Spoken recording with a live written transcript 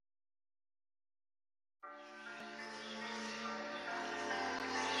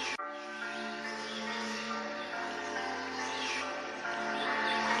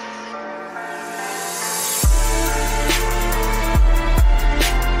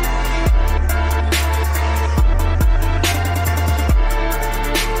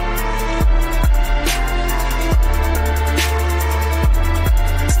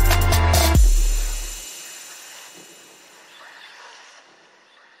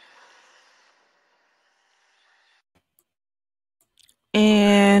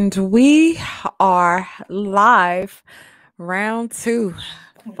And we are live, round two.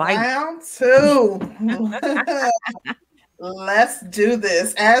 Fight. Round two. Let's do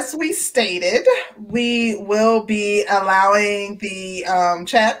this. As we stated, we will be allowing the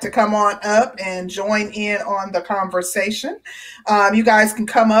chat to come on up and join in on the conversation. You guys can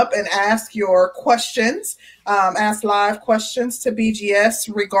come up and ask your questions, ask live questions to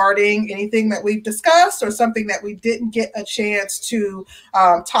BGS regarding anything that we've discussed or something that we didn't get a chance to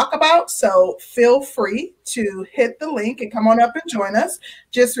talk about. So feel free to hit the link and come on up and join us.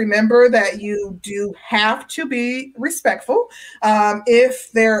 Just remember that you do have to be respectful.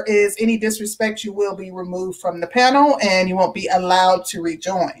 If there is any disrespect, you will be removed from the panel and you won't be allowed to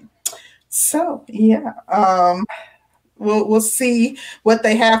rejoin. So, yeah. We'll see what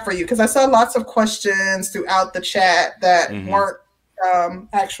they have for you, because I saw lots of questions throughout the chat that weren't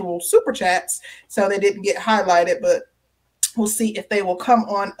actual super chats, so they didn't get highlighted, but we'll see if they will come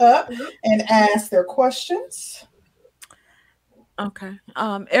on up and ask their questions. Okay.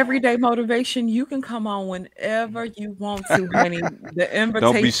 Everyday motivation, you can come on whenever you want to, honey. The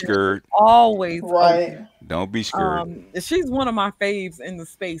invitation Don't be scared. is always Right. open. Don't be scared. She's one of my faves in the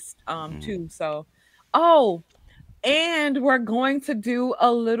space too. So and we're going to do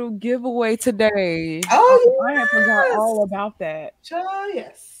a little giveaway today. Oh, I forgot all about that.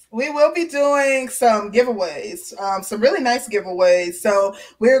 Yes. We will be doing some giveaways, some really nice giveaways. So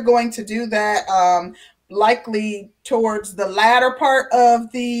we're going to do that likely towards the latter part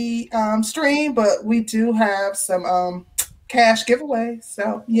of the stream, but we do have some cash giveaways.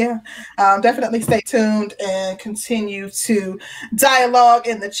 So yeah, definitely stay tuned and continue to dialogue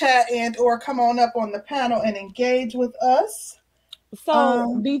in the chat and or come on up on the panel and engage with us.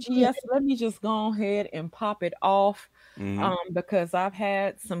 So BGS, let me just go ahead and pop it off. Because I've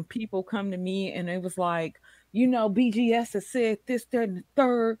had some people come to me and it was like, BGS has said this, that, and the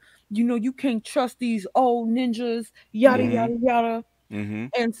third. You can't trust these old ninjas, yada, yada, yada.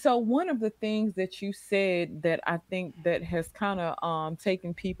 And so one of the things that you said that I think that has kind of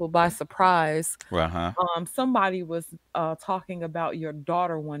taken people by surprise, somebody was talking about your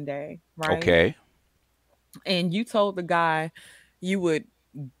daughter one day, right? Okay. And you told the guy you would.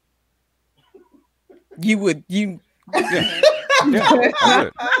 Yeah,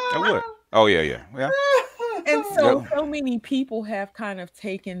 I would. Oh yeah. And so many people have kind of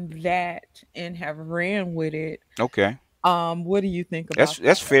taken that and have ran with it. Okay. What do you think about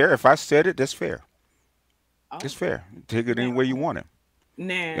that's fair. If I said it, that's fair. It's Oh, fair. Take it any way you want it.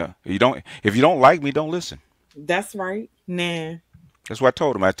 nah, Yeah. If you don't like me, don't listen. that's right. Nah. That's what I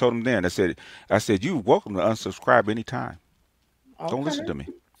told him. I told him then. I said, you're welcome to unsubscribe anytime. Don't listen to Okay. me.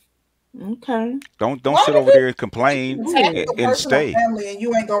 Okay. Don't Why sit is over it there and complain attack Ooh. your and personal stay. family and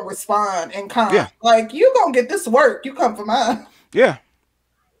you ain't gonna respond and come? Yeah. Like, you gonna get this work. You come for mine. Yeah.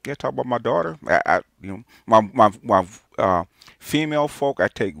 Yeah. Talk about my daughter. My female folk. Uh,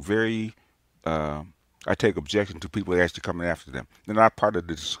 I take objection to people actually coming after them. They're not part of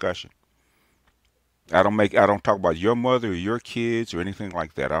the discussion. I don't talk about your mother or your kids or anything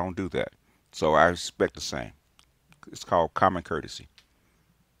like that. I don't do that. So I expect the same. It's called common courtesy.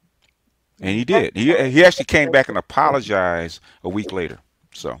 And he did. He actually came back and apologized a week later.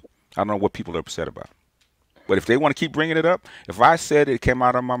 So I don't know what people are upset about. But if they want to keep bringing it up, if I said it came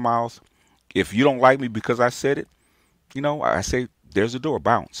out of my mouth, if you don't like me because I said it, I say there's a door,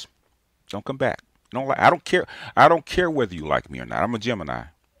 bounce. Don't come back. I don't care. I don't care whether you like me or not. I'm a Gemini.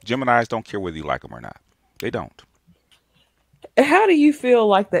 Geminis don't care whether you like them or not. They don't. How do you feel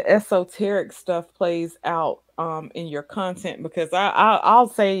like the esoteric stuff plays out in your content? Because I'll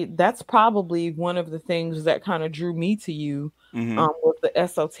say that's probably one of the things that kind of drew me to you Hmm. was the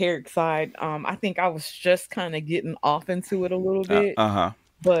esoteric side. I think I was just kind of getting off into it a little bit, Uh-huh. I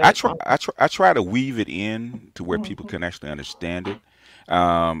but try. I try to weave it in to where people can actually understand it.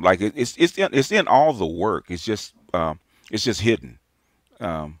 Like it's in all the work. It's just hidden.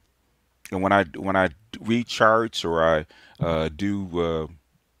 Um, and when I read charts or I do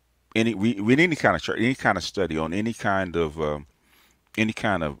read any kind of chart, any kind of study on any kind of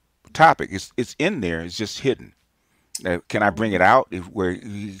topic, it's in there. It's just hidden. Can I bring it out where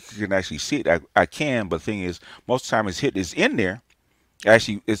you can actually see it? I can, but the thing is, most of the time it's hidden. It's in there.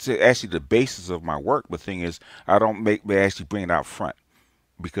 Actually, it's actually the basis of my work. But the thing is, I don't actually bring it out front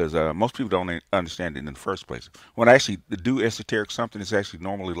because most people don't understand it in the first place. When I actually do esoteric something, it's actually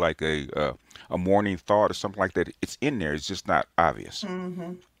normally like a morning thought or something like that. It's in there. It's just not obvious.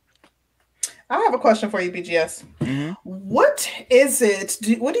 I have a question for you, BGS. Hmm. What is it?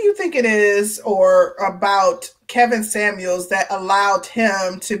 What do you think it is, or about Kevin Samuels that allowed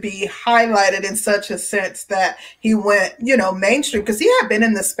him to be highlighted in such a sense that he went, mainstream? Because he had been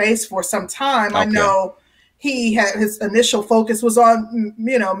in the space for some time. I Okay. know he had his initial focus was on,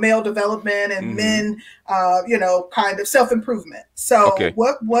 male development and Hmm. men, kind of self improvement. So, Okay.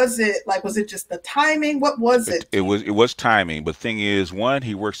 what was it like? Was it just the timing? What was It, it? it was it was timing, but thing is, one,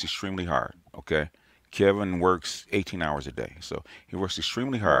 he works extremely hard. Okay. Kevin works 18 hours a day, so he works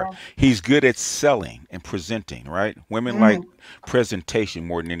extremely hard. Wow. He's good at selling and presenting, right? Women like Mm, presentation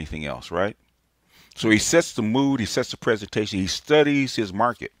more than anything else, right? So he sets the mood, he sets the presentation, he studies his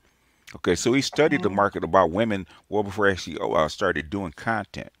market. Okay, so he studied the mm, market about women well before he actually started doing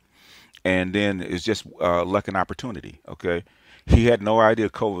content. And then it's just luck and opportunity. Okay, he had no idea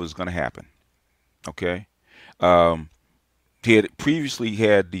COVID was going to happen. Okay, um, he had previously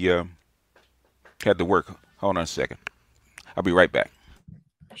had the work. Hold on a second. I'll be right back.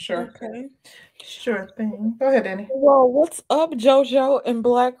 sure. Okay. Sure thing. Go ahead, Danny. Well, what's up, JoJo and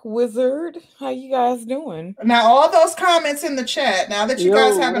Black Wizard? How you guys doing? Now, all those comments in the chat, now that you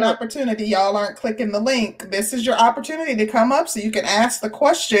guys Yo, have what an up? opportunity, y'all aren't clicking the link. This is your opportunity to come up so you can ask the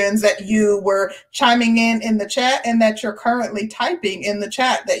questions that you were chiming in the chat and that you're currently typing in the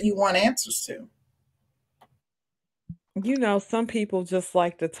chat that you want answers to. Some people just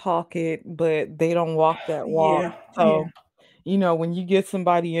like to talk it, but they don't walk that walk. Yeah, yeah. So, when you get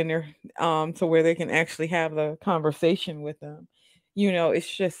somebody in there to where they can actually have the conversation with them,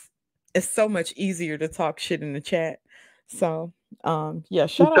 it's so much easier to talk shit in the chat. So, yeah,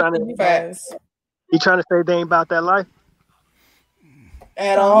 You shout out trying to to you guys. Facts. you trying to say they ain't about that life?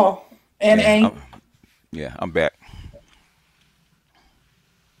 At Huh? all. And Yeah, ain't. I'm back.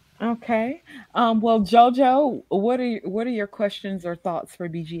 Okay. Well, JoJo, what are your questions or thoughts for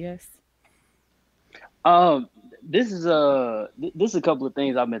BGS? Um, this is a couple of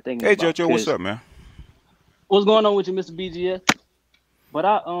things I've been thinking Hey about. Jojo, what's Cause up, man? what's going on with you, Mr. BGS? But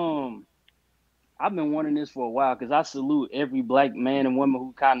I've been wanting this for a while because I salute every black man and woman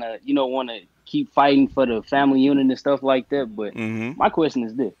who kind of want to keep fighting for the family unit and stuff like that. But Mm-hmm. my question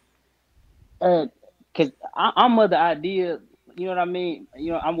is this: because I'm of the idea, you know what I mean?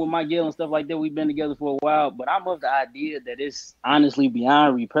 I'm with my girl and stuff like that. We've been together for a while, but I'm of the idea that it's honestly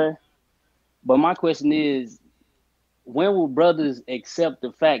beyond repair. But my question is, when will brothers accept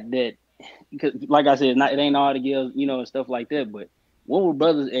the fact that, because like I said, it ain't all the girls, and stuff like that. But when will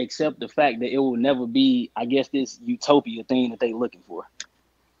brothers accept the fact that it will never be, I guess, this utopia thing that they looking for?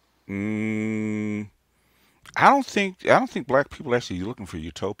 Mm, I don't think black people actually looking for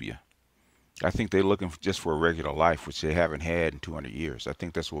utopia. I think they're looking just for a regular life, which they haven't had in 200 years. I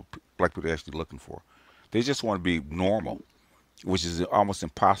think that's what black people are actually looking for. They just want to be normal, which is almost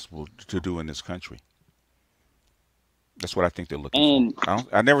impossible to do in this country. That's what I think they're looking for. And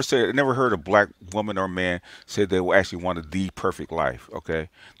I never heard a black woman or man say they actually wanted the perfect life. Okay,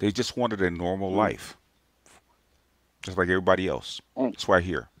 they just wanted a normal mm, life, just like everybody else. and That's why I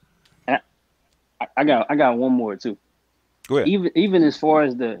hear. I got one more too. Go ahead. Even as far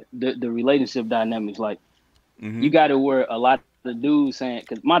as the relationship dynamics, like Mm-hmm. you got to where a lot of dudes saying,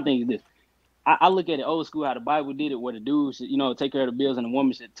 because my thing is this. I look at it old school how the Bible did it, where the dude should, take care of the bills and the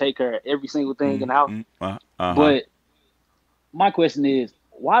woman should take care of every single thing in the house. Mm-hmm. Uh-huh. But my question is,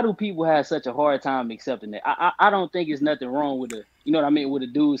 why do people have such a hard time accepting that? I don't think it's nothing wrong with you know what I mean, with a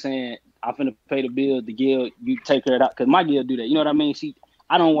dude saying, I'm finna pay the bill, the girl, you take care of that. Because my girl do that. You know what I mean?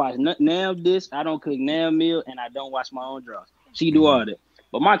 I don't wash now dish, I don't cook now meal, and I don't wash my own drawers. She do Mm-hmm. all that.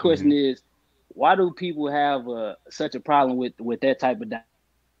 But my Mm-hmm. question is, why do people have such a problem with that type of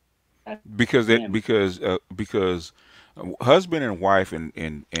Because it dynamic? because husband and wife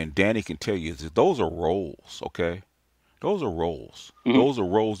and Danny can tell you that those are roles. Okay, those are roles. Mm-hmm. Those are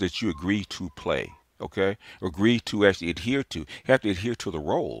roles that you agree to play. Okay, agree to actually adhere to. You have to adhere to the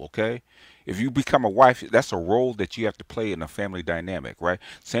role. Okay, if you become a wife, that's a role that you have to play in a family dynamic, right?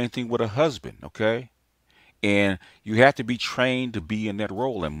 Same thing with a husband. Okay, and you have to be trained to be in that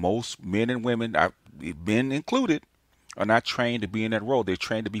role. And most men and women, men included, are not trained to be in that role. They're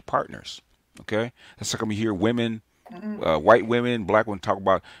trained to be partners. Okay, that's like when you hear women, Mm, white women, black women talk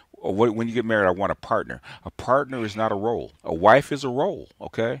about when you get married. I want a partner. A partner is not a role. A wife is a role.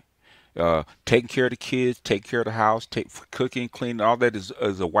 Okay, taking care of the kids, taking care of the house, cooking, cleaning, all that is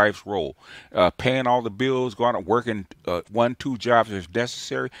a wife's role. Paying all the bills, going out working one, two jobs if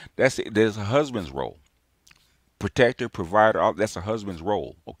necessary. There's a husband's role. Protector, provider, that's a husband's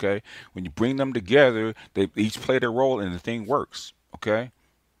role. Okay, when you bring them together, they each play their role and the thing works. Okay,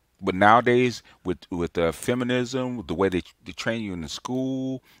 But nowadays, with feminism, the way they train you in the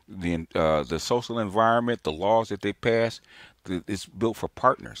school, the social environment, the laws that they pass, it's built for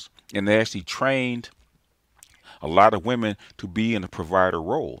partners, and they actually trained a lot of women to be in a provider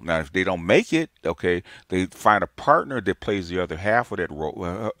role. Now, if they don't make it, okay, they find a partner that plays the other half of that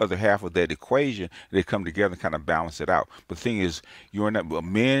role, other half of that equation. They come together and kind of balance it out. But the thing is,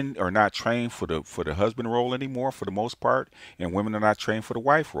 men are not trained for the husband role anymore, for the most part, and women are not trained for the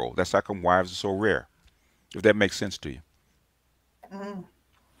wife role. That's how come wives are so rare. If that makes sense to you. Mm.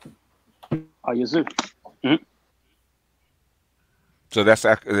 Oh, yes, sir. Mm-hmm. So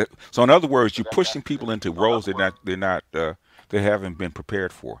so. In other words, you're pushing people into roles they haven't been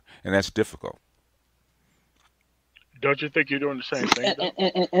prepared for, and that's difficult. Don't you think you're doing the same thing though?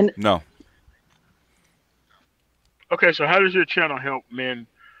 And No. Okay, so how does your channel help men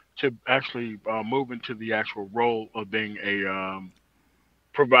to actually move into the actual role of being a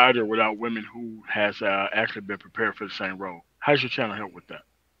provider without women who has actually been prepared for the same role? How does your channel help with that?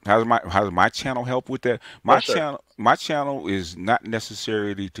 How does my channel help with that? Yes, sir. My channel is not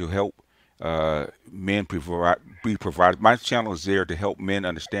necessarily to help men be provided. My channel is there to help men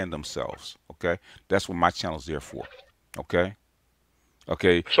understand themselves. Okay, that's what my channel is there for. Okay.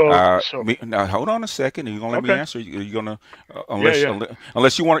 Okay. So Now hold on a second. Are you gonna let me okay, answer? You're gonna yeah, yeah.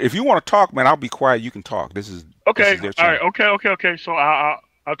 unless you want. If you want to talk, man, I'll be quiet. You can talk. This Okay, is their all right, channel. okay. So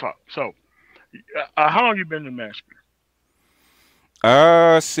I'll talk. So how long you been in Mashpee?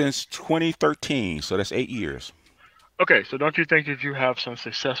 Since 2013. So that's 8 years. Okay, so don't you think that you have some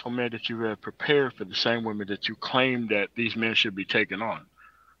successful men that you have prepared for the same women that you claim that these men should be taking on?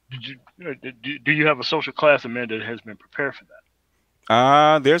 Do you have a social class of men that has been prepared for that?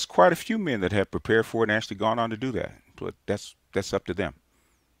 There's quite a few men that have prepared for it and actually gone on to do that. But that's up to them.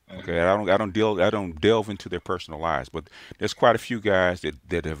 Okay, Hmm. I don't delve into their personal lives, but there's quite a few guys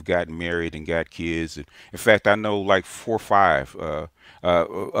that have gotten married and got kids. And in fact, I know like 4 or 5.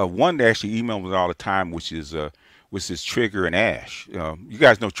 One that actually emails me all the time, which is Trigger and Ash. You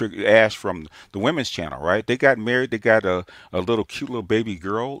guys know Trigger Ash from the women's channel, right? They got married. They got a little cute little baby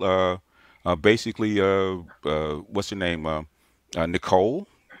girl. Basically, what's her name? Nicole.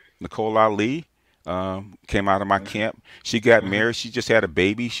 Nicole Ali came out of my camp. She got Hmm. married. She just had a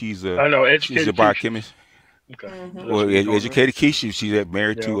baby. I know, She's a educated Keisha. biochemist. Okay, so Hmm. that's Well, what you're calling her. educated Keisha. She's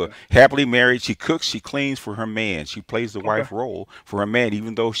married Yeah. to a Okay. happily married. She cooks. She cleans for her man. She plays the Okay. wife role for her man,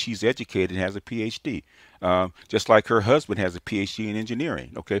 even though she's educated and has a PhD. Just like her husband has a PhD in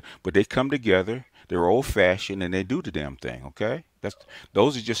engineering. Okay, but they come together. They're old fashioned and they do the damn thing. Okay,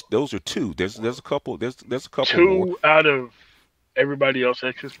 those are two. There's a couple. There's a couple more. Two out of everybody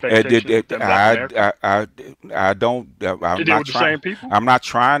else's It, expectations within Black America I don't. to I'm deal not with the trying. same people. I'm not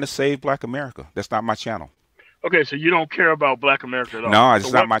trying to save Black America. That's not my channel. Okay, so you don't care about Black America at all. No, So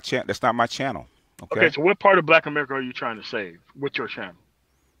it's not what? my channel. That's not my channel. Okay, Okay. so what part of Black America are you trying to save with your channel?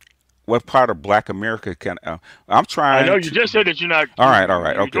 What part of Black America can I'm I know trying you to? just said that you're not All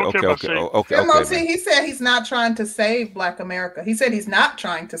right. you Okay, don't care okay, about okay, saying. okay, MOT, man. he said he's not trying to save Black America. He said he's not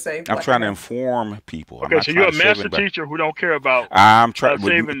trying to save I'm Black trying to America. inform people. I'm Okay, not so you're trying a to save master anybody. teacher who don't care about I'm trying.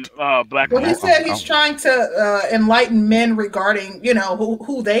 saving Black Well, he America. said he's trying to enlighten men regarding,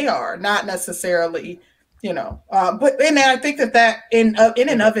 who they are, not necessarily, But and I think that in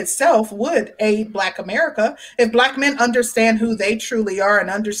and Okay. of itself would aid Black America if Black men understand who they truly are and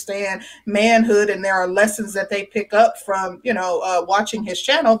understand manhood, and there are lessons that they pick up from, watching his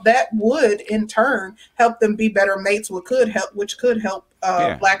channel. That would in turn help them be better mates, which could help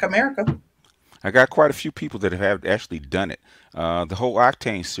Yeah, Black America. I got quite a few people that have actually done it. The whole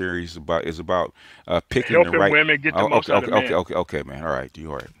Octane series is about picking the Helping right. women get the Oh, most okay, out of okay, okay, men. okay, okay, man. All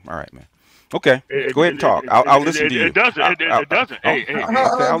right, man. Okay, It go ahead and talk. I'll listen to it you. doesn't. It doesn't. Hey. Okay,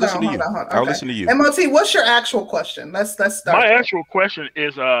 I'll Hold listen on, to hold you. on, hold on. I'll Okay. listen to you. MOT, what's your actual question? Let's My start there. actual question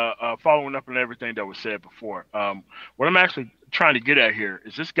is following up on everything that was said before. What I'm actually trying to get at here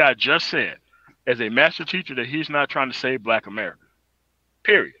is this guy just said, as a master teacher, that he's not trying to save Black America.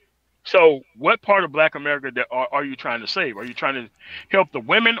 Period. So, what part of Black America that are you trying to save? Are you trying to help the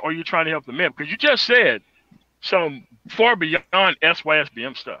women, or are you trying to help the men? Because you just said some far beyond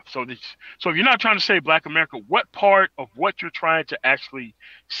SYSBM stuff. So if you're not trying to save Black America, what part of what you're trying to actually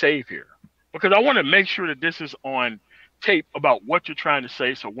save here? Because I want to make sure that this is on tape about what you're trying to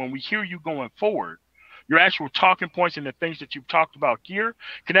say. So when we hear you going forward, your actual talking points and the things that you've talked about here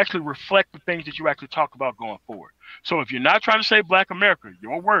can actually reflect the things that you actually talk about going forward. So if you're not trying to save Black America,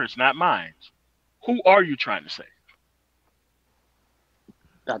 your words, not mine, who are you trying to save?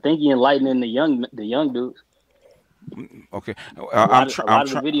 I think he enlightening the young dudes. Okay, A lot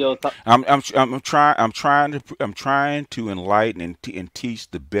of the videos. I'm trying to enlighten and teach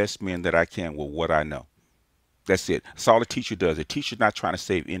the best men that I can with what I know. That's it. That's all a teacher does. A teacher's not trying to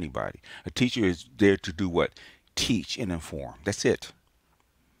save anybody. A teacher is there to do what? Teach and inform. That's it.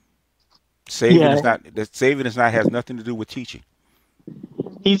 Saving Yeah, is not that saving is not has nothing to do with teaching.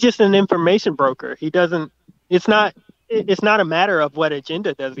 he's just an information broker. He doesn't. It's not. It's not a matter of what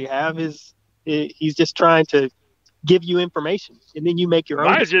agenda does he have. He's just trying to give you information, and then you make your own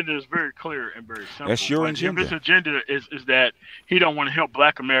My decision. agenda is very clear and very That's simple. your But if his agenda. agenda is that he don't want to help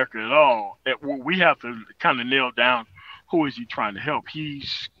Black America at all, we have to kind of nail down who is he trying to help.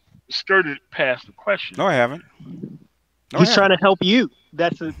 He's skirted past the question. No, I haven't. No, I He's trying haven't. to help you.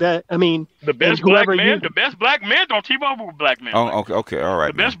 That. I mean, The and best black whoever you. man, the best black men don't team up with black men like Oh, that. okay, okay, all The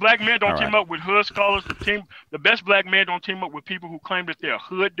right, best man. black men All don't team right. up with hood scholars. The best black men don't team up with people who claim that they're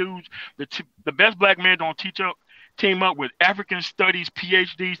hood dudes. The best black men don't team up with African studies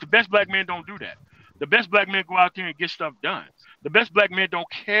PhDs. The best black men don't do that. The best black men go out there and get stuff done. The best black men don't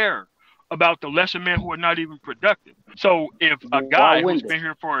care about the lesser men who are not even productive. So if a Why guy who's wouldn't they? been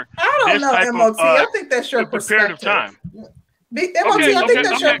here for I don't this know, type of MOT. I think that's your period of perspective. time, MOT, okay, I think okay,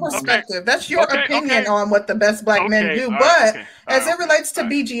 that's your okay, okay, perspective. That's your opinion okay, on what the best black men okay, do. all right, But okay, all as right, it okay, relates to all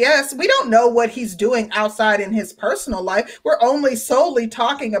right. BGS, we don't know what he's doing outside in his personal life. We're only solely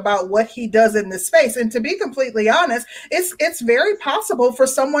talking about what he does in this space. And to be completely honest, it's very possible for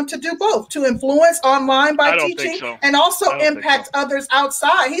someone to do both, to influence online by I don't think teaching so. and also I don't think impact so. others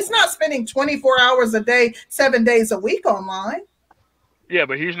outside. He's not spending 24 hours a day, 7 days a week online. Yeah,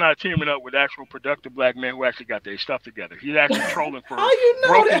 but he's not teaming up with actual productive black men who actually got their stuff together. He's actually trolling How for you know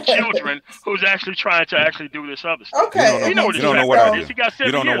broken that? children who's actually trying to actually do this other stuff. You don't Okay, know. He know what You his don't know MOT. track what I record So is. do. He got You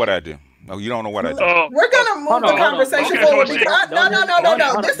 7 don't know years what of I it. do. No, you don't know what I do. Uh, we're uh, gonna move Hold the on, hold on. conversation okay, so forward it's because secret. no, no, no, no, Don't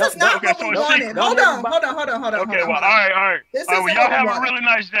no. This is not Okay, what so we it's wanted. secret. don't Hold on, everybody. hold on, hold on, hold on, hold Okay, on, well, hold all on. right, all right. This All right, well, isn't y'all what we have a wanted. really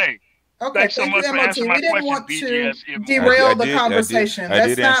nice day. Okay, Thanks so thank you, much for MOT. answering my We didn't question, want to BGS Immortal. derail the conversation. I That's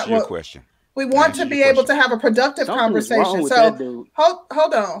did not answer your what question. we I want to answered your be able question. to have a productive Something is wrong conversation. with So that dude.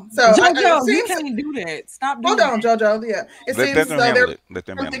 hold on. So it JoJo, you seems can't do that. Stop hold doing on, that. Jojo. Yeah, it Let seems as them though there handle it. Let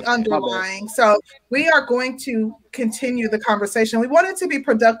them handle something it. My bad. underlying. So we are going to continue the conversation. We want it to be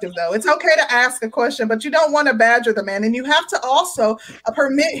productive, though. It's okay to ask a question, but you don't want to badger the man, and you have to also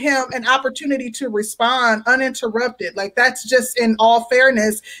permit him an opportunity to respond uninterrupted. Like that's just in all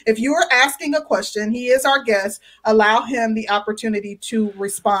fairness. If you are asking a question, he is our guest. Allow him the opportunity to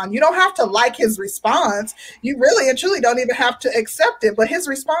respond. You don't have to like his response. You really and truly don't even have to accept it, but his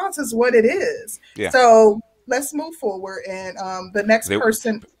response is what it is. Yeah. So let's move forward. And the next They,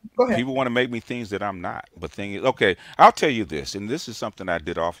 person, go ahead. people want to make me things that I'm not. But thing is, okay, I'll tell you this, and this is something I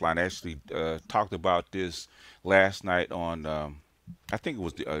did offline. I actually talked about this last night on, I think it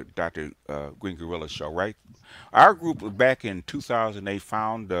was the Dr. Green Gorilla show, right? Our group back in 2008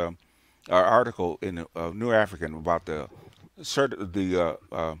 found an article in New African about the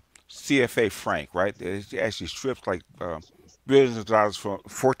CFA franc, right? It actually strips like billions of dollars from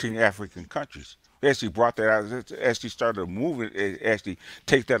 14 African countries. They actually brought that out. It actually started a movement. It actually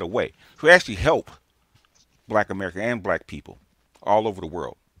take that away. So it actually help Black America and Black people all over the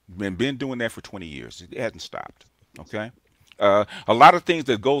world. Been doing that for 20 years. It hasn't stopped. Okay. A lot of things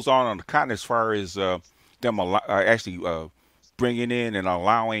that goes on the continent as far as them actually bringing in and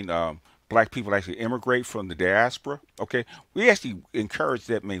allowing Black people to actually immigrate from the diaspora. Okay, we actually encouraged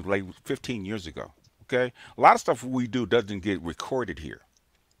that maybe like 15 years ago. Okay, a lot of stuff we do doesn't get recorded here.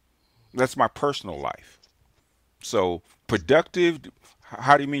 That's my personal life. So productive.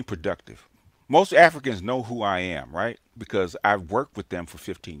 How do you mean productive? Most Africans know who I am, right? Because I've worked with them for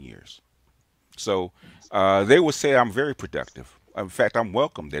 15 years. So they would say I'm very productive. In fact, I'm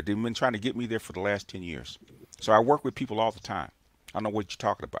welcome there. They've been trying to get me there for the last 10 years. So I work with people all the time. I know what you're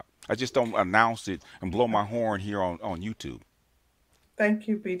talking about. I just don't announce it and blow my horn here on YouTube. Thank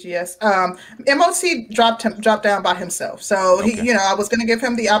you, BGS. MOC dropped down by himself. So Okay. I was going to give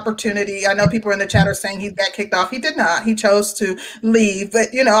him the opportunity. I know people in the chat are saying he got kicked off. He did not. He chose to leave. But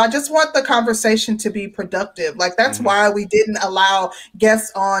I just want the conversation to be productive. Like that's Hmm. why we didn't allow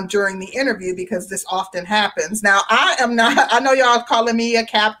guests on during the interview because this often happens. Now I am not. I know y'all calling me a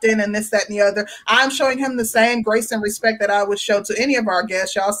captain and this, that, and the other. I'm showing him the same grace and respect that I would show to any of our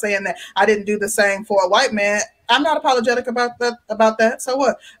guests. Y'all saying that I didn't do the same for a white man. I'm not apologetic about that. So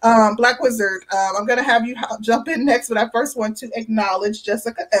what? Black Wizard, I'm going to have you jump in next, but I first want to acknowledge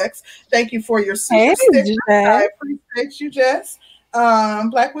Jessica X. Thank you for your super Hey, sticker. Jess. I appreciate you, Jess.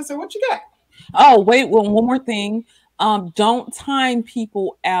 Black Wizard, what you got? Oh, wait, well, one more thing. Don't time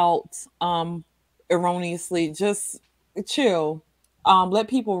people out erroneously. Just chill. Let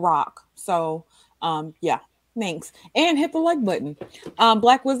people rock. So, yeah. Thanks. And hit the like button.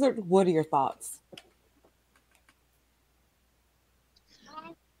 Black Wizard, what are your thoughts?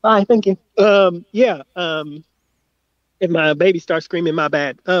 Hi, thank you. Yeah. If my baby starts screaming, my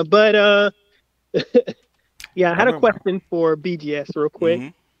bad. But yeah, I I had a remember. question for BGS real quick. Mm-hmm.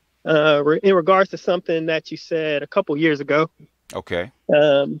 In regards to something that you said a couple years ago. Okay.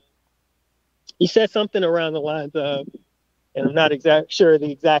 Um, you said something around the lines of, and I'm not sure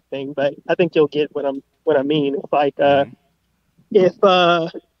the exact thing, but I think you'll get what I mean. It's like Mm-hmm.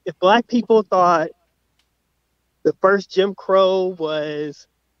 if black people thought the first Jim Crow was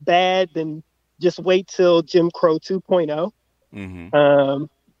bad, then just wait till Jim Crow 2.0. Mm-hmm. Um,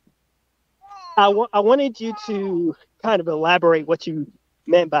 I wanted you to kind of elaborate what you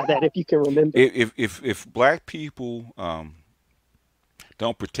meant by that, if you can remember. If black people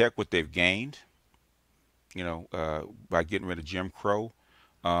don't protect what they've gained, by getting rid of Jim Crow,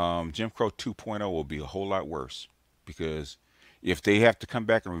 Jim Crow 2.0 will be a whole lot worse because if they have to come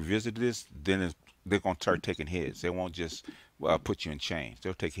back and revisit this, then they're going to start taking heads. They won't just put you in chains.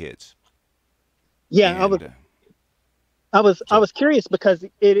 They'll take heads. Yeah, And I so was curious because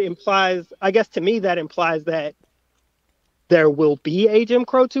it implies, I guess to me, that implies that there will be a Jim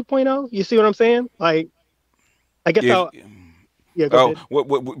Crow 2.0. You see what I'm saying? Like, I guess if yeah, go oh, ahead.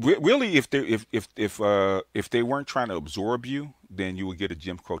 really, if they weren't trying to absorb you, then you would get a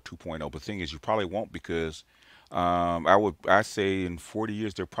Jim Crow 2.0. But the thing is, you probably won't because I say in 40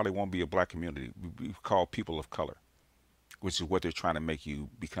 years there probably won't be a black community. We call people of color, which is what they're trying to make you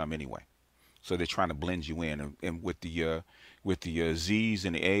become anyway. So they're trying to blend you in, and with the Z's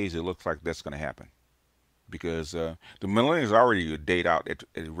and the A's, it looks like that's going to happen because the millennials already date out at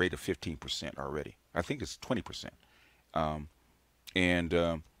a rate of 15% already. I think it's 20%. Um, and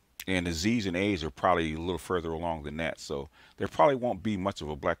and the Z's and A's are probably a little further along than that. So there probably won't be much of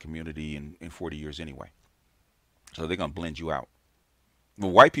a black community in 40 years anyway. So they're gonna blend you out.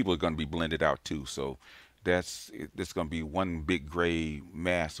 Well, white people are gonna be blended out too. So that's gonna be one big gray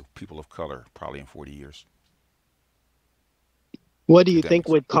mass of people of color probably in 40 years. What do you If that think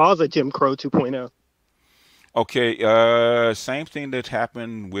makes sense. would cause a Jim Crow 2.0? Okay, same thing that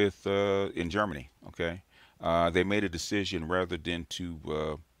happened with in Germany. Okay, they made a decision rather than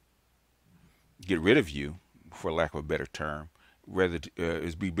to get rid of you, for lack of a better term, rather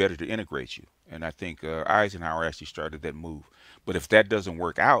is be better to integrate you. And I think Eisenhower actually started that move. But if that doesn't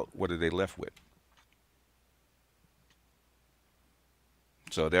work out, what are they left with?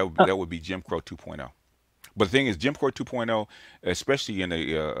 So that would be Jim Crow 2.0. But the thing is, Jim Crow 2.0, especially in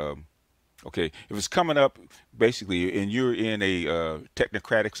a okay, if it's coming up basically, and you're in a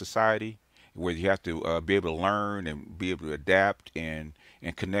technocratic society where you have to be able to learn and be able to adapt and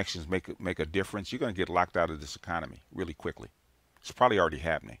connections make a difference, you're going to get locked out of this economy really quickly. It's probably already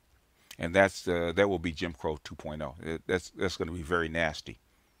happening, and that will be Jim Crow 2.0. That's going to be very nasty.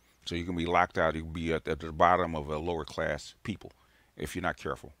 So you're going to be locked out. You'll be at the bottom of a lower class people if you're not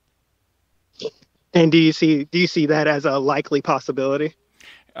careful. And do you see that as a likely possibility?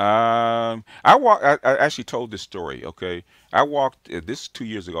 I actually told this story. Okay, I walked. This 2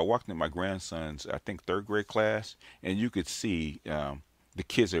 years ago. I walked into my grandson's, I think, third grade class, and you could see the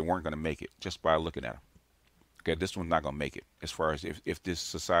kids that weren't going to make it just by looking at them. Okay, this one's not going to make it. As far as if this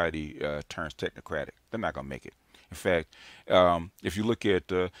society turns technocratic, they're not going to make it. In fact, if you look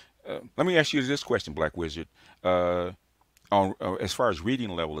at, let me ask you this question, Black Wizard. On as far as reading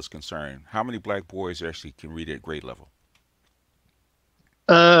level is concerned, how many black boys actually can read at grade level?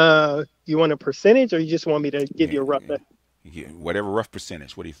 You want a percentage, or you just want me to give Yeah, you a rough? yeah, whatever rough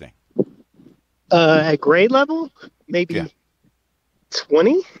percentage. What do you think? At grade level, Yeah, maybe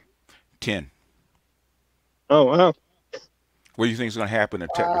 20. 10. Oh wow. What do you think is going to happen in a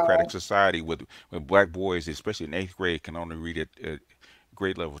technocratic society with black boys, especially in eighth grade, can only read at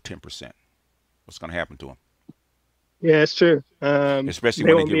grade level 10%? What's going to happen to them? Yeah, it's true. Especially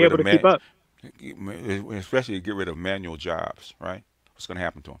They when they won't get be rid able of to keep up, especially get rid of manual jobs, right? What's going to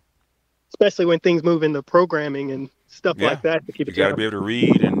happen to them? especially when things move into programming and stuff Yeah, like that to keep a you got to job. be able to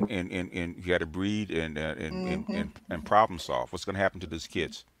read and you got to read Hmm. and problem solve. What's going to happen to these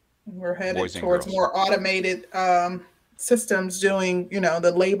kids, We're headed boys and towards girls? more automated systems doing,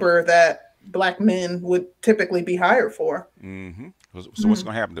 the labor that black men would typically be hired for. Hmm. So what's Mhm.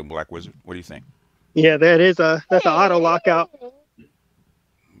 going to happen to Black Wizard? What do you think? Yeah, that's an auto lockout.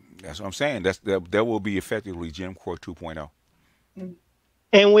 That's what I'm saying. That will be effectively Jim Crow 2.0.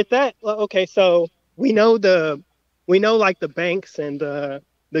 And with that, okay, so we know we know like the banks and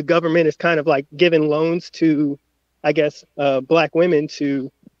the government is kind of like giving loans to, I guess, black women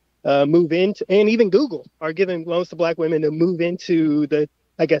to move into, and even Google are giving loans to black women to move into the,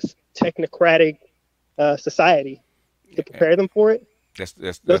 I guess, technocratic society to prepare them for it.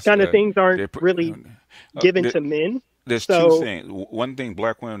 Those kind of things aren't really given to men. There's two things. One thing,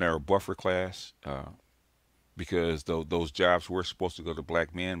 black women are a buffer class because those jobs were supposed to go to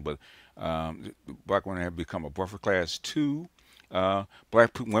black men, but black women have become a buffer class. Two,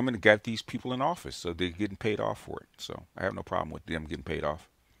 black women got these people in office, so they're getting paid off for it. So I have no problem with them getting paid off.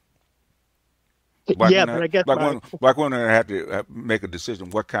 Black women, but I guess black women have to make a decision.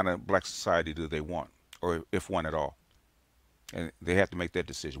 What kind of black society do they want, or if one at all? And they have to make that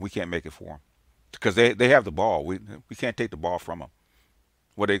decision. We can't make it for them because they have the ball. We can't take the ball from them.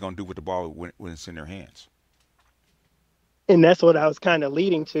 What are they going to do with the ball when it's in their hands? And that's what I was kind of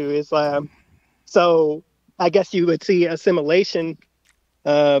leading to is, so I guess you would see assimilation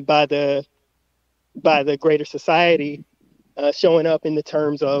by the greater society showing up in the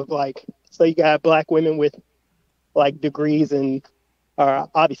terms of like, so you got black women with like degrees and are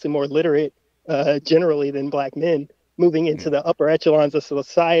obviously more literate generally than black men moving into the upper echelons of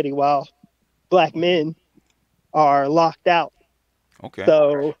society while black men are locked out. Okay.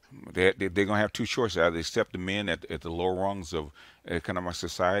 So they're going to have two choices. Either accept the men at the lower rungs of economic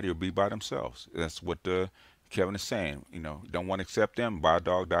society or be by themselves. That's what Kevin is saying. You know, don't want to accept them, buy a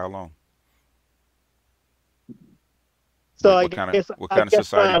dog, die alone. So what kind of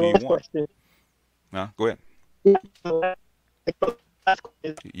society do you want? Huh? Go ahead.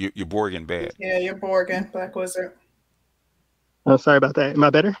 You're Borging bad. Yeah, you're Borging, Black Wizard. Oh, sorry about that. Am I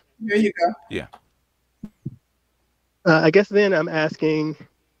better? There you go. Yeah. I guess then I'm asking,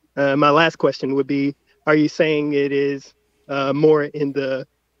 my last question would be, are you saying it is more in the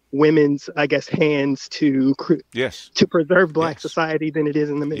women's, I guess, hands to preserve black society than it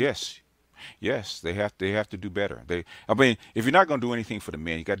is in the men? Yes, they have to do better. I mean, if you're not going to do anything for the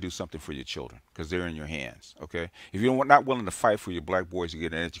men, you got to do something for your children because they're in your hands. Okay, if you're not willing to fight for your black boys to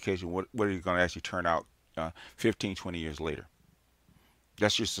get an education, what are you going to actually turn out 15, 20 years later?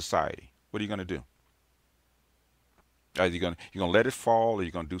 That's your society. What are you going to do? Are you going to let it fall, or are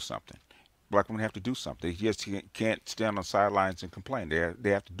you going to do something? Black women have to do something. They just can't stand on the sidelines and complain. They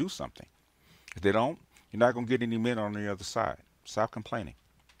have to do something. If they don't, you're not going to get any men on the other side. Stop complaining.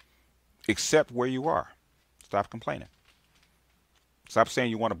 Accept where you are. Stop complaining. Stop saying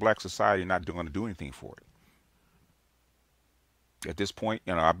you want a black society and not going to do anything for it. At this point,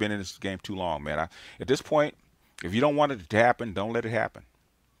 you know, I've been in this game too long, man. At this point, if you don't want it to happen, don't let it happen.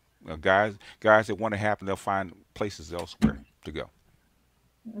 Guys that want it to happen, they'll find places elsewhere to go.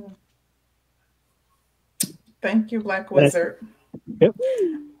 Thank you, Black Wizard. Yep.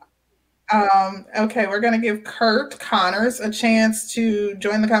 Okay, we're going to give Kurt Connors a chance to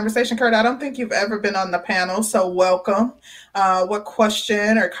join the conversation. Kurt, I don't think you've ever been on the panel, so welcome. What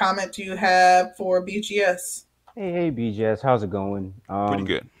question or comment do you have for BGS? Hey, BGS, how's it going? Pretty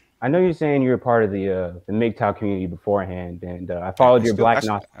good. I know you're saying you were part of the MGTOW community beforehand, and I followed your Black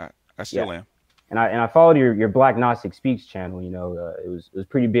Gnostic. I still am. And I followed your Black Gnostic Speaks channel. You know, it was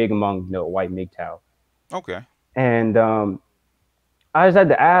pretty big among white MGTOW. Okay. And I just had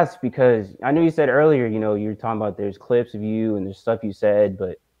to ask because I know you said earlier, you know, you were talking about there's clips of you and there's stuff you said,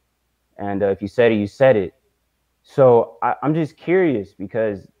 and if you said it, you said it. So I'm just curious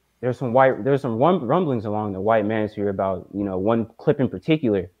because there's some rumblings along the white manosphere about, you know, one clip in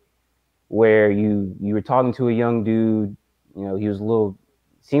particular where you were talking to a young dude, you know,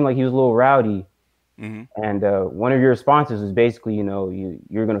 seemed like he was a little rowdy. Mm-hmm. And one of your responses was basically, you know,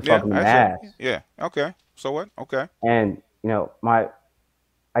 you're going to fuck him in the ass. Yeah. Okay. So what? Okay. And, you know, I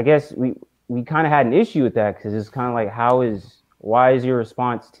guess we kind of had an issue with that because it's kind of like, why is your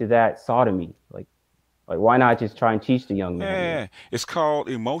response to that sodomy? Like why not just try and teach the young man? Yeah. It's called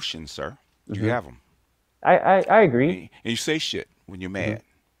emotions, sir. Mm-hmm. You have them. I agree. And you say shit when you're mad. Mm-hmm.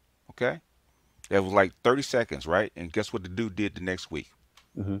 Okay. That was like 30 seconds, right? And guess what the dude did the next week?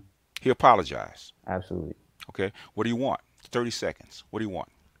 Mm-hmm. He apologized. Absolutely. Okay. What do you want? 30 seconds. What do you want?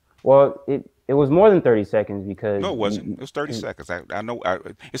 Well, it was more than 30 seconds because... No, it wasn't. It was 30 seconds. I know.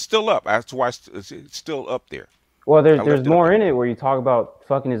 It's still up. That's why it's still up there. Well, there's more in it where you talk about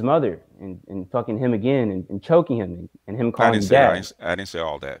fucking his mother and fucking him again and choking him and him calling him dad. I didn't say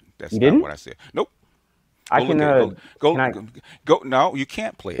all that. That's not what I said. Nope. Go. No, you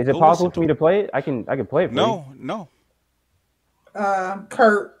can't play it. Is it possible for me to play it? I can play it for you. No.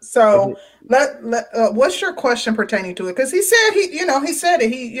 Kurt. So what's your question pertaining to it? Because he said he said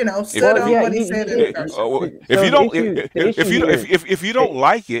it. He stood on what he said in the discussion. If you don't, if you don't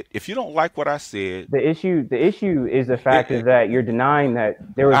like it, if you don't like what I said, the issue is the fact is that you're denying that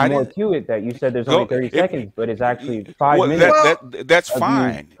there was more to it. That you said there's only 30 seconds, but it's actually 5 minutes. That's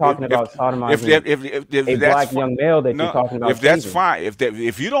fine. Talking about sodomizing a black young male that you're talking about. If that's fine,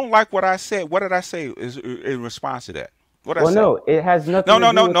 if you don't like what I said, what did I say is in response to that? Well, no, it has nothing to do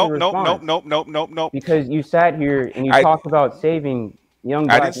with the response. No. Because you sat here and you talked about saving young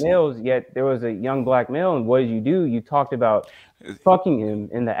black males, yet there was a young black male, and what did you do? You talked about fucking him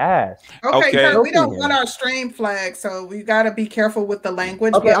in the ass. Okay, Kurt, we don't want our stream flag, so we got to be careful with the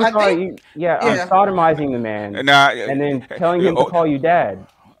language. Okay, I'm sorry. I'm sodomizing the man, and then telling him to call you dad.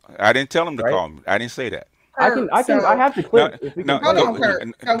 I didn't tell him to call me. I didn't say that. Kurt, I have to clip. Hold on, Kurt.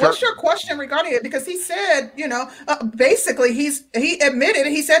 What's your question regarding it? Because he said, basically he admitted,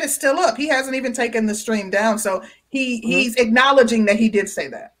 he said it's still up. He hasn't even taken the stream down, so he's acknowledging that he did say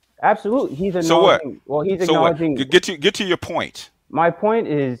that. Absolutely, he's acknowledging. So what? Well, he's acknowledging. Get to your point. My point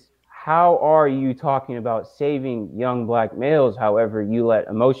is, how are you talking about saving young black males? However, you let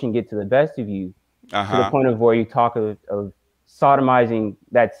emotion get to the best of you to the point of where you talk of sodomizing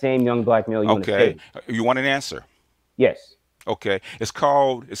that same young black male you want to save. You want an answer? Yes. Okay. It's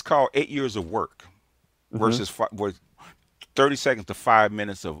called 8 years of work versus 30 seconds to 5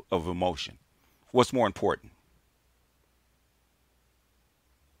 minutes of emotion. What's more important?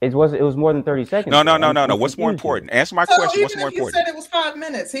 It was more than 30 seconds. No. What's more important? Answer my question. What's more important? You said it was 5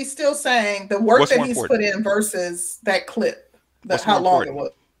 minutes. He's still saying the work that he's put in versus that clip. How long it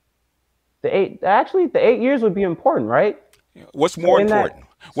was. The 8 years would be important, right? What's more important?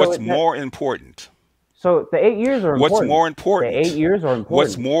 What's more important? So the 8 years are important. What's more important? The 8 years are important.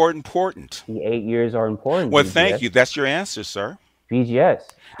 What's more important? The 8 years are important. Well, thank you. That's your answer, sir. BGS.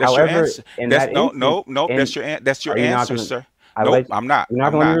 That's However, your answer. That's your answer, sir. Nope, I'm not. You're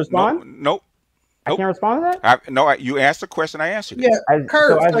not going to respond? Nope. I can't respond to that? You asked the question. I answered it. Yeah,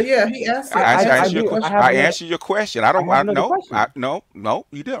 Kurt. He asked. I answered your question. I don't. No.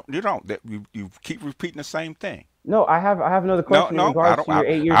 You don't. You keep repeating the same thing. No, I have another question in regards to your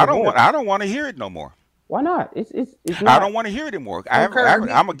 8 years. I don't want to hear it no more. Why not? It's not. I don't want to hear it anymore.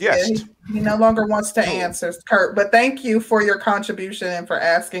 I'm a guest. He no longer wants to answer, Kurt. But thank you for your contribution and for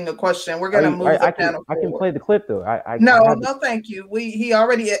asking a question. We're going to move the panel forward. I can play the clip though. No, thank you. He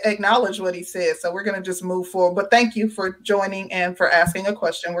already acknowledged what he said, so we're going to just move forward. But thank you for joining and for asking a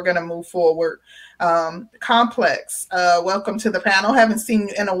question. We're going to move forward. Complex, welcome to the panel. Haven't seen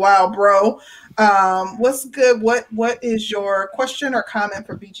you in a while, bro. What's good? What is your question or comment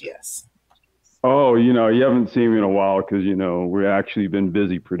for BGS? Oh, you haven't seen me in a while because we've actually been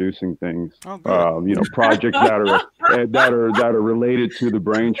busy producing things. Projects that are related to the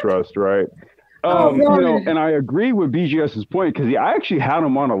brain trust, right? And I agree with BGS's point because I actually had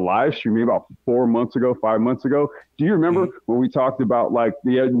him on a live stream maybe about 5 months ago. Do you remember when we talked about like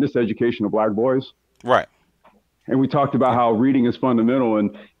the miseducation of black boys? Right. And we talked about how reading is fundamental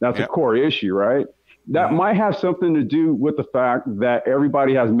and that's a core issue, right? That might have something to do with the fact that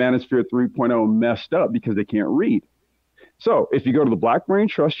everybody has Manosphere 3.0 messed up because they can't read. So if you go to the Black Brain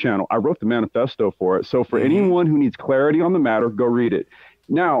Trust channel, I wrote the manifesto for it. So for anyone who needs clarity on the matter, go read it.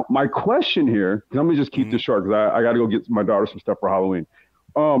 Now, my question here, because I'm going to just keep this short because I got to go get my daughter some stuff for Halloween.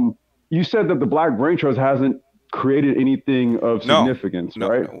 You said that the Black Brain Trust hasn't created anything of significance,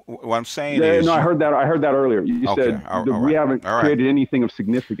 right? What I'm saying is... No, I heard that earlier. You said we haven't created anything of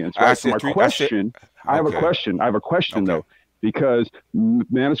significance, right? So I have a question, though, because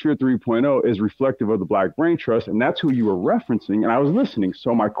Manosphere 3.0 is reflective of the Black Brain Trust, and that's who you were referencing, and I was listening.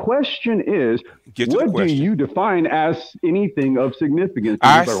 So my question is, what do you define as anything of significance?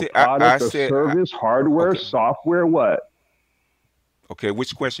 Is it a product, a service, hardware, software, what? Okay,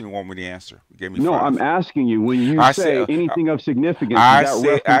 which question you want me to answer? Give me no, five. I'm asking you, when you say anything of significance, is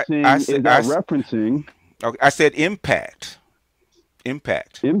that referencing? Okay, I said impact.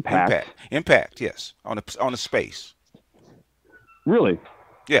 Impact, yes, on the space. Really?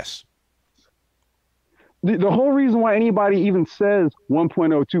 Yes. The whole reason why anybody even says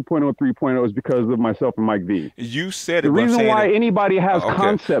 1.0, 2.0, 3.0 is because of myself and Mike V. You said it. The reason why anybody has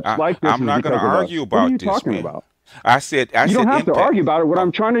concepts like this I'm not going to argue about this. What are you talking about? I said you don't have to argue about it. What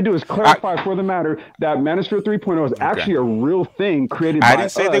I'm trying to do is clarify for the matter that Manosphere 3.0 is actually a real thing created by us. I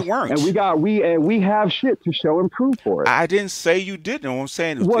didn't say they weren't. And we have shit to show and prove for it. I didn't say you didn't. I'm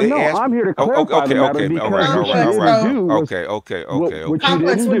saying well, no, I'm here to clarify the matter because what you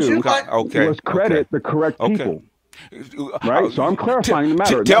didn't do was credit the correct people. Right, so I'm clarifying the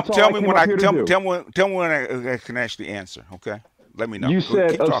matter. Tell me when I can actually answer. Okay. Let me know. You Go, said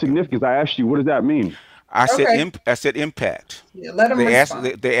keep of talking. significance. I asked you, what does that mean? Okay. I said impact. Yeah, let him respond.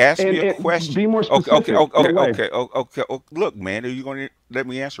 They asked me a And be question. more Okay, okay, specific. okay, What okay, way? okay, okay, okay. Look, man, are you going to let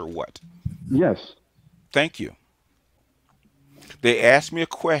me answer what? Yes. Thank you. They asked me a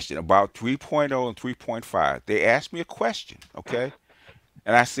question about 3.0 and 3.5. They asked me a question, okay?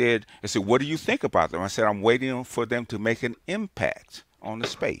 And I said, what do you think about them? I said, I'm waiting for them to make an impact on the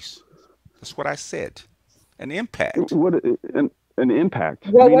space. That's what I said. An impact. What an impact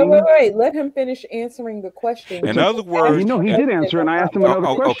Well, meaning? wait. Let him finish answering the question. It's In a, other and you words, know he did answer, and I asked him another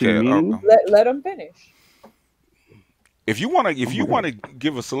question. okay. Meaning, Let him finish. If oh you my want god, to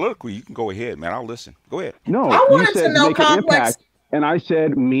give a soliloquy, you can go ahead, man. I'll listen. Go ahead. no, I you wanted to said to know make an complex. impact, and I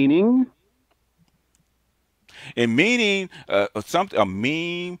said meaning. And meaning something, a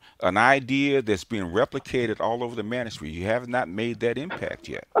meme, an idea that's being replicated all over the manosphere. You have not made that impact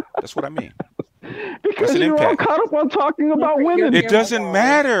yet. That's what I mean. That's Because an you're all impact. caught up on talking about Your women. It camera's doesn't on.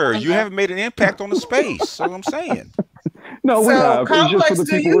 matter. Calm You down. haven't made an impact on the space. That's what I'm saying. No, we So have. It's just for complex, the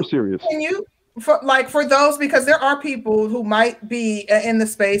people who are serious. can you for those, because there are people who might be in the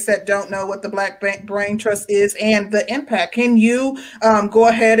space that don't know what the Brain Trust is and the impact. Can you go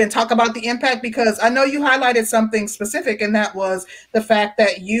ahead and talk about the impact? Because I know you highlighted something specific, and that was the fact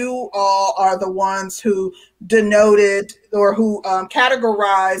that you all are the ones who denoted or who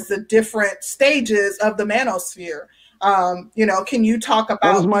categorized the different stages of the manosphere. Can you talk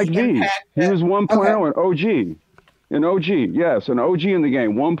That was about Mike the G. impact He that, was 1.0 okay. and OG. An OG, yes, an OG in the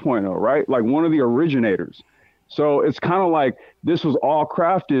game, 1.0, right? Like one of the originators. So it's kind of like this was all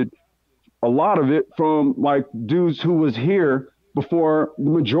crafted, a lot of it from like dudes who was here before the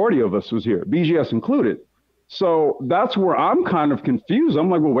majority of us was here, BGS included. So that's where I'm kind of confused. I'm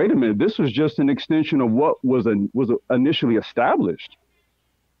like, well, wait a minute. This was just an extension of what was initially established.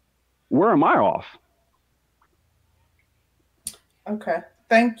 Where am I off? Okay.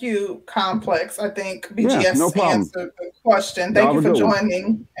 Thank you, Complex. I think Yeah, no BGS problem. answered the question. Y'all Thank have you a for good one.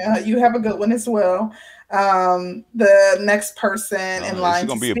 joining. You have a good one as well. The next person in This is line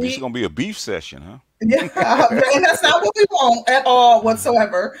to speak. gonna be a beef session, huh? Yeah, and that's not what we want at all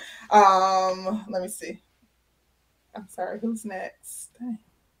whatsoever. Let me see. I'm sorry, who's next?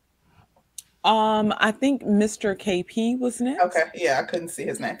 I think Mr. KP was next. Okay, yeah, I couldn't see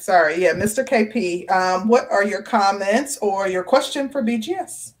his name. Sorry. Yeah, Mr. KP. What are your comments or your question for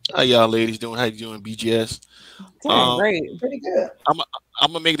BGS? How y'all ladies doing? How you doing, BGS? Doing great. Pretty good. I'm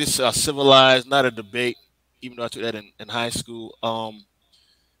gonna make this civilized, not a debate, even though I took that in high school.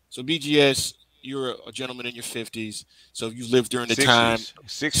 So BGS, you're a gentleman in your 50s, so you lived during the time 60s,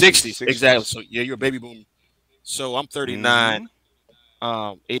 60s, 60s, exactly. 60s. So yeah, you're a baby boomer. So I'm 39,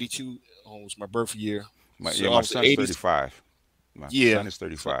 Mm-hmm. 82 was my birth year. So I My was the son's 80s. 35. My Yeah. son is So,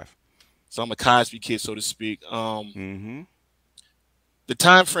 35. so I'm a Cosby kid, so to speak. Mm-hmm. The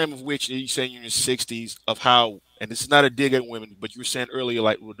time frame of which you saying you're in your 60s of how, and this is not a dig at women, but you were saying earlier,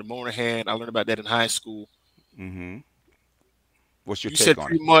 like with the Monahan, I learned about that in high school. Mm-hmm. What's your You take said on it?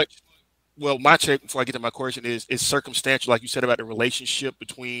 pretty much, well, my take before I get to my question is it's circumstantial, like you said about the relationship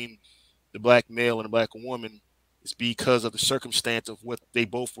between the black male and the black woman. It's because of the circumstance of what they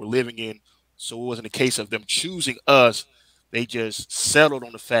both were living in. So it wasn't a case of them choosing us. They just settled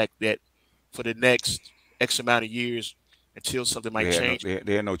on the fact that for the next X amount of years until something might change.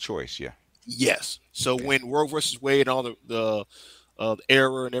 They had no choice. Yeah. Yes. So Yeah. when Roe versus Wade and all the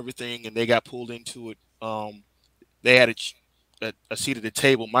error and everything, and they got pulled into it, they had a seat at the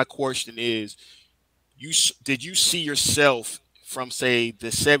table. My question is, did you see yourself from say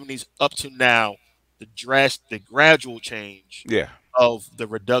the 70s up to now, the gradual change Yeah. of the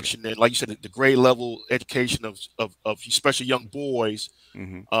Yeah. reduction in, like you said, the grade level education of especially young boys,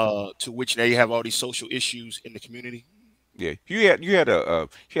 Mm-hmm. to which now you have all these social issues in the community? Yeah, you had a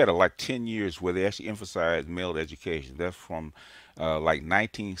like 10 years where they actually emphasized male education. That's from like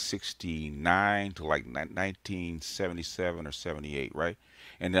 1969 to like 1977 or 78, right?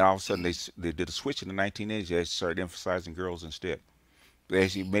 And then all of a sudden they did a switch in the 1980s. They started emphasizing girls instead. They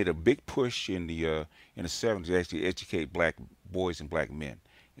actually made a big push in the 70s to actually educate black boys and black men.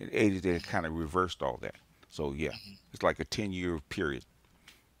 In the 80s they kind of reversed all that. So yeah, it's like a 10-year period,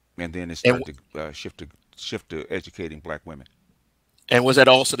 and then it And started to shift to educating black women. and was that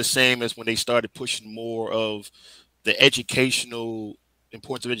also the same as when they started pushing more of the educational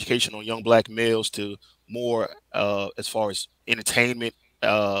importance of education on young black males to more as far as entertainment,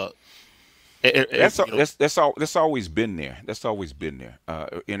 uh, you know, That's always been there. That's always been there.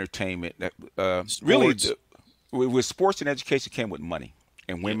 Entertainment. That really sports? with sports and education came with money,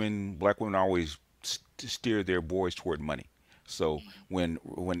 and Yep. black women always steer their boys toward money. So when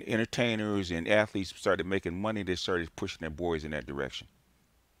entertainers and athletes started making money, they started pushing their boys in that direction,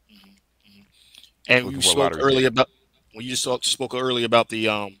 And looking you for a spoke lottery earlier ticket. about when you spoke earlier about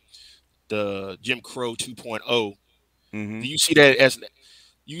the Jim Crow 2.0. Hmm. Do you see that as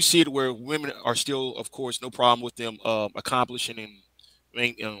you see it where women are still, of course, no problem with them accomplishing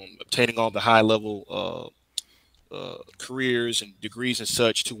and obtaining all the high level careers and degrees and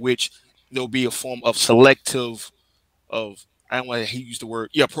such, to which there'll be a form of selective of I don't want to use the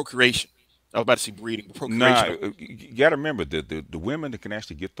word procreation. I was about to say breeding, but Nah, procreation of you got to remember the women that can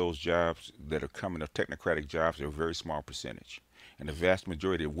actually get those jobs that are coming, of technocratic jobs, are a very small percentage. And the vast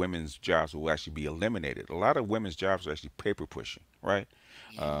majority of women's jobs will actually be eliminated. A lot of women's jobs are actually paper pushing, right?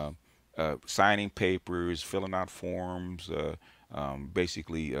 Uh, Signing papers, filling out forms,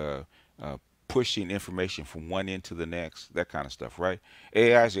 basically pushing information from one end to the next, that kind of stuff, right?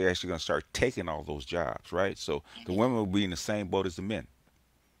 AIs are actually going to start taking all those jobs, right? So the women will be in the same boat as the men.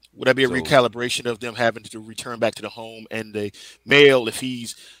 would that be a So recalibration of them having to return back to the home, and the male, if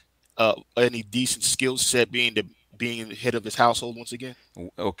he's any decent skill set, being the head of his household once again?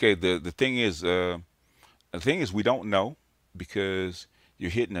 okay, the thing is we don't know, because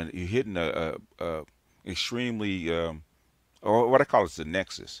you're hitting a extremely or what I call is the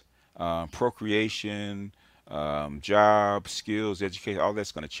nexus. Procreation, job, skills, education, all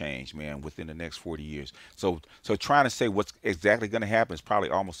that's going to change, man, within the next 40 years. So trying to say what's exactly going to happen is probably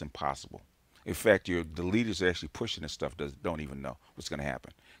almost impossible. In fact, the leaders that are actually pushing this stuff don't even know what's going to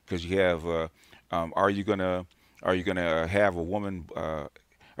happen, because you have are you gonna have a woman?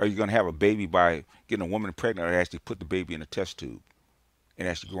 Are you gonna have a baby by getting a woman pregnant, or actually put the baby in a test tube and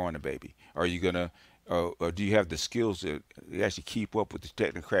actually growing the baby? Are you gonna, or do you have the skills to actually keep up with the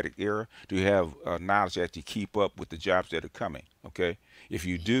technocratic era? Do you have knowledge to actually keep up with the jobs that are coming? Okay, if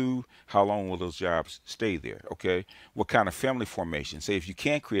you do, how long will those jobs stay there? Okay, what kind of family formation? Say if you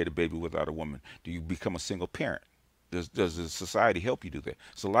can't create a baby without a woman, do you become a single parent? Does the society help you do that?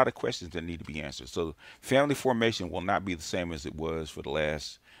 It's a lot of questions that need to be answered. So family formation will not be the same as it was for the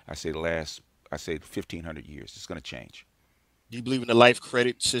last 1,500 years. It's going to change. Do you believe in the life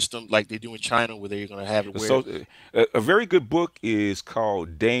credit system like they do in China, where they're going to have it where? So, a very good book is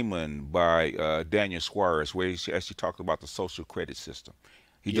called Damon by Daniel Suarez, where he actually talks about the social credit system.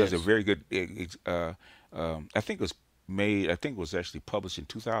 He does a Yes. very good. I think it was made. I think it was actually published in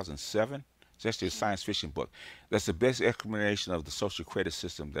 2007. It's actually a science fiction book. That's the best explanation of the social credit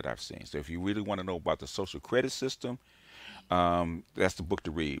system that I've seen. So if you really want to know about the social credit system, that's the book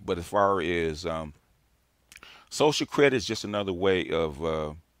to read. But as far as social credit is just another way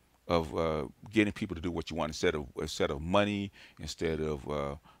of getting people to do what you want, instead of money, instead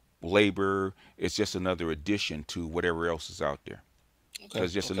of labor. It's just another addition to whatever else is out there. So Okay.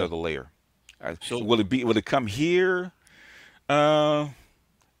 it's just Okay. another layer. So Will it come here?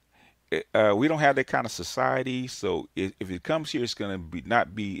 Uh, we don't have that kind of society, so if it comes here, it's going to be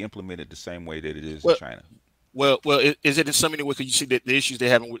not be implemented the same way that it is in well, China. is it in so many ways? Because you see that the issues they're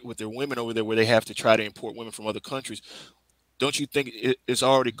having with their women over there, where they have to try to import women from other countries. Don't you think it's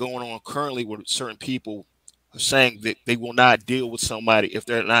already going on currently, where certain people are saying that they will not deal with somebody if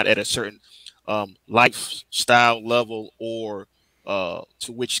they're not at a certain lifestyle level, or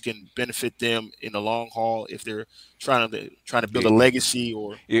to which can benefit them in the long haul, if they're trying to build a It, legacy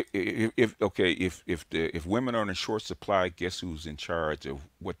or if okay, if women are in a short supply, guess who's in charge of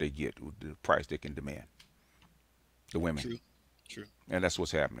what they get, the price they can demand? The women. true, true. And that's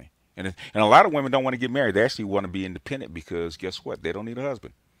what's happening. And a lot of women don't want to get married. They actually want to be independent, because guess what? They don't need a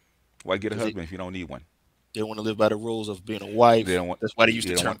husband. Why get a Because husband if you don't need one? they want to live by the rules of being a They wife. don't want. That's why they use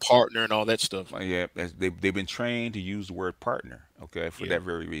They the don't term want. partner and all that stuff. Yeah, they've been trained to use the word partner. Okay, for Yeah, that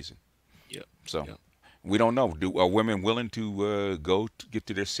very reason. yeah, So yeah. we don't know. Are women willing to go to get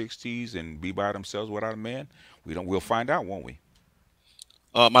to their 60s and be by themselves without a man? We don't. We'll find out, won't we?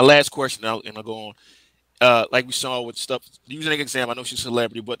 My last question, and I'll go on. Like we saw with stuff, using an example, I know she's a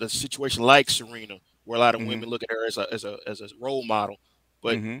celebrity, but the situation like Serena, where a lot of Mm-hmm. women look at her as a role model,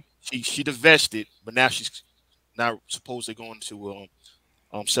 but Mm-hmm. she divested, but now she's now supposedly going to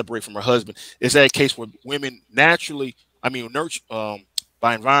separate from her husband. Is that a case where women naturally, I mean, nurture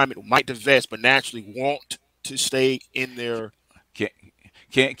by environment might divest, but naturally want to stay in their?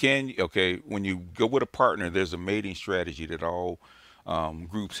 Can can okay? When you go with a partner, there's a mating strategy that all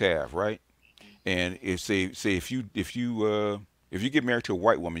groups have, right? And say if you get married to a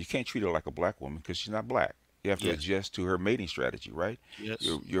white woman, you can't treat her like a black woman, because she's not black. You have to Yes, adjust to her mating strategy, right?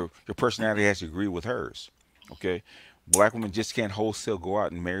 yes, Your personality has to agree with hers. Okay, black women just can't wholesale go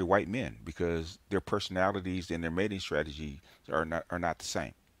out and marry white men, because their personalities and their mating strategy are not the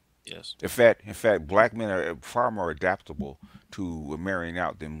same. Yes. In fact, black men are far more adaptable to marrying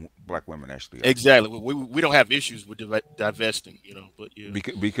out than black women actually are. Exactly. We don't have issues with divesting, but yeah.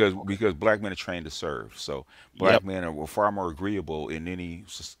 Because black men are trained to serve, so Yep. black men are far more agreeable in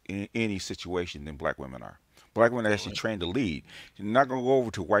any situation than black women are. Black women are All actually right. trained to lead. You're not going to go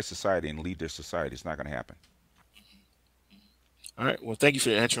over to white society and lead their society. It's not going to happen. All right. Well, thank you for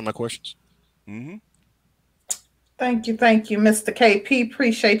answering my questions. Hmm. Thank you, Mr. KP.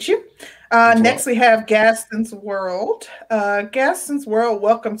 Appreciate you. No Next, problem. we have Gaston's World. Gaston's World,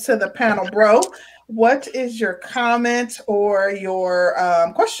 welcome to the panel, bro. What is your comment or your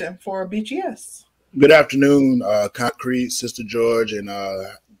question for BGS? Good afternoon, Concrete, Sister George, and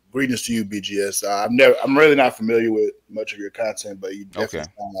greetings to you, BGS. I'm really not familiar with much of your content, but you Okay.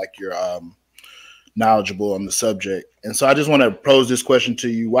 definitely sound like you're knowledgeable on the subject. And so I just want to pose this question to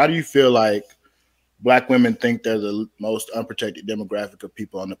you: why do you feel like Black women think they're the most unprotected demographic of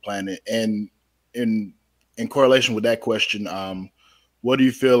people on the planet? And in in correlation with that question, what do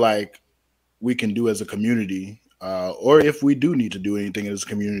you feel like we can do as a community, or if we do need to do anything as a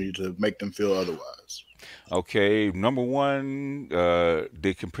community to make them feel otherwise? Okay. Number one,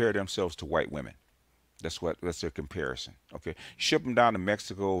 they compare themselves to white women. That's their comparison. Okay, ship them down to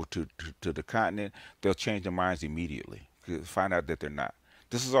Mexico to the continent, they'll change their minds immediately. Find out that they're not.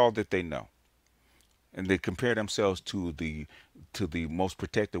 This is all that they know, and they compare themselves to the most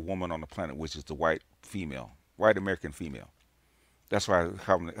protected woman on the planet, which is the white female, white American female. That's why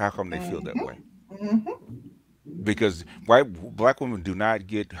how come they feel that way? Mm-hmm. Because black women do not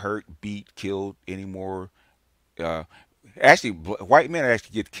get hurt, beat, killed anymore. Uh, Actually, white men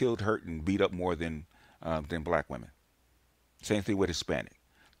actually get killed, hurt, and beat up more than black women. Same thing with Hispanic.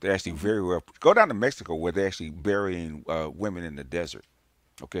 They're actually very well. Go down to Mexico where they're actually burying women in the desert.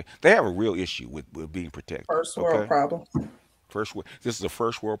 Okay, they have a real issue with being protected. First world Okay, problem. this is a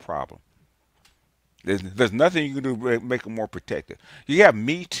first world problem. There's nothing you can do to make them more protected. You have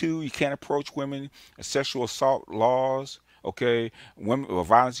Me Too. You can't approach women. Sexual assault laws. Okay, women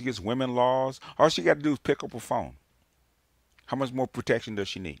violence against women laws. All she got to do is pick up a phone. How much more protection does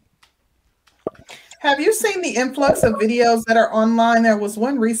she need? Have you seen the influx of videos that are online? There was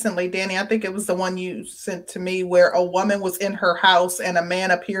one recently, Danny. I think it was the one you sent to me where a woman was in her house and a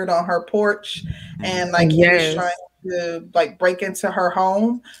man appeared on her porch Hmm. and like he was trying Yes. to like break into her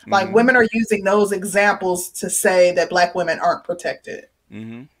home. Like Hmm. women are using those examples to say that black women aren't protected.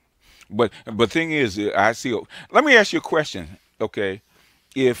 Hmm. But thing is, I see. Let me ask you a question. Okay,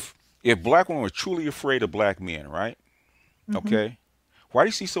 if black women were truly afraid of black men, right? Hmm. Okay, why do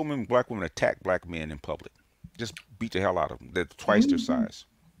you see so many black women attack black men in public? Just beat the hell out of them. They're twice their Hmm. size.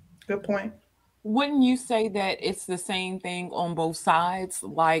 Good point. Wouldn't you say that it's the same thing on both sides?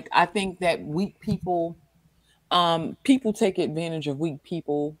 Like I think that weak people, people take advantage of weak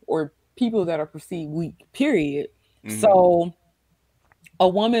people or people that are perceived weak, period. Hmm. So a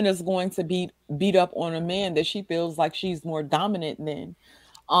woman is going to beat up on a man that she feels like she's more dominant than.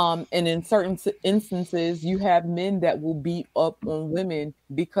 And in certain instances, you have men that will beat up on women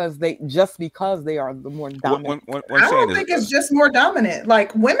because they are the more What, dominant. what I'm I saying don't is, think it's just more dominant.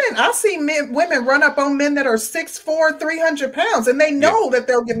 Like women, I see women run up on men that are 6'4", 300 pounds, and they yeah, know that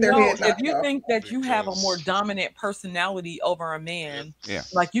they'll get their No, head if knocked you off. think that you have a more because dominant personality over a man, yeah.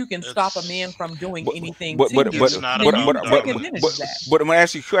 it's like you can stop a man it's from doing But anything but to but but it's you, not then but about you but take but advantage of that. dominance. but I'm gonna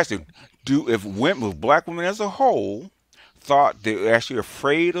ask you a question. Do if black women as a whole thought they're actually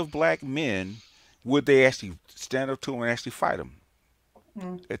afraid of black men, would they actually stand up to them and actually fight them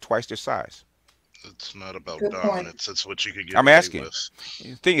Mm, at twice their size? It's not about good point. dominance. It's what you can get I'm away asking. with.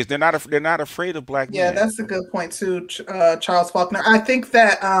 The thing is, they're not afraid of black Yeah, men. that's a good point too, Charles Faulkner. I think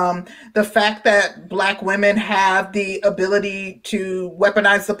that the fact that black women have the ability to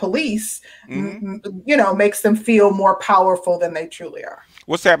weaponize the police, Hmm. makes them feel more powerful than they truly are.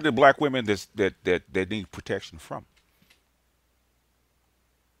 What's happened to black women that need protection from?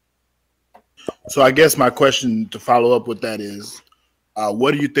 So I guess my question to follow up with that is,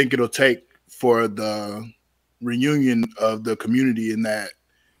 what do you think it'll take for the reunion of the community in that,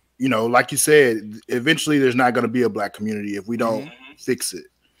 like you said, eventually there's not going to be a black community if we don't Hmm. fix it.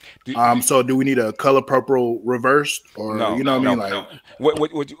 Do, So do we need a color purple reversed, or no, you know what I mean? no. Like,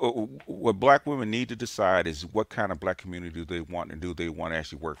 What black women need to decide is what kind of black community do they want, and do they want to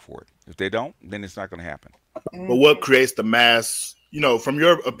actually work for it? If they don't, then it's not going to happen. but Mm. what creates the mass? From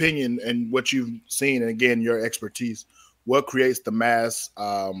your opinion and what you've seen, and again your expertise, what creates the mass?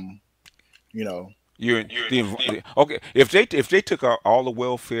 You know, Okay. If they took out all the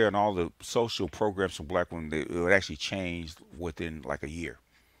welfare and all the social programs for black women, it would actually change within like a year.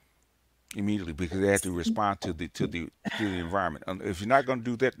 immediately because they have to respond to the environment. If you're not going to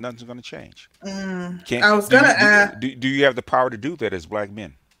do that, nothing's going to change. Can't I was gonna ask. do you have the power to do that as black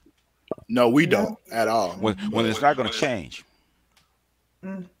men? No, we don't No. at all. When it's not going to change,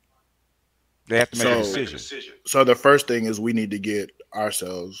 they have to make a decision. So the first thing is we need to get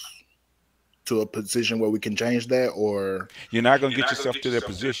ourselves to a position where we can change that, or You're not going to get yourself to that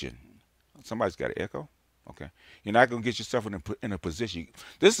position. Somebody's got an echo. Okay, you're not going to get yourself in a position.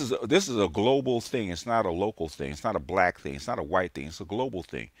 This is a global thing. It's not a local thing. It's not a black thing. It's not a white thing. It's a global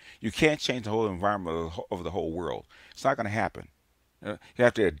thing. You can't change the whole environment of the whole world. It's not going to happen. You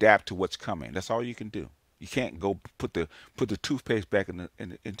have to adapt to what's coming. That's all you can do. You can't go put the toothpaste back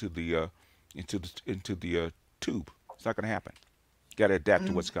into the tube. It's not going to happen. You got to adapt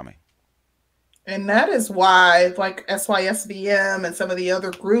to what's coming. And that is why, like SYSBM and some of the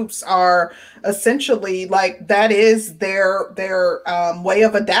other groups are essentially like that is their way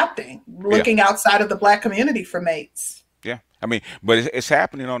of adapting, looking outside of the black community for mates. Yeah, I mean, but it's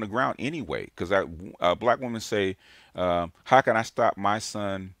happening on the ground anyway. Because black women say, "How can I stop my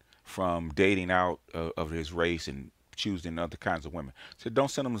son from dating out of his race and choosing other kinds of women?" So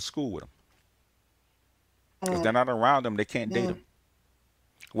don't send them to school with them. If they're not around them, they can't date them.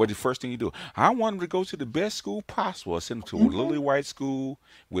 What the first thing you do? I want him to go to the best school possible. I send him to a lily white school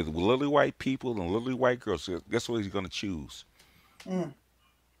with lily white people and lily white girls. So guess what he's going to choose?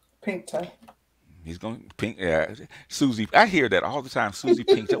 Pink toe. He's going to pink. Susie, I hear that all the time. Susie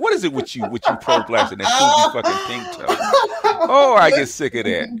pink toe. What is it with you pro blacks and that Susie fucking pink toe? Oh, I get sick of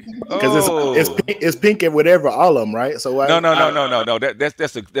that. Because it's pink and whatever, all of them, right? So no.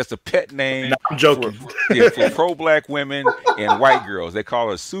 That's a pet name. No, I'm joking. For pro black women and white girls. They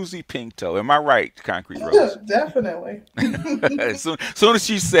call her Susie Pink Toe. Am I right, Concrete Rose? Definitely. Soon as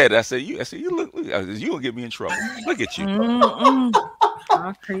she said it, I said, you look, you gonna get me in trouble. Look at you.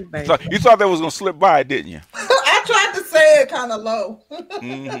 Concrete baby. So you thought that was gonna slip by, didn't you? I tried to say it kind of low.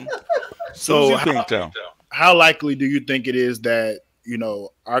 So Pink Toe. how likely do you think it is that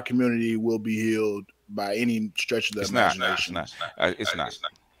our community will be healed by any stretch of the imagination? It's not.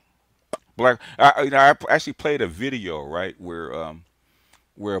 Black. I actually played a video right where a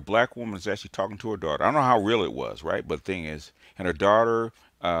black woman is actually talking to her daughter. I don't know how real it was, right? But the thing is, and her daughter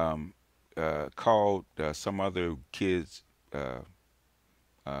called some other kid's father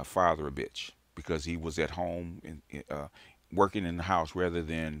a bitch because he was at home and working in the house rather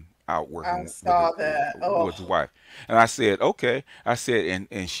than out working with his wife. And I said, okay. I said,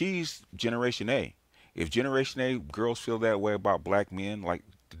 and she's Generation A. If Generation A girls feel that way about black men, like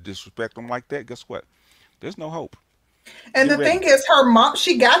to disrespect them like that, guess what? There's no hope. And the thing is, her mom,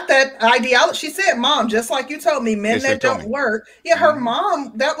 she got that ideology. She said, "Mom, just like you told me, men that don't work." Yeah, her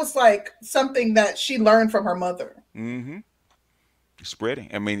mom, that was like something that she learned from her mother. Spreading.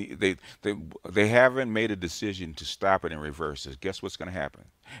 I mean, they haven't made a decision to stop it and reverse it. Guess what's going to happen?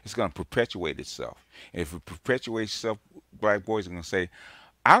 It's going to perpetuate itself. And if it perpetuates itself, black boys are going to say,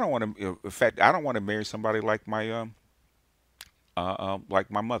 "I don't want to." In fact, I don't want to marry somebody like my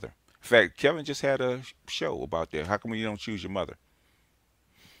mother. In fact, Kevin just had a show about that. How come you don't choose your mother?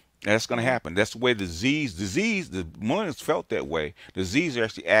 And that's going to happen. That's the way the millennials felt that way. The Z's are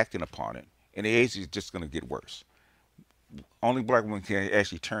actually acting upon it, and the age is just going to get worse. Only black women can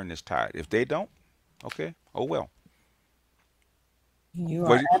actually turn this tide. If they don't, okay, oh well.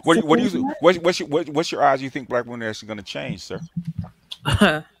 What's your odds? You think black women are actually going to change, sir?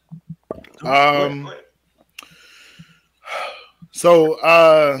 So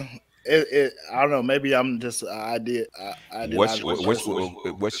I don't know. Maybe I'm just What's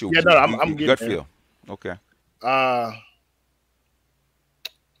your I'm gut feel? Okay.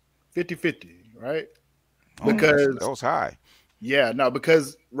 50-50, right? Because that was high. Yeah, no,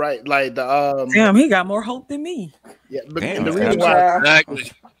 because right, like the damn, he got more hope than me. Yeah, damn, the reason why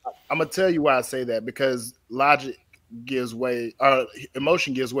exactly. I'm gonna tell you why I say that, because logic gives way,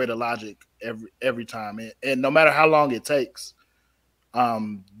 emotion gives way to logic every time, and no matter how long it takes,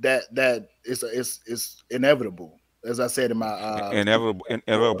 that it's inevitable. As I said in my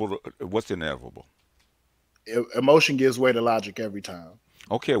inevitable. What's inevitable? Emotion gives way to logic every time.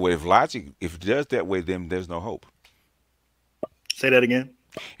 Okay, well, if it does that way, then there's no hope. Say that again.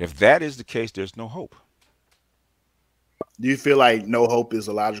 If that is the case, there's no hope. Do you feel like no hope is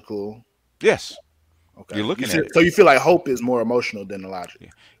illogical? Yes. Okay. You're looking at it. So you feel like hope is more emotional than the logic?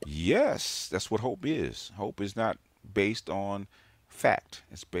 Yes, that's what hope is. Hope is not based on fact.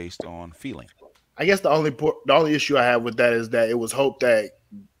 It's based on feeling. I guess the only issue I have with that is that it was hope that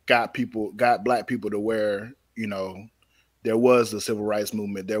got black people to where, there was the civil rights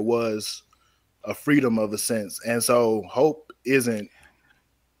movement. There was a freedom of a sense. And so hope isn't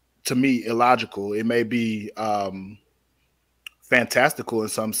to me illogical. It may be fantastical in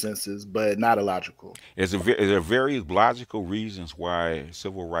some senses, but not illogical. There are very logical reasons why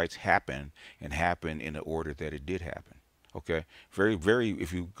civil rights happened and happened in the order that it did happen. Okay, very.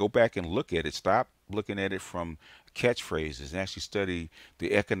 If you go back and look at it, stop looking at it from catchphrases and actually study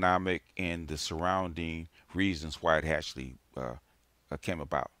the economic and the surrounding reasons why it actually came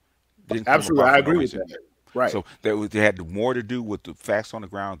about. It didn't come Absolutely, about I for no agree with reason. that. Right. So they had more to do with the facts on the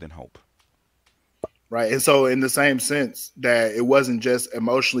ground than hope. Right. And so, in the same sense that it wasn't just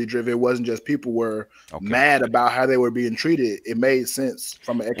emotionally driven, it wasn't just people were mad about how they were being treated. It made sense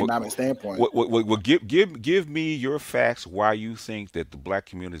from an economic standpoint. Well, give me your facts why you think that the black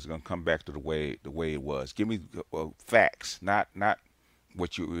community is going to come back to the way it was. Give me facts, not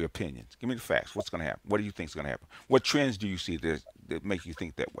what your opinions. Give me the facts. What's going to happen? What do you think is going to happen? What trends do you see that make you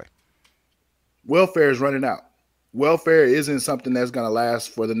think that way? Welfare is running out. Welfare isn't something that's going to last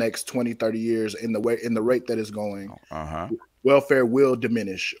for the next 20, 30 years in the rate that it's going. Welfare will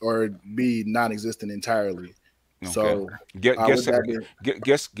diminish or be non-existent entirely. Okay. So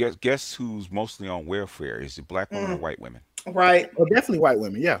guess who's mostly on welfare? Is it black women or white women? Right. Well, definitely white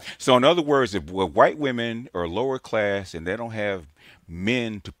women, yeah. So in other words, if white women are lower class and they don't have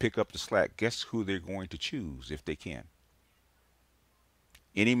men to pick up the slack, guess who they're going to choose if they can?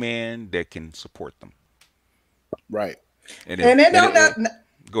 Any man that can support them. Right. It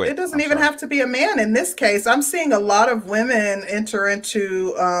doesn't even have to be a man in this case. I'm seeing a lot of women enter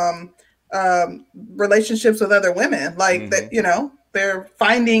into relationships with other women, like that. You know, they're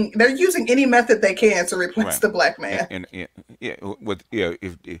using any method they can to replace the black man.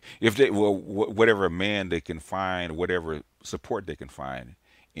 If they whatever man they can find, whatever support they can find,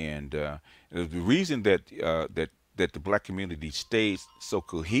 and the reason that the black community stays so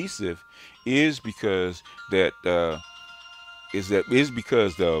cohesive is because the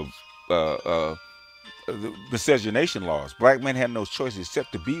miscegenation laws. Black men had no choice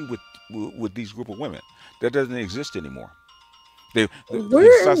except to be with these group of women. That doesn't exist anymore. Where in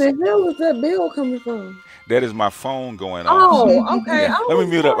the hell is that bill coming from? That is my phone going off. Oh, okay. Yeah. Let me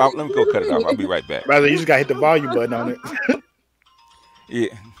mute up. Let me go cut it off. I'll be right back. Brother, you just got to hit the volume button on it.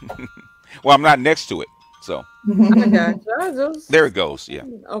 Yeah. Well, I'm not next to it, so. I got you. There it goes. Yeah.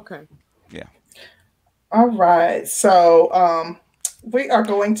 Okay. Yeah. All right. So we are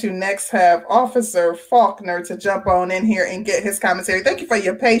going to next have Officer Faulkner to jump on in here and get his commentary. Thank you for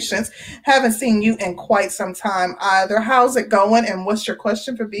your patience. Haven't seen you in quite some time either. How's it going? And what's your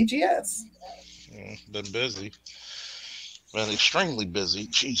question for BGS? Been busy. Been extremely busy.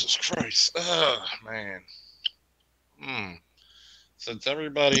 Jesus Christ. Oh, man. Since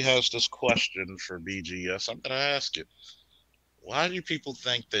everybody has this question for BGS, I'm going to ask it. Why do people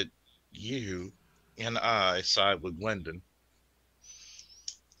think that you and I side with Glendon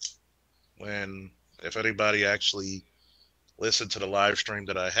when, if anybody actually listened to the live stream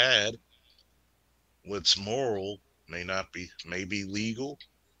that I had, what's moral may be legal,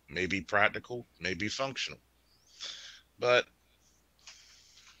 may be practical, may be functional. But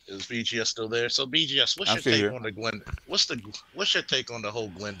is BGS still there? So BGS, what's your take on the Glendon? What's your take on the whole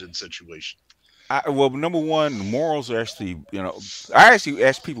Glendon situation? Well, number one, morals are actually, I actually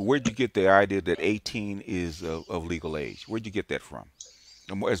ask people, where'd you get the idea that 18 is of legal age? Where'd you get that from?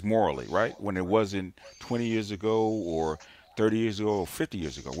 As morally, right? When it wasn't 20 years ago or 30 years ago or 50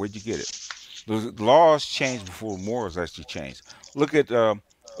 years ago, where'd you get it? The laws changed before morals actually changed. Look at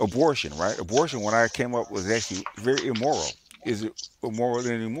abortion, right? Abortion, when I came up, was actually very immoral. Is it immoral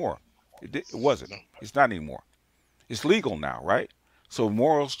anymore? It wasn't. It's not anymore. It's legal now, right? So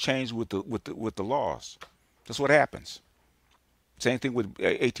morals change with the laws. That's what happens. Same thing with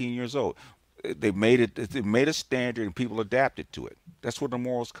 18 years old. They made a standard and people adapted to it. That's where the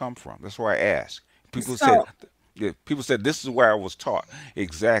morals come from. That's why I ask. People said this is where I was taught.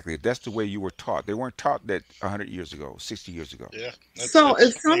 Exactly. That's the way you were taught. They weren't taught that 100 years ago, 60 years ago. Yeah. So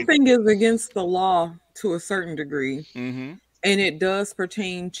if something is against the law to a certain degree, and it does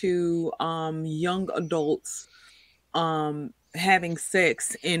pertain to young adults having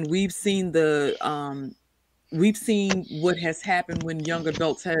sex, and we've seen what has happened when young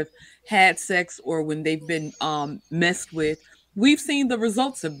adults have had sex or when they've been messed with. We've seen the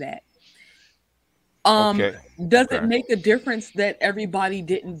results of that. Does it make a difference that everybody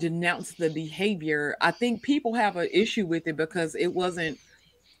didn't denounce the behavior? I think people have an issue with it because it wasn't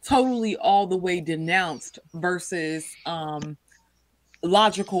totally all the way denounced versus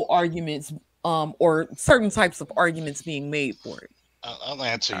logical arguments or certain types of arguments being made for it. I'll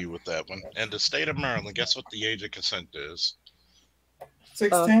answer you with that one. In the state of Maryland, guess what the age of consent is?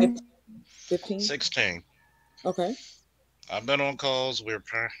 16? 15? 16. Okay. I've been on calls where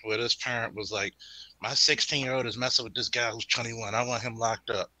this parent was like, "My 16-year-old is messing with this guy who's 21. I want him locked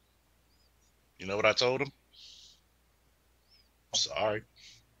up." You know what I told him? Sorry,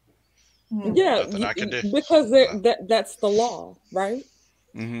 Yeah, nothing I can do. because No. that's the law, right?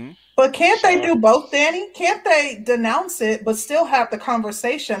 Mm-hmm. But can't they Sorry. do both, Danny? Can't they denounce it, but still have the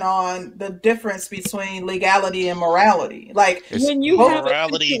conversation on the difference between legality and morality? Like, It's both. When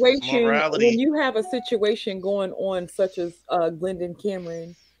Morality. you have a situation going on such as Glendon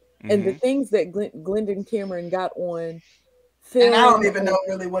Cameron and the mm-hmm. things that Glendon Cameron got on And I don't film. even know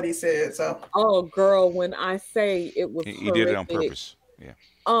really what he said. So, Oh, girl, when I say it was He did it on horrific. purpose. Yeah.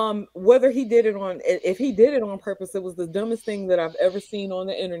 Whether he did it on, if he did it on purpose, it was the dumbest thing that I've ever seen on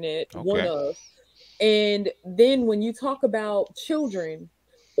the internet. One Okay. of. And then when you talk about children,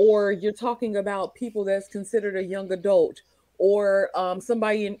 or you're talking about people that's considered a young adult, or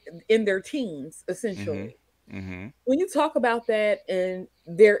somebody in their teens, Mm-hmm. essentially. Mm-hmm. When you talk about that, and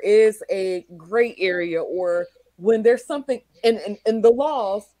there is a gray area, or when there's something in the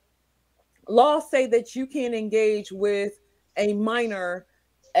laws say that you can engage with a minor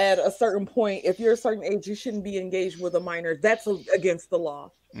at a certain point. If you're a certain age, you shouldn't be engaged with a minor. That's against the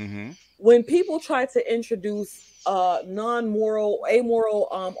law. Mm-hmm. When people try to introduce non-moral, amoral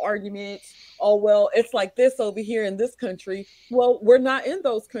arguments, oh well, it's like this over here in this country. Well, we're not in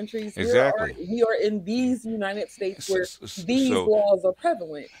those countries. Exactly. We are in these United States So, where these so, laws are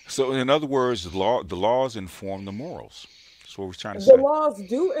prevalent. so in other words, the laws inform the morals. That's what we're trying to The say. laws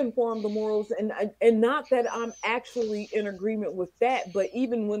do inform the morals, and not that I'm actually in agreement with that, but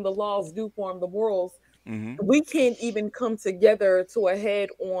even when the laws do form the morals, Mm-hmm. we can't even come together to a head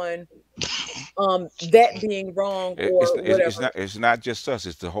on that being wrong or whatever. It's not just us.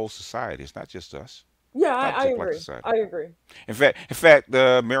 It's the whole society. It's not just us. Yeah, It's not I just black agree. society. I agree. In fact,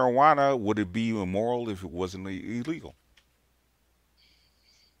 marijuana would it be immoral if it wasn't illegal?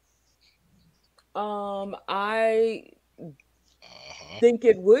 I Uh-huh. think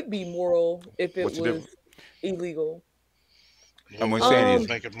it would be moral if it What's the was difference? illegal. I'm What saying would is,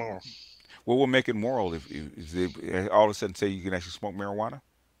 Um, make it more? what will make it moral if they all of a sudden say you can actually smoke marijuana?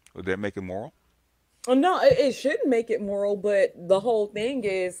 Would that make it moral? no, it shouldn't make it moral, but the whole thing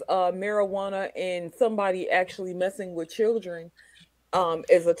is marijuana and somebody actually messing with children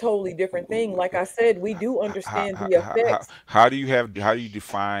is a totally different thing. Like I said, we do understand the effects. How do you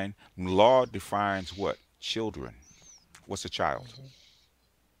define law defines what children? What's a child?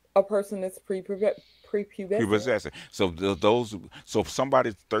 A person that's prepubescent. Prepubescent. So those so if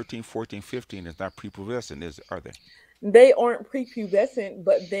somebody's 13, 14, 15 is not prepubescent, are they? They aren't prepubescent,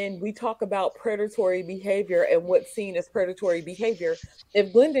 but then we talk about predatory behavior and what's seen as predatory behavior.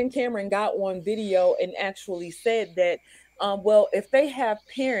 If Glendon Cameron got on video and actually said that, well, if they have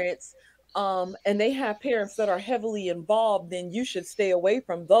parents, and they have parents that are heavily involved, then you should stay away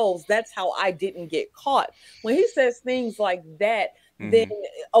from those. That's how I didn't get caught. When he says things like that, then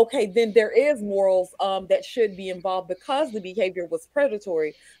Mm-hmm. okay, then there is morals that should be involved because the behavior was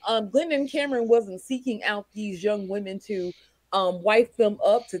predatory. Glendon Cameron wasn't seeking out these young women to wife them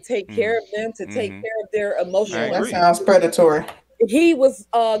up, to take care of them, to Mm-hmm. take Mm-hmm. care of their I emotional. that agree. sounds predatory. He was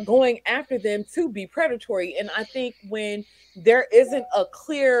going after them to be predatory. And I think when there isn't a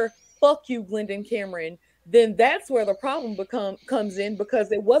clear fuck you, Glendon Cameron, then that's where the problem comes in,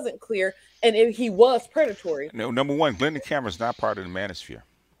 because it wasn't clear, and he was predatory. No, number one, Glendon Cameron's not part of the manosphere.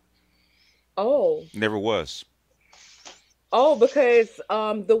 Oh. Never was. Oh, because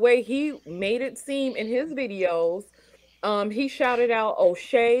the way he made it seem in his videos, he shouted out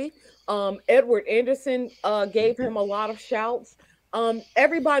O'Shea. Edward Anderson gave him a lot of shouts.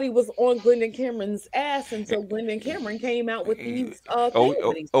 Everybody was on Glendon Cameron's ass until Glendon Cameron came out with these things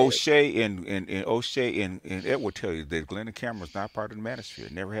that he said. O'Shea and Edward tell you that Glendon Cameron's not part of the manosphere.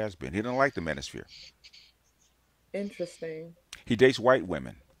 Never has been. He don't like the manosphere. Interesting. He dates white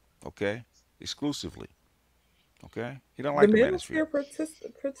women, okay, exclusively. Okay, he don't The like the manosphere manosphere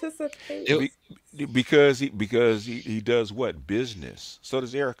It, Be, participates. because he does what business. So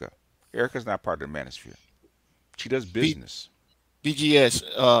does Erica. Erica's not part of the manosphere. She does B, business. BGS,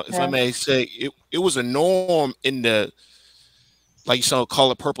 if I Yeah. may say, it was a norm in the, like you saw,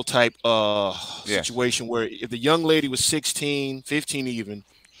 color purple type Yes, situation, where if the young lady was 16, 15 even,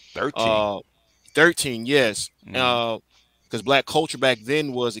 13. uh 13, yes, Mm-hmm. because black culture back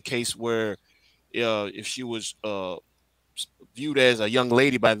then was a case where if she was viewed as a young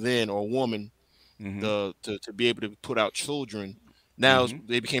lady by then, or a woman, Mm-hmm. to be able to put out children. Now Mm-hmm.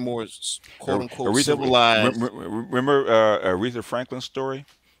 they became more quote unquote Aretha, civilized. remember Aretha Franklin's story?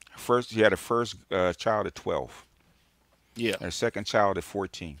 First, she had a first child at 12, Yeah. and a second child at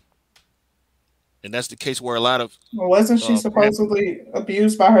 14. And that's the case where a lot of Wasn't she supposedly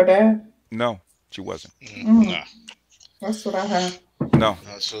abused by her dad? No, she wasn't. No. That's what I heard. No,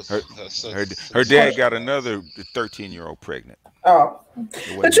 her dad got another 13-year-old pregnant. Oh,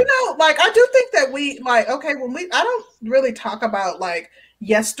 but you know, like I do think that we like okay when we I don't really talk about like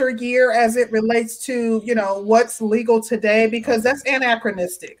yesteryear as it relates to what's legal today because that's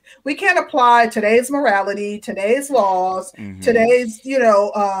anachronistic. We can't apply today's morality, today's laws, today's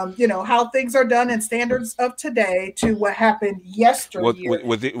how things are done and standards of today to what happened yesteryear.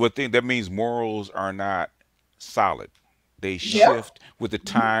 What thing that means morals are not solid. They shift with the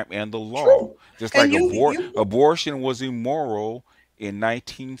time and the law. True. Just like abortion was immoral in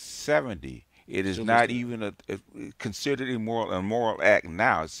 1970. It is not even considered a moral act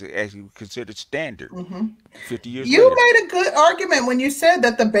now. It's actually considered standard 50 years later. You made a good argument when you said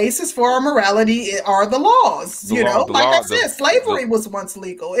that the basis for our morality are the laws. I said, slavery was once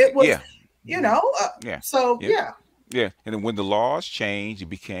legal. It was, Yeah, and then when the laws changed, it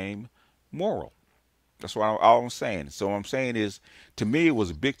became moral. That's all I'm saying. So what I'm saying is, to me, it was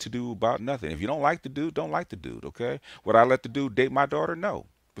a big to-do about nothing. If you don't like the dude, don't like the dude, okay? Would I let the dude date my daughter? No.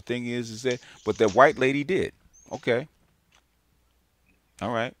 The thing is but that white lady did. Okay. All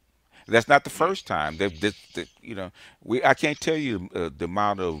right. That's not the first time. I can't tell you the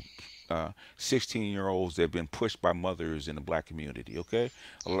amount of 16-year-olds that have been pushed by mothers in the black community, okay?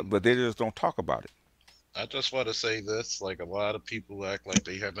 But they just don't talk about it. I just want to say this, like a lot of people act like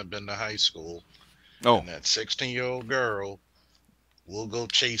they haven't been to high school. Oh. And that 16-year-old girl will go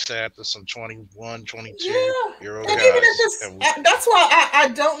chase after some 21, 22-year-old guys. Even if that's why I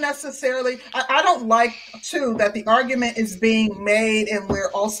don't necessarily, I don't like, too, that the argument is being made and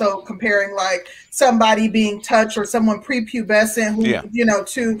we're also comparing, like, somebody being touched or someone prepubescent who,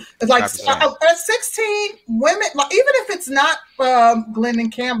 to, like, at 16, women, like, even if it's not Glenn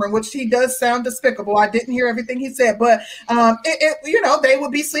and Cameron, which he does sound despicable. I didn't hear everything he said, but, they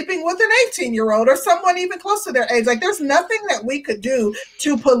would be sleeping with an 18-year-old or someone even close to their age. Like, there's nothing that we could do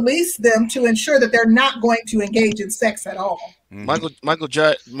to police them to ensure that they're not going to engage in sex at all. Michael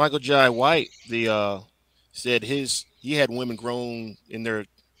Jai White, said he had women grown in their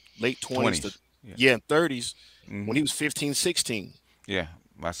late 20s and 30s when he was 15, 16. Yeah.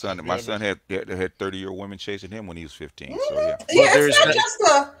 My son had 30-year-old women chasing him when he was 15. So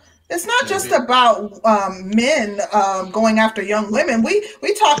yeah. It's not just about men going after young women. We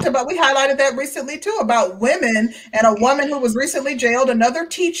highlighted that recently too about women and a woman who was recently jailed. Another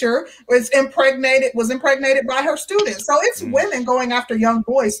teacher was impregnated by her students. So it's women going after young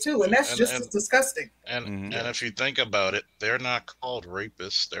boys too, and that's just as disgusting. And if you think about it, they're not called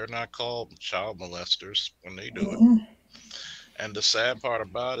rapists. They're not called child molesters when they do it. And the sad part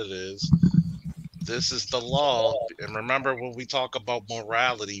about it is, this is the law. And remember, when we talk about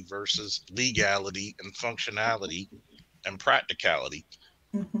morality versus legality and functionality and practicality,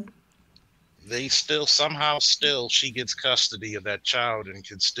 they somehow she gets custody of that child and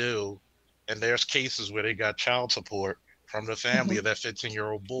and there's cases where they got child support from the family of that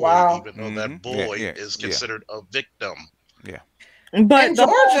 15-year-old boy, even though that boy is considered a victim. Yeah. But in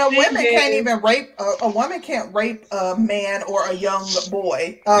Georgia, women can't even rape. A woman can't rape a man or a young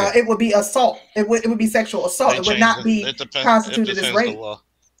boy. It would be assault. It would be sexual assault. It would not be constituted as rape.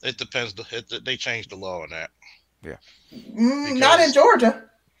 It depends. They changed the law on that. Yeah. Not in Georgia.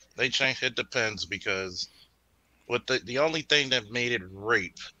 They changed. It depends because the only thing that made it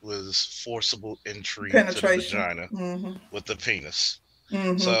rape was forcible entry to the vagina with the penis.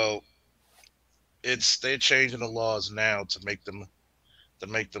 So they're changing the laws now to make them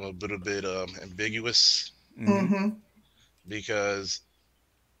a little bit ambiguous, because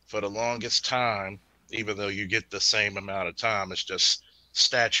for the longest time, even though you get the same amount of time, it's just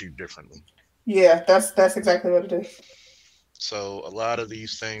statute differently. Yeah, that's exactly what it is. So a lot of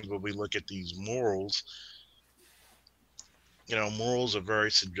these things, when we look at these morals, morals are very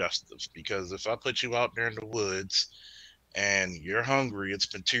suggestive, because if I put you out there in the woods and you're hungry, it's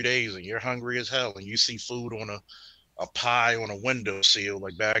been 2 days and you're hungry as hell, and you see food on a pie on a windowsill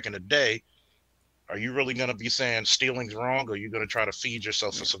like back in the day, are you really going to be saying stealing's wrong, or are you going to try to feed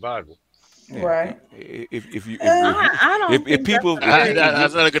yourself for survival? Yeah. Right. If people,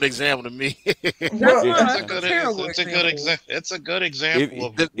 that's not a good example to me. It's a good example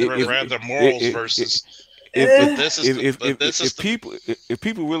of rather morals versus. If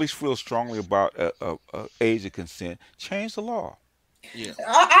people really feel strongly about age of consent, change the law. Yeah,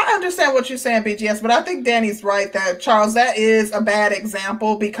 I understand what you're saying, BGS, but I think Danny's right that Charles, that is a bad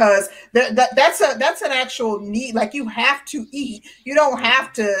example, because that's an actual need. Like, you have to eat. You don't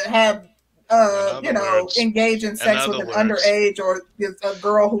have to have In other words, engage in in sex with other an words, underage or a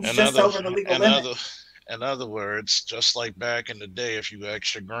girl who's in just other, over the legal in limit. other, in other words, just like back in the day, if you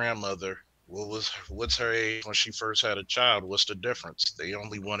asked your grandmother what's her age when she first had a child, what's the difference? They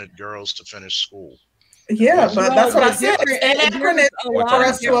only wanted girls to finish school, and Yeah, what's but Well, that's what I the said. biological? It's difference, anachronistic there's a One lot for time, of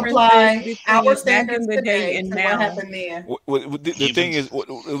one us to time. differences apply our between back in standards the day today and to what now. happened then. The Even thing is,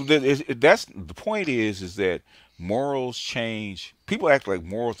 that's the point is that morals change. People act like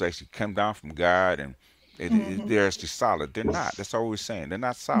morals actually come down from God and Hmm. they're actually solid. They're not. That's all we're saying. They're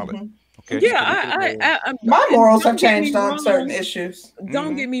not solid. Hmm. Okay. Yeah, My and morals have changed on certain issues.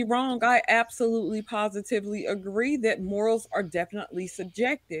 don't Mm-hmm. get me wrong. I absolutely positively agree that morals are definitely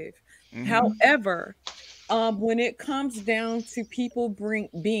subjective. Mm-hmm. However, when it comes down to people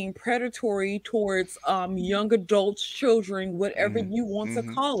being predatory towards young adults, children, whatever Mm-hmm. you want to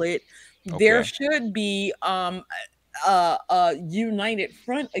Mm-hmm. call it, there Okay. should be united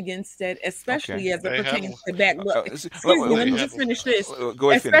front against it, Okay. especially as it they have pertains to back. Look, excuse me, let they me have just finish this. go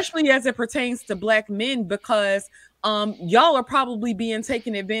ahead, finish. Especially as it pertains to black men, because y'all are probably being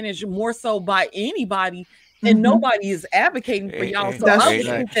taken advantage more so by anybody, and Hmm. nobody is advocating for y'all. So I That's would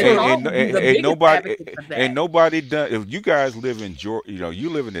think that true. y'all would be the Ain't biggest nobody, advocates of ain't that. nobody done. If you guys live in Georgia, you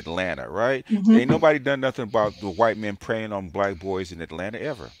live in Atlanta, right? Ain't Hmm. nobody done nothing about the white men preying on black boys in Atlanta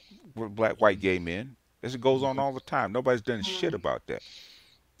ever. Black, white, gay men. This goes on all the time. Nobody's done shit about that.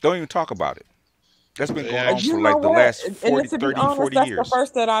 Don't even talk about it. That's been they going on actually for You know like the what? last And 40, to be 30, honest, 40 that's the years.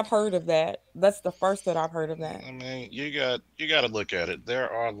 first that I've heard of that. That's the first that I've heard of that. I mean, you got to look at it. There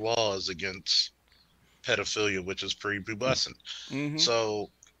are laws against pedophilia, which is prepubescent. Mm-hmm.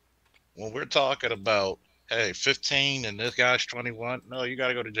 So when we're talking about, hey, 15 and this guy's 21, no, you got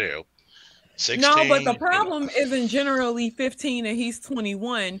to go to jail. No, but the 16, problem isn't generally 15 and he's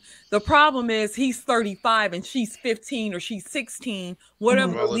 21. The problem is he's 35 and she's 15 or she's 16,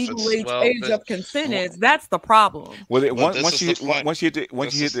 whatever the well, if legal it's well, age of consent is. That's the problem. Well, but this is the point. once you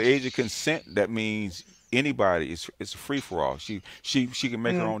This hit the is age of consent, that means anybody. It's a free for all. She can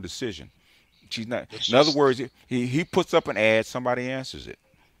make her Mm. own decision. She's not. it's In other just words, he puts up an ad, somebody answers it.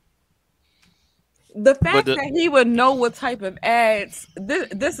 The But fact the that he would know what type of ads,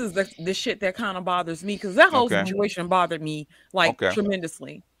 this is the shit that kind of bothers me, because that whole Okay. situation bothered me like Okay.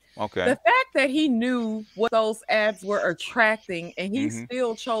 tremendously. The Okay. fact that he knew what those ads were attracting and he Mm-hmm.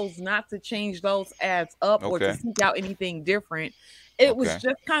 still chose not to change those ads up or to Okay. seek out anything different, it was Okay.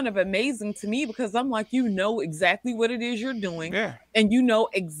 just kind of amazing to me, because I'm like, you know exactly what it is you're doing Yeah. and you know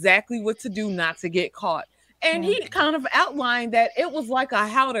exactly what to do not to get caught. And he kind of outlined that it was like a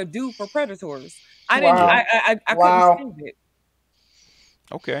how to do for predators. I didn't, yeah, Wow. I couldn't Wow. stand it.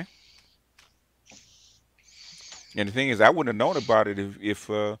 Okay. And the thing is, I wouldn't have known about it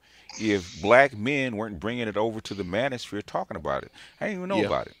if black men weren't bringing it over to the manosphere talking about it. I didn't even know yeah,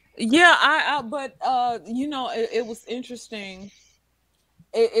 about it. Yeah, but it was interesting.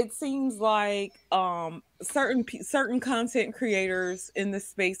 It seems like certain content creators in this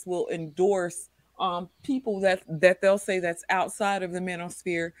space will endorse people that they'll say that's outside of the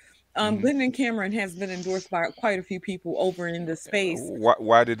manosphere. Hmm. Glendon Cameron has been endorsed by quite a few people over in this space,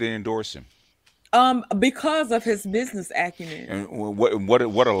 Why did they endorse him? because of his business acumen. And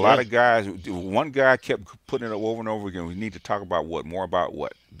what a lot yeah. of guys. One guy kept putting it over and over again. We need to talk about what more about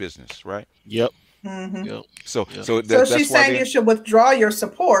what business, right? Yep, Hmm. yep, So yep. so So that's she's why saying they. you should withdraw your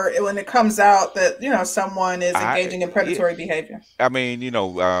support when it comes out that someone is I engaging in yeah, predatory behavior. I mean,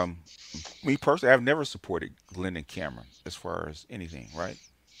 me personally, I've never supported Glendon Cameron as far as anything, right?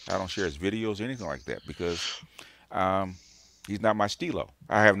 I don't share his videos or anything like that because um, he's not my stilo.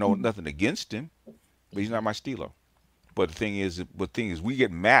 I have nothing against him, but he's not my stilo. But the thing is, we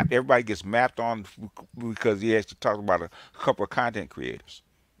get mapped. Everybody gets mapped on because he actually talked about a couple of content creators.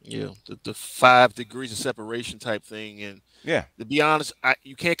 Yeah, the 5 degrees of separation type thing. And Yeah, to be honest,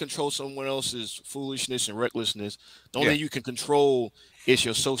 you can't control someone else's foolishness and recklessness. The only yeah, thing you can control is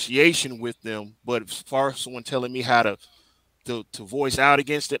your association with them. But as far as someone telling me how to voice out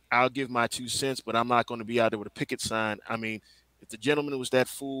against it, I'll give my 2 cents. But I'm not going to be out there with a picket sign. I mean, if the gentleman was that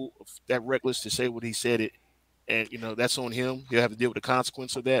fool, that reckless to say what he said, it, and that's on him. He'll have to deal with the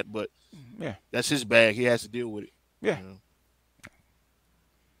consequence of that. But yeah, that's his bag. He has to deal with it. yeah, You know.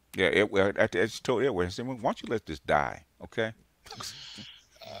 yeah. I just told Edward, I said, well, why don't you let this die, okay?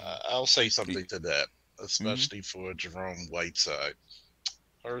 I'll say Y- something to that, mhm. especially for Jerome Whiteside.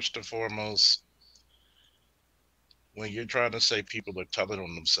 First and foremost, when you're trying to say people are telling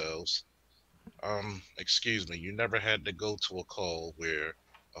on themselves, excuse me, you never had to go to a call where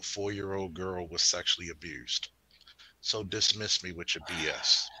a 4-year-old girl was sexually abused. So dismiss me with your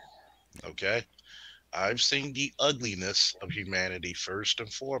BS. Okay? I've seen the ugliness of humanity first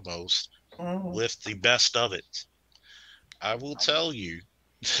and foremost with the best of it. I will tell you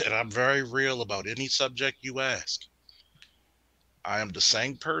that I'm very real about any subject you ask. I am the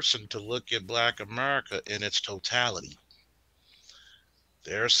same person to look at Black America in its totality.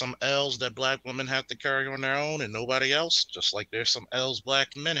 There are some L's that Black women have to carry on their own and nobody else, just like there's some L's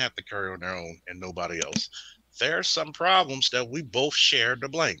Black men have to carry on their own and nobody else. There are some problems that we both share the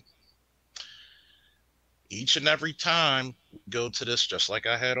blame. Each and every time we go to this, just like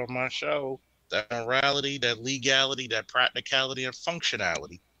I had on my show, that morality, that legality, that practicality, and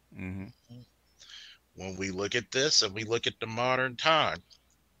functionality. When we look at this and we look at the modern time,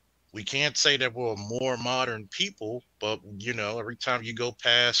 we can't say that we're more modern people, but every time you go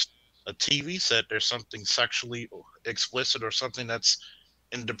past a TV set, there's something sexually explicit or something that's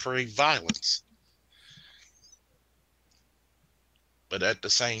in depraved violence. But at the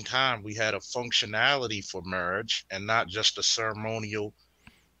same time, we had a functionality for marriage and not just a ceremonial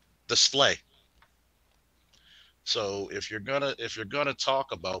display. So if you're gonna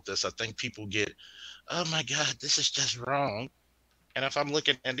talk about this, I think people get, oh my God, this is just wrong. And if I'm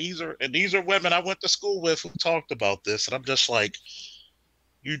looking, and these are women I went to school with who talked about this, and I'm just like,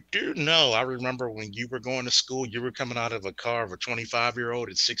 you do know, I remember when you were going to school, you were coming out of a car of a 25-year-old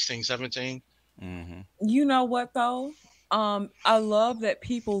at 16, 17. You know what though? I love that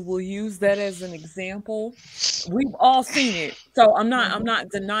people will use that as an example. We've all seen it. So I'm not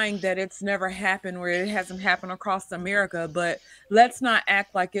denying that it's never happened or it hasn't happened across America, but let's not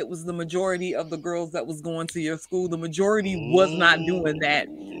act like it was the majority of the girls that was going to your school. The majority was not doing that.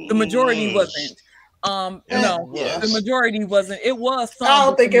 The majority wasn't. The majority wasn't. It was some. I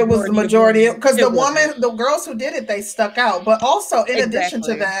don't think it was the majority because the girls who did it, they stuck out. But also, in addition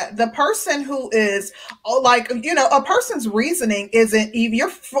to that, the person who is a person's reasoning isn't even, your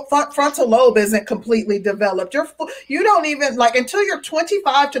frontal lobe isn't completely developed. You don't even until you're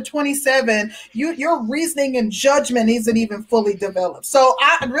 25 to 27, your reasoning and judgment isn't even fully developed. So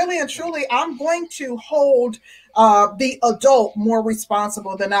I really and truly, I'm going to hold the adult more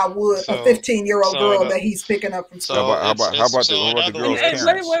responsible than I would a 15-year-old girl that he's picking up from school. How about the girl's parents?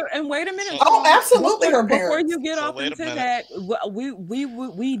 Wait a minute. Oh, absolutely, her parents. Before you get off into that,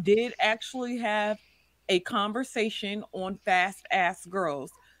 we did actually have a conversation on Fast Ass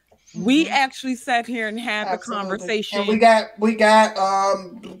Girls. We actually sat here and had the conversation, and we got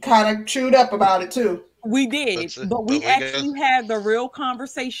kind of chewed up about it too. We did, but we actually had the real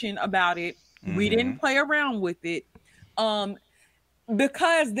conversation about it. We didn't play around with it,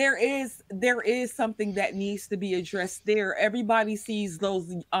 because there is something that needs to be addressed there. Everybody sees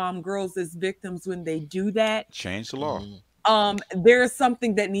those girls as victims when they do that. Change the law. There's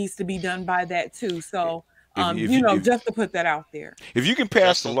something that needs to be done by that too. So just to put that out there. If you can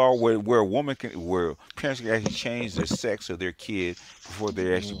pass the law where parents can actually change the sex of their kid before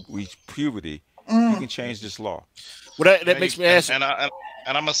they actually reach puberty, you can change this law. Well, that makes me ask.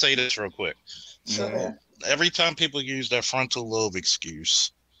 And I'm gonna say this real quick. So every time people use that frontal lobe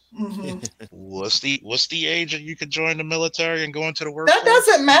excuse, what's the age that you could join the military and go into the workforce? That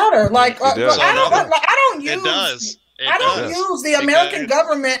doesn't matter. I don't use the American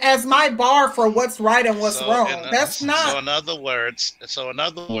government as my bar for what's right and what's wrong. That's not. So in other words,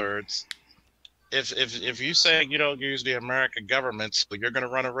 if you say you don't use the American government, so you're going to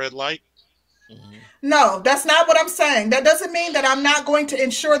run a red light. No, that's not what I'm saying. That doesn't mean that I'm not going to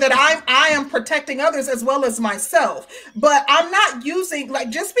ensure that I am protecting others as well as myself. But I'm not using,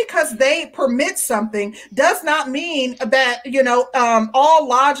 just because they permit something does not mean that, all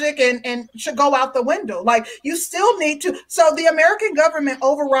logic and should go out the window. You still need to. So the American government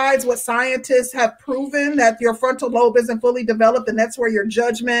overrides what scientists have proven, that your frontal lobe isn't fully developed, and that's where your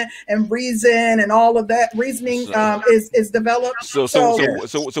judgment and reason and all of that reasoning is developed.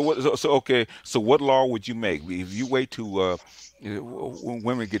 So what law would you make if you wait to when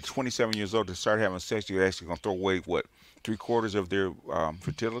women get 27 years old to start having sex? You're actually going to throw away what, 3/4 of their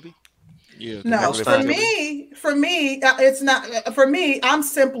fertility? Yeah. No, for me, it's not. For me, I'm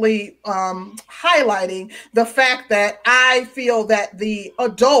simply highlighting the fact that I feel that the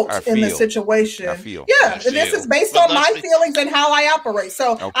adult in the situation. This is based on my feelings and how I operate.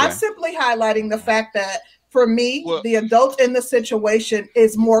 So I'm simply highlighting the fact that, for me, the adult in the situation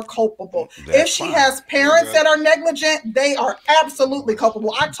is more culpable. If she has parents that are negligent, they are absolutely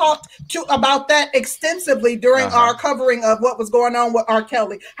culpable. I talked about that extensively during our covering of what was going on with R.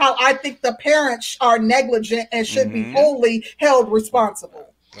 Kelly, how I think the parents are negligent and should be wholly held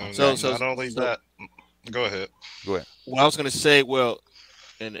responsible. So not only that, go ahead. Well, I was going to say,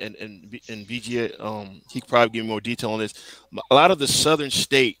 and BG, he could probably give more detail on this. A lot of the southern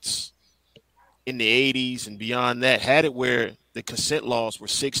states in the 80s and beyond that had it where the consent laws were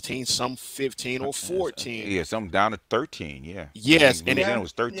 16, some 15 or 14. Yeah, some down to 13. Yeah. Yes, and it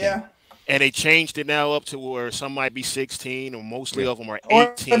was 13. Yeah. And they changed it now up to where some might be 16, or mostly of them are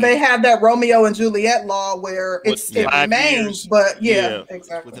Or 18. they had that Romeo and Juliet law where it remains, but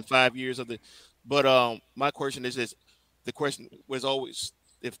exactly. Within 5 years of the. But my question is this: the question was always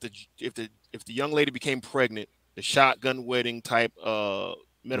if the young lady became pregnant, the shotgun wedding type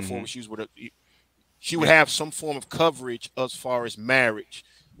metaphor was used with she would have some form of coverage as far as marriage.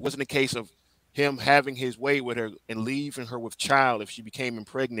 It wasn't a case of him having his way with her and leaving her with child if she became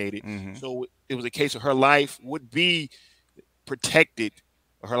impregnated. So it was a case of her life would be protected,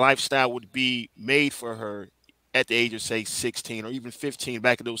 her lifestyle would be made for her at the age of, say, 16 or even 15,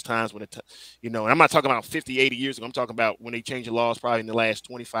 back in those times when and I'm not talking about 50, 80 years ago. I'm talking about when they changed the laws probably in the last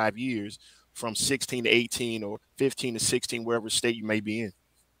 25 years from 16 to 18 or 15 to 16, wherever state you may be in.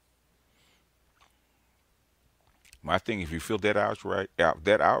 My thing, if you feel that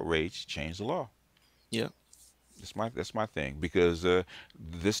outrage, change the law. Yeah, that's my thing, because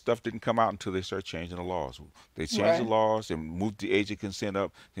this stuff didn't come out until they started changing the laws. They changed the laws and moved the age of consent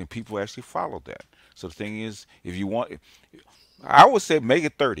up, and people actually followed that. So the thing is, if you want, I would say make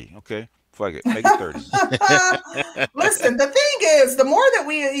it 30. Okay, fuck it, make it 30. Listen, the thing is, the more that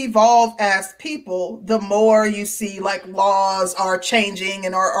we evolve as people, the more you see like laws are changing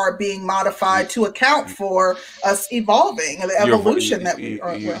and are being modified to account for us evolving, the evolution that we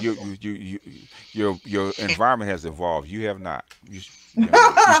are. Your environment has evolved. You have not. You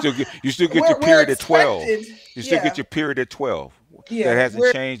still get your period at 12. You still get your period at 12. That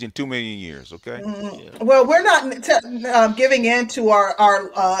hasn't changed in 2 million years. Okay. Well, we're not giving in to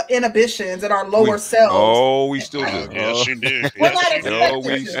our inhibitions and our lower selves. Oh, we still do. Yes, you do. We're not expected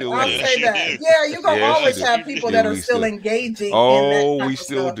we to. still I'll do. say that. Yeah, you're gonna always have people that are still engaging. Oh, in that we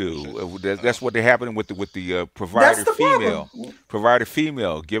still do. That's what happening with the provider female. Provider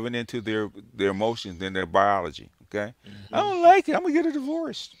female giving into their emotions and their biology. Okay. I don't like it. I'm gonna get a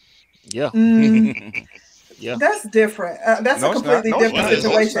divorce. Yeah. Yeah, that's different. That's a completely different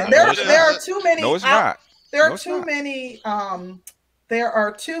situation. There are too many. No, it's not. There are too many. There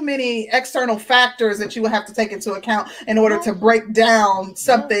are too many external factors that you would have to take into account in order to break down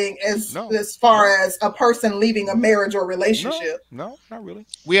something as far as a person leaving a marriage or relationship. No, not really.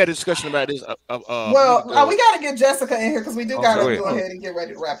 We had a discussion about this. Well, we got to get Jessica in here because we do got to go ahead and get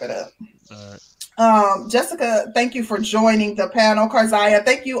ready to wrap it up. All right. Jessica, thank you for joining the panel. Karzaya,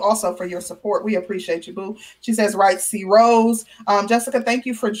 thank you also for your support. We appreciate you, boo. She says, right, C. Rose. Jessica, thank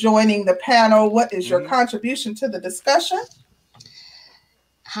you for joining the panel. What is your contribution to the discussion?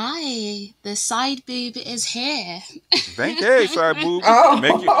 Hi, the side boob is here. Thank you, side boob.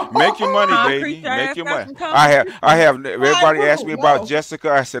 Make your money, baby. Make your money. I have. Everybody asked me about Jessica.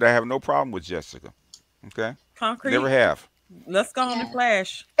 I said I have no problem with Jessica. Okay. Concrete. Never have. Let's go on and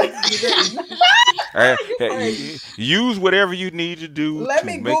flash. Use whatever you need to do. Let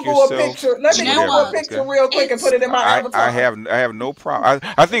me Google a picture. Let me Google a picture real quick and put it in my avatar. I have no problem.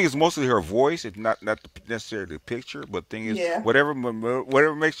 I think it's mostly her voice. It's not necessarily the picture, but the thing is, whatever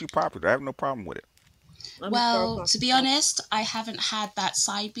makes you popular, I have no problem with it. Well, to be honest, I haven't had that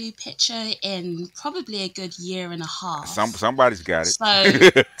side boob picture in probably a good year and a half. Somebody's got it. So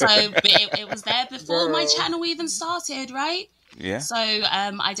it was there before my channel even started, right? Yeah. So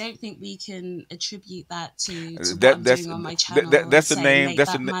I don't think we can attribute that to what I'm doing on my channel. That's the name.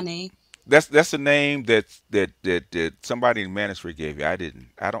 That's the money. That's the name that somebody in Manosphere gave you. I didn't.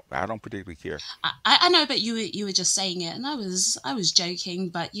 I don't particularly care. I know, but you were just saying it, and I was joking.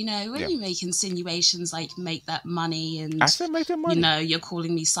 But when you make insinuations like make that money, and I said make that money. You're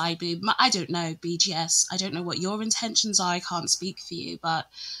calling me side boob. I don't know, BGS. I don't know what your intentions are. I can't speak for you, but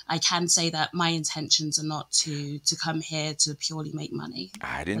I can say that my intentions are not to come here to purely make money.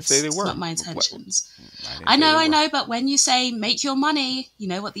 I didn't say they were. It's not my intentions. I know, but when you say make your money, you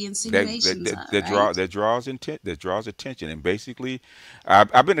know what the insinuation. That draws attention, and basically,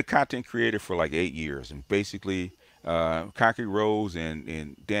 I've been a content creator for like 8 years, and basically, Concrete Rose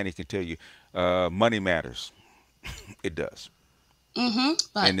and Danny can tell you, money matters. It does. But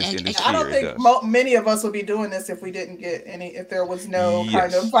I don't think many of us would be doing this if we didn't get if there was no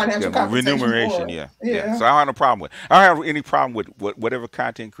kind of financial compensation remuneration. Yeah. So I don't have no problem with. I don't have any problem with whatever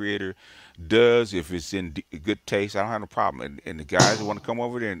content creator does if it's in good taste. I don't have no problem. And the guys that want to come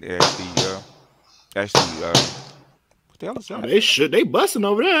over there and actually, what the hell is that? They busting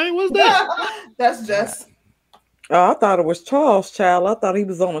over there. What's that? That's just. Oh, I thought it was Charles, child. I thought he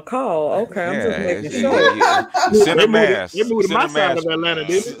was on a call. Okay, I'm just making sure. Center mass. They moved to my side of Atlanta,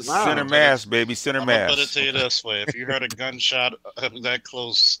 didn't it? Center mass, baby. Center mass. I'm gonna put it to you this way: if you heard a gunshot that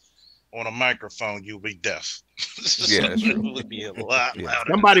close on a microphone, you'll be deaf. So Yeah, that's it true. would be a lot Yeah,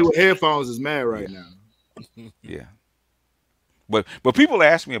 louder than Somebody that. with headphones is mad right yeah, now. yeah. But people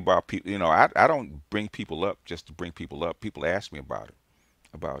ask me about people. You know, I don't bring people up just to bring people up. People ask me about it,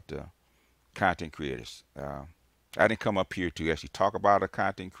 about content creators. I didn't come up here to actually talk about a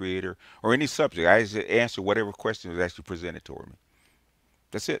content creator or any subject. I just answer whatever question was actually presented toward me.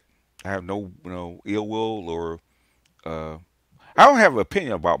 That's it. I have no ill will or uh, I don't have an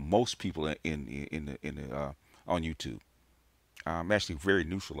opinion about most people in the on YouTube. I'm actually very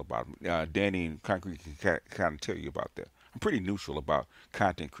neutral about them. Danny and Concrete can kind of tell you about that. I'm pretty neutral about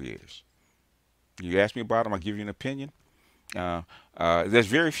content creators. You ask me about them, I give you an opinion. Uh, there's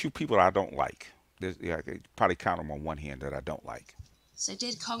very few people I don't like. Yeah, I could probably count them on one hand that I don't like. So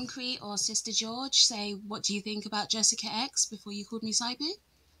did Concrete or Sister George say, what do you think about Jessica X before you called me Saibu?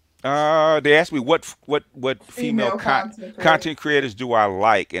 They asked me what female Female content creator. content creators do I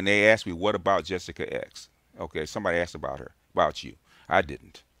like, and they asked me what about Jessica X. Okay, somebody asked about her, about you. I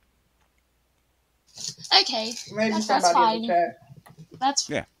didn't. Okay, Maybe that's somebody in the fine. chat. That's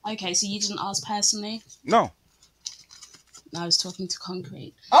Yeah. okay. So you didn't ask personally. No. I was talking to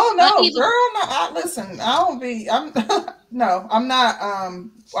Concrete. Oh But no, either girl! No, listen, I don't be. I'm no, I'm not.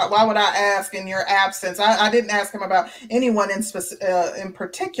 Why would I ask in your absence? I didn't ask him about anyone in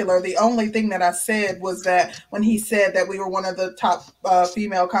particular. The only thing that I said was that when he said that we were one of the top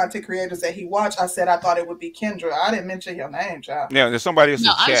female content creators that he watched, I said I thought it would be Kendra. I didn't mention your name, child. Yeah, there's somebody else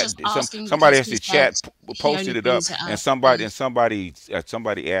no, in I was chat. just asking Somebody because else he in said chat he only posted it up, brings it and up.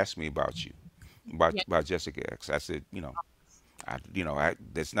 somebody asked me about you, Yeah. about Jessica X. I said,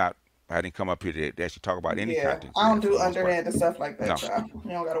 that's not. I didn't come up here to actually talk about any Yeah, content I creator don't for do the most part. underhanded stuff like that, No. child.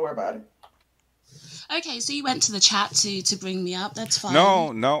 You don't got to worry about it. Okay, so you went to the chat to bring me up. That's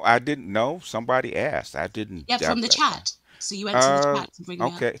fine. No, I didn't know. Somebody asked. I didn't. Yeah, from the chat. So you went to the chat to bring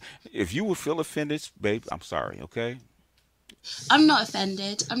me up. Okay. If you would feel offended, babe, I'm sorry. Okay. I'm not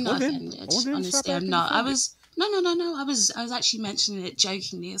offended. I'm Well not then, offended. well then, stop Honestly, I'm acting not. I offended. was no. I was actually mentioning it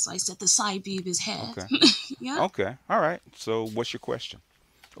jokingly as I said the side boob is here. Okay. Yeah. Okay. All right. So, what's your question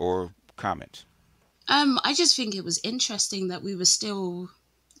or comment? I just think it was interesting that we were still,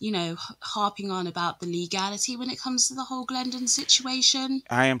 harping on about the legality when it comes to the whole Glendon situation.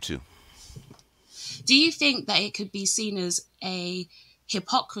 I am too. Do you think that it could be seen as a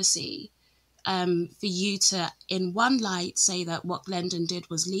hypocrisy for you to, in one light, say that what Glendon did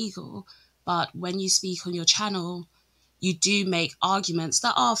was legal, but when you speak on your channel, you do make arguments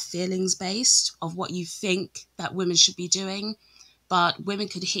that are feelings based of what you think that women should be doing, but women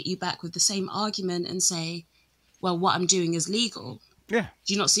could hit you back with the same argument and say, well, what I'm doing is legal. Yeah.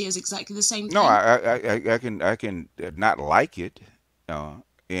 Do you not see it as exactly the same No, thing? I can not like it,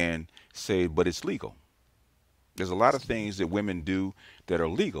 and say, but it's legal. There's a lot of things that women do that are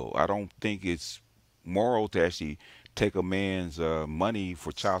legal. I don't think it's moral to actually take a man's money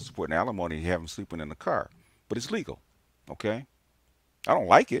for child support and alimony and have him sleeping in the car, but it's legal. Okay. I don't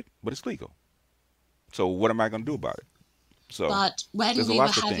like it, but it's legal. So what am I going to do about it? So But there's a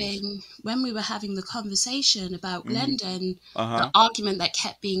lots of things. when we were having the conversation about Hmm. Glendon, Uh the huh. argument that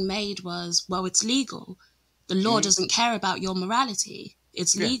kept being made was, well, it's legal. The law Hmm. doesn't care about your morality.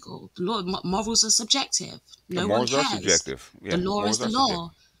 It's Yeah. legal. The law, morals are subjective. The No one morals are cares. subjective. The Yeah, law is morals the are law.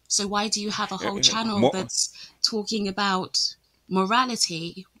 subjective. So why do you have a whole channel More. that's talking about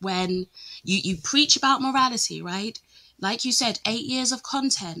morality when you preach about morality, right? Like you said, 8 years of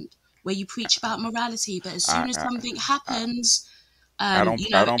content where you preach about morality, but as soon I, as I, something I, happens, I don't,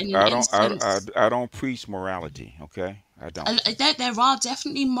 I don't, in an I don't, instance, I don't preach morality. Okay, I don't. there are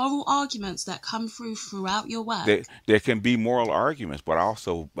definitely moral arguments that come throughout your There, work. there can be moral arguments, but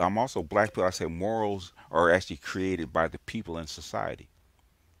I'm also black people. I say morals are actually created by the people in society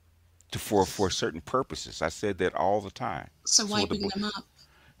for certain purposes. I said that all the time. So That's why what bring them up?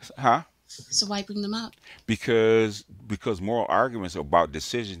 huh? So why bring them up? Because moral arguments are about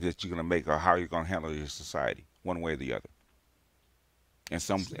decisions that you're going to make or how you're going to handle your society, one way or the other. And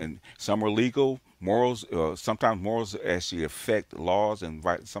some are legal morals. Sometimes morals actually affect laws, and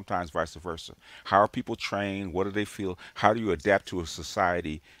sometimes vice versa. How are people trained? What do they feel? How do you adapt to a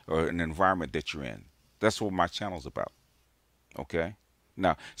society or an environment that you're in? That's what my channel's about. Okay.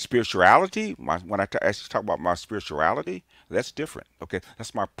 Now, spirituality. When I actually talk about my spirituality, that's different. Okay,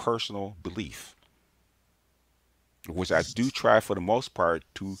 that's my personal belief, which I do try for the most part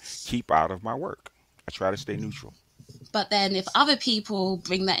to keep out of my work. I try to stay neutral. But then if other people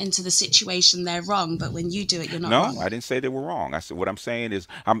bring that into the situation, they're wrong. But when you do it, you're not No, wrong. I didn't say they were wrong. I said what I'm saying is,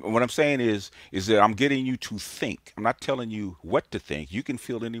 is that I'm getting you to think. I'm not telling you what to think. You can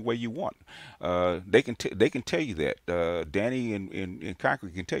feel any way you want. They can tell you that. Danny and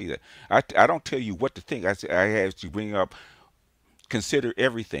Concrete can tell you that. I don't tell you what to think. I have to bring up, consider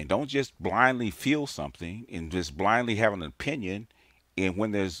everything. Don't just blindly feel something and just blindly have an opinion. And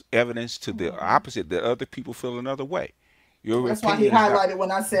when there's evidence to the opposite, that other people feel another way, your That's why he opinion is not. highlighted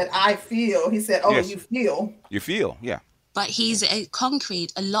when I said I feel. He said, "Oh, Yes, you feel." you feel. Yeah. But he's a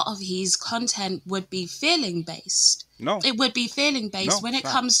concrete. A lot of his content would be feeling based. No, It would be feeling based no, when it's it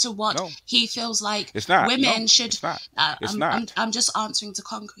not. comes to what No, he feels like it's not. No, women should. it's not. It's not. I'm just answering to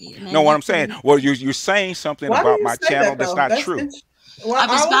concrete, and No, then what you I'm saying. can. Well, you're saying something Why do about you my say channel that that's though? not true. Well, I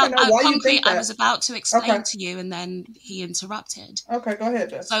want to know why you concrete. think I was that. about to Okay. explain to you, and then he interrupted. Okay, go ahead,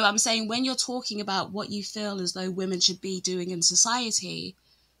 Jess. So I'm saying when you're talking about what you feel as though women should be doing in society,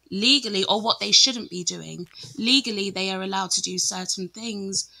 legally, or what they shouldn't be doing, legally, they are allowed to do certain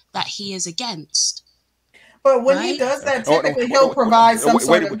things that he is against. But when he Right? does that, Oh, no, typically he'll provide some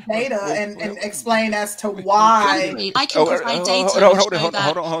sort of data wait, and explain as to why. Concrete. I can provide data and show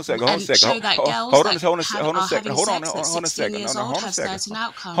that, hold on a second, and show that girls hold on, that hold on a are second, having hold on sex at a 16 second, years no, old hold on a have second, certain hold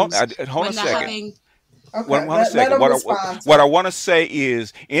outcomes on a when they're second. having. Okay, One let second. him respond. What I want to say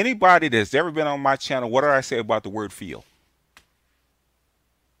is, anybody that's ever been on my channel, what did I say about the word feel?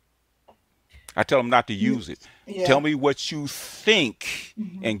 I tell them not to use it. Yeah. Tell me what you think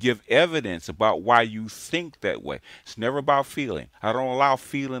and give evidence about why you think that way. It's never about feeling. I don't allow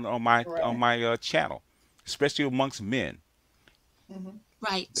feeling on my channel, especially amongst men.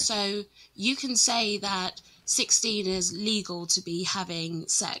 Right. So you can say that 16 is legal to be having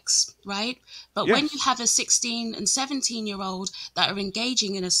sex, right? But when you Yes. have a 16 and 17-year-old that are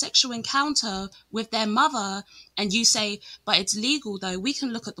engaging in a sexual encounter with their mother, and you say, but it's legal though, we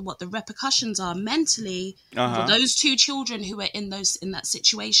can look at what the repercussions are mentally for those two children who are in that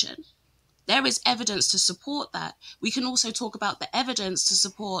situation. There is evidence to support that. We can also talk about the evidence to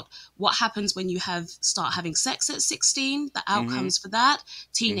support what happens when you start having sex at 16, the outcomes for that,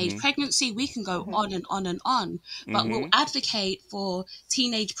 teenage pregnancy. We can go on and on and on, but we'll advocate for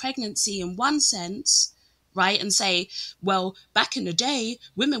teenage pregnancy in one sense, right? And say, well, back in the day,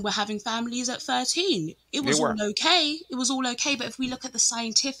 women were having families at 13. It They was all were. okay. It was all okay. But if we look at the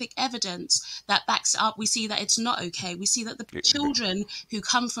scientific evidence that backs it up, we see that it's not okay. We see that the children who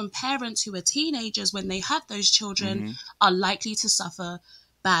come from parents who are teenagers when they have those children are likely to suffer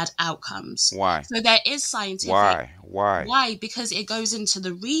bad outcomes. Why? So there is scientific. Why? Why? Because it goes into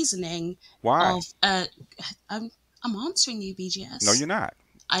the reasoning Why? of. I'm answering you, BGS. No, you're not.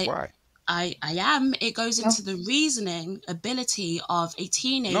 Why? I am. It goes into the reasoning ability of a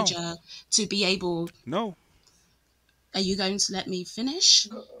teenager to be able. No. Are you going to let me finish?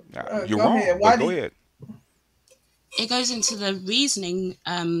 You're go wrong. ahead. But go ahead. It goes into the reasoning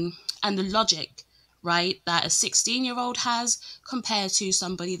and the logic, right, that a 16-year-old has compared to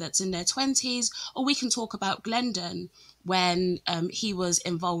somebody that's in their 20s. Or we can talk about Glendon when he was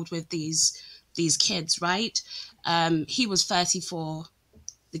involved with these kids, right? He was 34.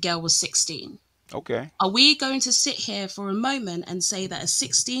 The girl was 16. Okay. Are we going to sit here for a moment and say that a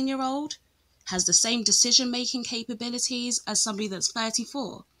 16-year-old has the same decision-making capabilities as somebody that's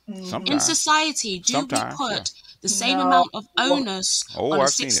 34? Sometimes. In society, do we put the same amount of onus on a I've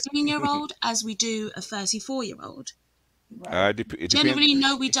seen it. 16-year-old as we do a 34-year-old? Generally,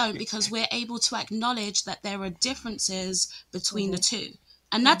 no, we don't, because we're able to acknowledge that there are differences between the two.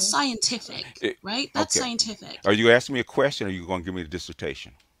 And that's scientific, right? That's scientific. Are you asking me a question, or are you going to give me the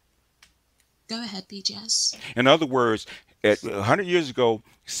dissertation? Go ahead, BGS. In other words, 100 years ago,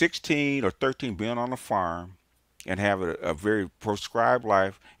 16 or 13 being on a farm and have a very prescribed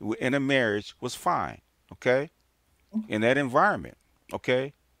life in a marriage was fine, okay? In that environment,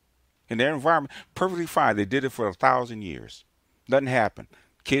 okay? In their environment, perfectly fine. They did it for 1,000 years. Nothing happened.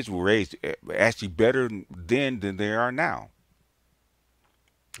 Kids were raised actually better then than they are now.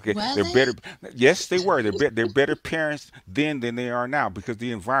 Okay, they're better. Yes, they were. They're better parents then than they are now because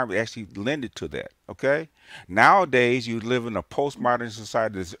the environment actually lended to that. Okay, nowadays you live in a postmodern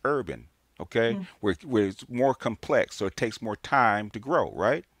society that's urban. Okay, where it's more complex, so it takes more time to grow.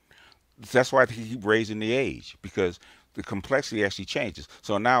 Right. That's why they keep raising the age because the complexity actually changes.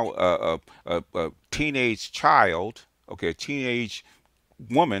 So now a teenage child, okay, a teenage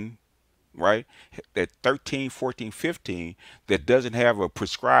woman, right, at 13, 14, 15, that doesn't have a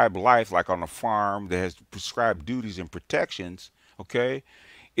prescribed life like on a farm that has prescribed duties and protections, okay,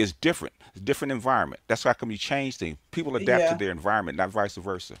 is different. It's a different environment. That's why come you change things. People adapt to their environment, not vice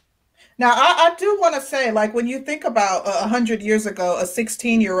versa. Now, I do want to say, like, when you think about 100 years ago, a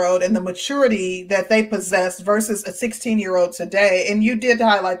 16-year-old and the maturity that they possessed versus a 16-year-old today, and you did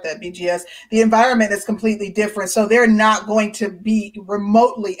highlight that, BGS, the environment is completely different. So they're not going to be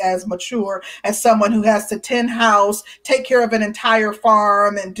remotely as mature as someone who has to tend house, take care of an entire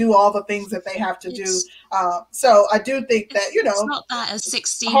farm, and do all the things that they have to do. So I do think that, it's not that a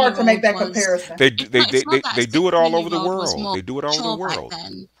 16-year-old hard to make that comparison. They They do it all over the was world. more They do it all over the mature back world.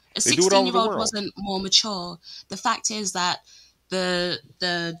 then. A They do it all over the 16-year-old world. wasn't more mature. The fact is that the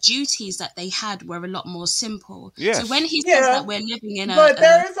duties that they had were a lot more simple. Yes. So when he says that we're living in but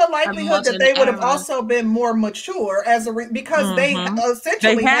there is a likelihood that they would have era, also been more mature because they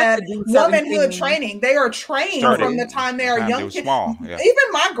essentially They had had to do certain womanhood things. training. They are trained from the time they are young kids. Small, yeah.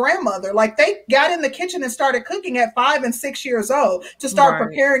 Even my grandmother, like, they got in the kitchen and started cooking at 5 and 6 years old to start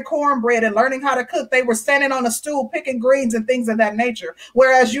preparing cornbread and learning how to cook. They were standing on a stool picking greens and things of that nature.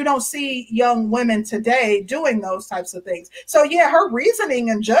 Whereas you don't see young women today doing those types of things. So yeah, her reasoning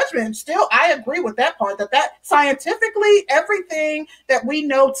and judgment still, I agree with that part, that scientifically everything that we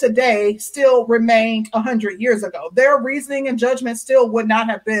know today still remained 100 years ago. Their reasoning and judgment still would not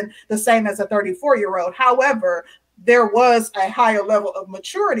have been the same as a 34-year-old. However, there was a higher level of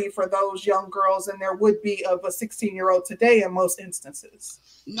maturity for those young girls than there would be of a 16-year-old today in most instances.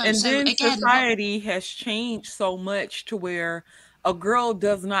 And then society has changed so much to where a girl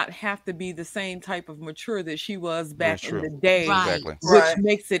does not have to be the same type of mature that she was back in the day, which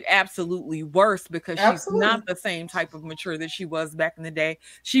makes it absolutely worse because she's not the same type of mature that she was back in the day.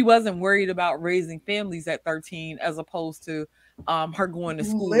 She wasn't worried about raising families at 13 as opposed to her going to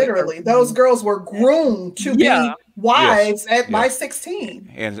school. Literally, those girls were groomed to be wives by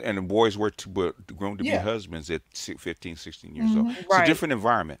 16. And the boys were groomed to be husbands at 15, 16 years old. It's a different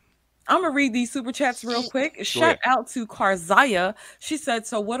environment. I'm going to read these super chats real quick. Shout out to Karzaya. She said,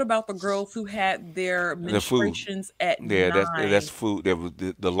 so what about the girls who had their menstruations at 9? That's food.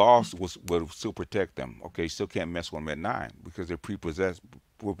 The laws will still protect them. Okay, you still can't mess with them at 9 because they're pubescent.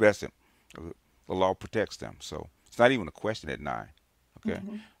 The law protects them. So it's not even a question at 9. Okay.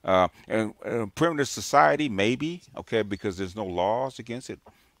 And primitive society, maybe, okay, because there's no laws against it.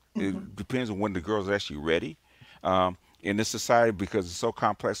 It depends on when the girls are actually ready. In this society, because it's so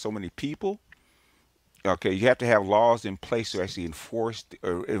complex, so many people, okay, you have to have laws in place to actually enforce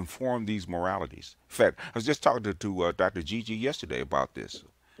or inform these moralities. In fact, I was just talking to Dr. Gigi yesterday about this.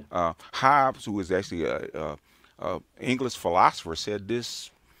 Hobbes, who is actually a English philosopher, said this,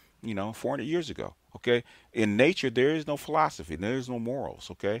 400 years ago. Okay, in nature there is no philosophy, there is no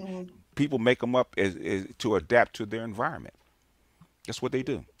morals. Okay, people make them up as to adapt to their environment. That's what they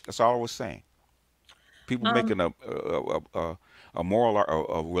do. That's all I was saying. People making a moral or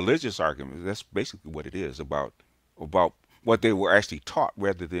a religious argument. That's basically what it is about what they were actually taught,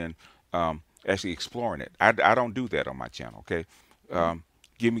 rather than actually exploring it. I don't do that on my channel. Okay,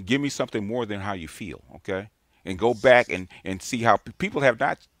 give me something more than how you feel. Okay, and go back and see how people have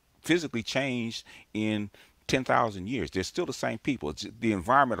not physically changed in 10,000 years. They're still the same people. The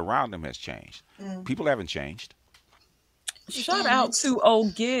environment around them has changed. People haven't changed. Shout out to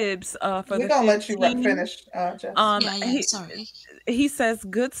old Gibbs for We're gonna let you finish, Jess. Sorry. He says,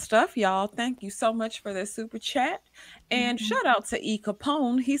 good stuff, y'all. Thank you so much for the super chat. And shout out to E.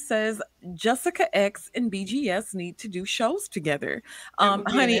 Capone. He says, Jessica X and BGS need to do shows together.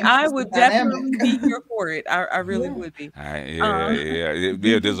 Honey, I would definitely be here for it. I really would be.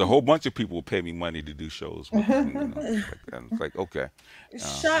 There's a whole bunch of people who pay me money to do shows. It's like, okay.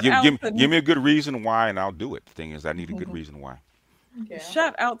 Give me a good reason why, and I'll do it. The thing is, I need a good reason why.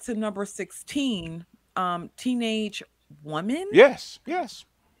 Shout out to number 16, Teenage Woman. Yes.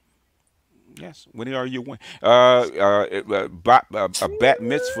 When are you? A bat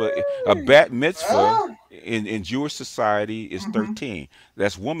mitzvah in Jewish society is 13.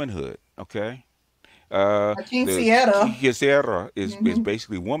 That's womanhood. Okay. Quinceañera is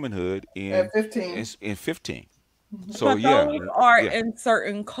basically womanhood in 15. So but those are in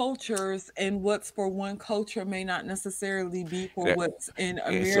certain cultures, and what's for one culture may not necessarily be for what's in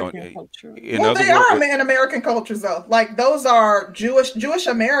American culture. Well, they are in American cultures, though. Like, those are Jewish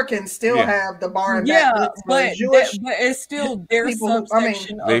Americans still have the bar and but it's still their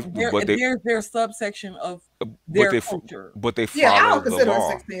subsection. Their subsection of their culture. But they follow I don't the consider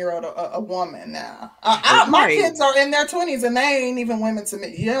law. a 16-year-old a woman now. My kids are in their 20s and they ain't even women to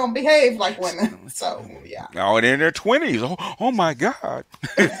me. You don't behave like women. So Oh, and in their 20s. Oh my God.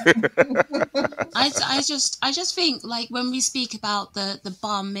 I just think, like, when we speak about the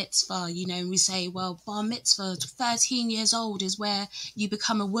bar mitzvah, we say, well, bar mitzvah, 13 years old is where you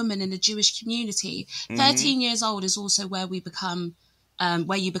become a woman in the Jewish community. 13 years old is also where we become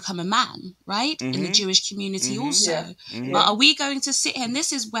where you become a man, right? In the Jewish community also. But are we going to sit here, and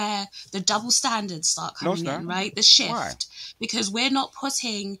this is where the double standards start coming in, right? The shift. Why? Because we're not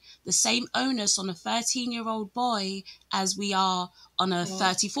putting the same onus on a 13-year-old boy as we are on a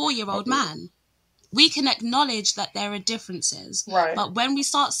 34-year-old man. We can acknowledge that there are differences. Right. But when we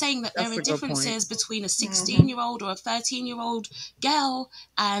start saying that there are differences between a 16-year-old or a 13-year-old girl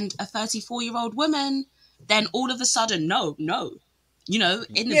and a 34-year-old woman, then all of a sudden, no. You know,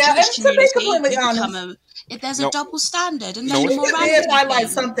 in the Jewish community, there's a double standard, and then the morality did highlight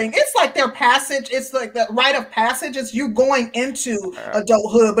something. It's like their passage. It's like the rite of passage. It's you going into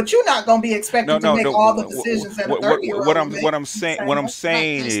adulthood, but you're not going to be expected to make all the decisions that a 30-year-old. What I'm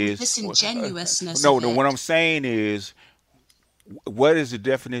saying is disingenuousness. What I'm saying is, what is the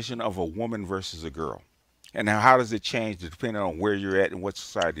definition of a woman versus a girl, and how does it change depending on where you're at and what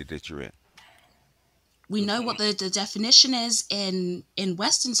society that you're in? We know what the definition is in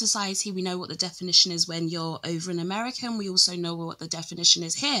Western society. We know what the definition is when you're over in America. And we also know what the definition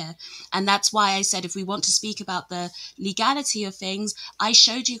is here. And that's why I said if we want to speak about the legality of things, I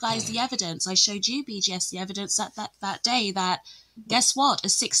showed you guys the evidence. I showed you, BGS, the evidence that day that, guess what? A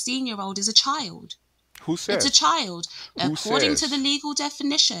 16-year-old is a child. Who says? It's a child. According to the legal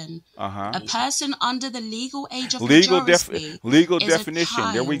definition, a person under the legal age of majority legal is definition. A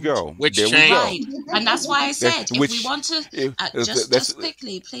child. There we go. Which there change? Right. And that's why I said, if we want to, just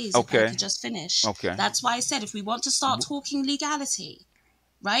quickly, please, if I could just finish. Okay. That's why I said, if we want to start talking legality,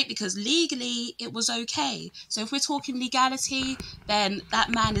 right? Because legally, it was okay. So if we're talking legality, then that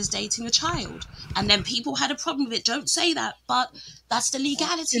man is dating a child. And then people had a problem with it. Don't say that, but that's the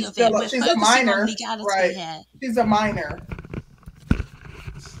legality of it. We're focusing on legality here. She's a minor.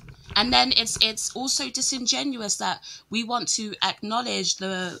 And then it's also disingenuous that we want to acknowledge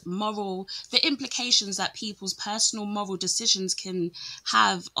the implications that people's personal moral decisions can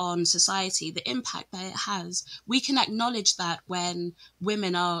have on society, the impact that it has. We can acknowledge that when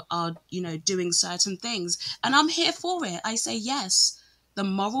women are doing certain things. And I'm here for it. I say, yes, the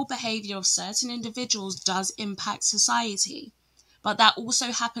moral behavior of certain individuals does impact society. But that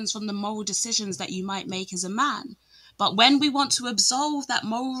also happens from the moral decisions that you might make as a man. But when we want to absolve that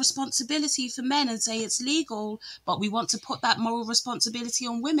moral responsibility for men and say it's legal, but we want to put that moral responsibility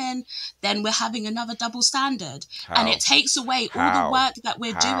on women, then we're having another double standard. And it takes away all the work that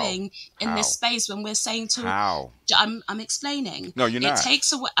we're doing in this space when we're saying to... I'm explaining. No, you're not. It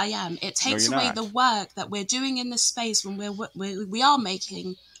takes away... I am. It takes away the work that we're doing in this space when we are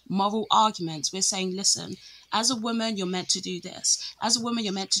making moral arguments. We're saying, listen... As a woman, you're meant to do this. As a woman,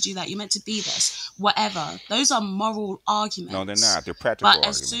 you're meant to do that. You're meant to be this. Whatever. Those are moral arguments. No, they're not. They're practical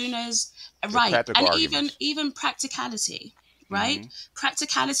arguments. But as soon as... Right. And even practicality, right?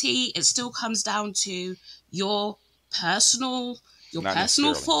 Practicality, it still comes down to your personal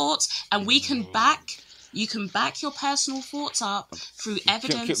thoughts. And you can back your personal thoughts up through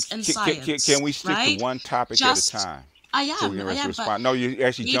evidence and science. Can we stick to one topic at a time? I am. But no, you're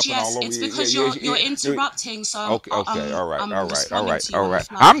actually BGS, jumping all over. It's because you're interrupting. So okay, all right.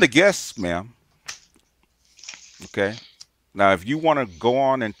 I'm the guest, ma'am. Okay. Now, if you want to go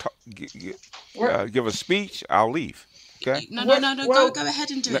on and give a speech, I'll leave. Okay. No. Go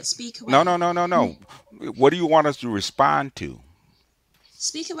ahead and do it. Speak away. No. What do you want us to respond to?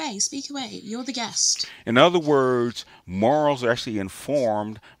 Speak away. You're the guest. In other words, morals are actually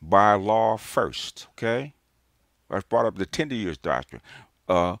informed by law first. Okay. I brought up the 10 years doctrine.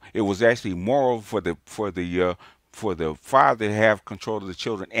 It was actually moral for the father to have control of the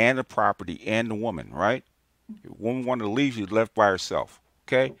children and the property and the woman, right? If a woman wanted to leave, she left by herself.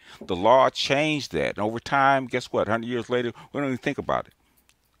 Okay? The law changed that. And over time, guess what? 100 years later, we don't even think about it.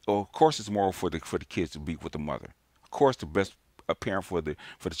 Well, of course it's moral for the kids to be with the mother. Of course the best parent for the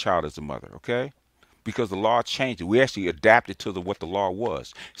child is the mother, okay? Because the law changed it. We actually adapted to what the law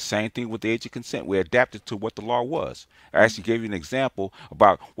was. Same thing with the age of consent. We adapted to what the law was. I actually gave you an example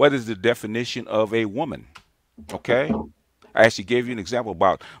about what is the definition of a woman. Okay? I actually gave you an example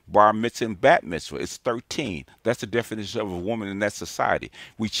about bar mitzvah and bat mitzvah. It's 13. That's the definition of a woman in that society.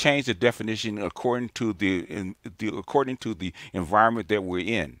 We changed the definition according to the environment that we're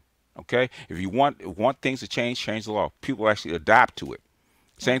in. Okay? If you want things to change the law. People actually adapt to it.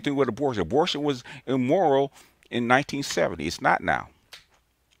 Same thing with abortion. Abortion was immoral in 1970. It's not now.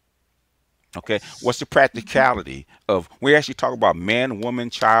 Okay, what's the practicality of, we actually talk about man,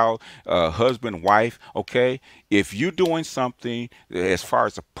 woman, child, husband, wife, okay? If you're doing something as far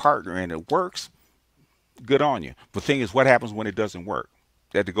as a partner and it works, good on you. But the thing is, what happens when it doesn't work?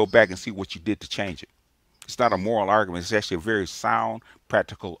 You have to go back and see what you did to change it. It's not a moral argument. It's actually a very sound,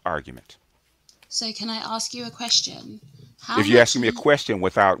 practical argument. So can I ask you a question? If you're asking me a question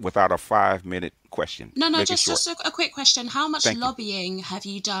without a 5-minute question. No, just a quick question. How much Thank lobbying have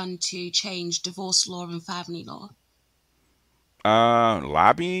you done to change divorce law and family law?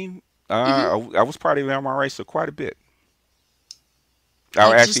 Lobbying? I was part of the MRA, so quite a bit.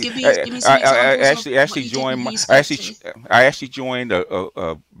 I Just give me some examples of what you did and who you spoke to. I actually joined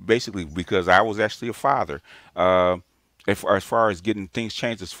basically because I was actually a father. As far as getting things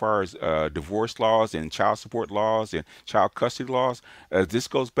changed, as far as divorce laws and child support laws and child custody laws, this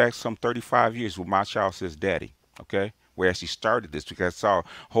goes back some 35 years when my child says daddy. Okay, we actually started this because I saw a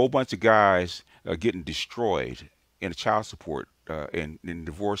whole bunch of guys getting destroyed in the child support and in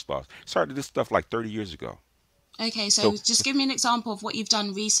divorce laws. Started this stuff like 30 years ago. Okay, so just give me an example of what you've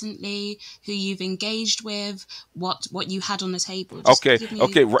done recently, who you've engaged with, what you had on the table. Just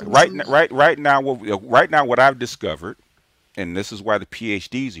okay. Right now, what I've discovered, and this is why the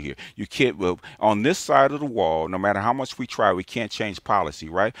PhDs are here. You can't, on this side of the wall, no matter how much we try, we can't change policy,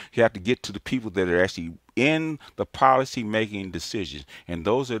 right? You have to get to the people that are actually in the policy making decisions, and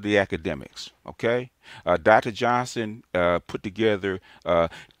those are the academics, okay? Dr. Johnson put together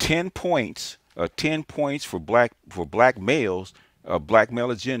 10 points. 10 points for black males, black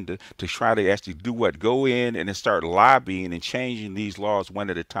male agenda to try to actually do what? Go in and then start lobbying and changing these laws one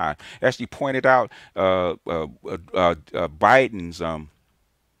at a time. Actually pointed out Biden's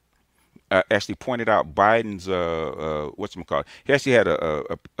whatchamacallit. He actually had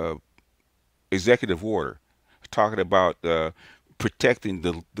a executive order talking about protecting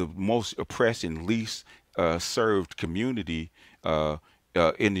the most oppressed and least served community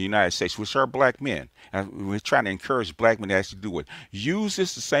in the United States, which are black men. And we're trying to encourage black men to actually do it. Use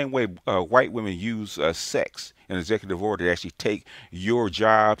this the same way white women use sex in executive order to actually take your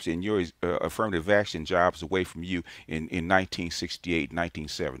jobs and your affirmative action jobs away from you in 1968,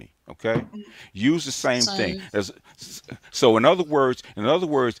 1970. Okay, use the same thing. So in other words,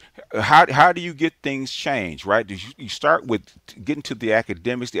 how do you get things changed, right? You start with getting to the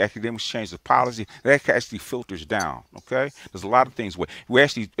academics. The academics change the policy. That actually filters down. Okay, there's a lot of things. We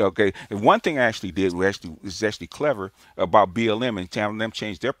actually one thing I actually did was actually clever about BLM and having them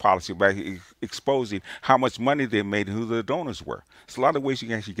change their policy by exposing how much money they made and who the donors were. There's a lot of ways you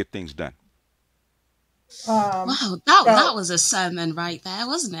can actually get things done. Wow, that was a sermon right there,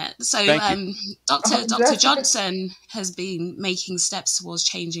 wasn't it? So Dr. Johnson has been making steps towards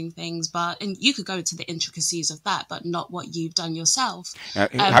changing things, and you could go into the intricacies of that, but not what you've done yourself.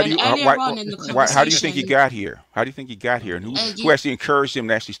 How do you think he got here? How do you think he got here? And who actually encouraged him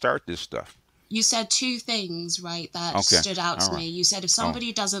to actually start this stuff? You said two things, right, that stood out to me. You said if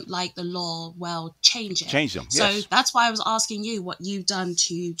somebody doesn't like the law, well, change it. Change them, So yes. that's why I was asking you what you've done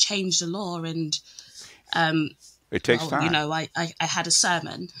to change the law, and it takes time. You know, I had a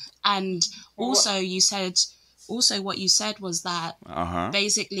sermon, and also what you said was that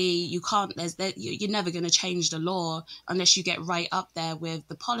basically you can't. You're never going to change the law unless you get right up there with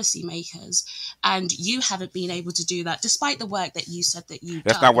the policymakers, and you haven't been able to do that despite the work that you said that you've done.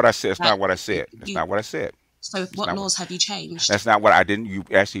 That's not what I said. That's not what I said. That's not what I said. So what laws have you changed? That's not what I didn't. You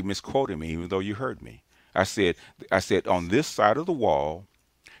actually misquoted me, even though you heard me. I said on this side of the wall,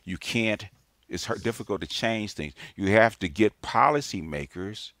 you can't. It's difficult to change things. You have to get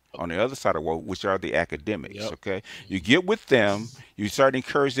policymakers on the other side of the wall, which are the academics. Yep. Okay, you get with them. You start to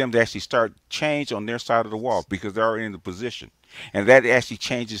encourage them to actually start change on their side of the wall because they're already in the position, and that actually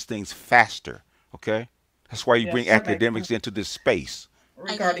changes things faster. Okay, that's why you bring academics into this space.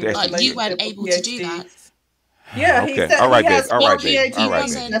 But you weren't able to do that. Yeah, okay. All right, baby. All right, baby. All right,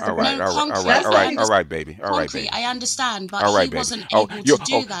 baby. All right, baby. I understand, but he wasn't able to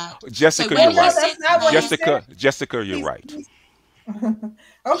do that. Jessica, you're right. Jessica, you're right.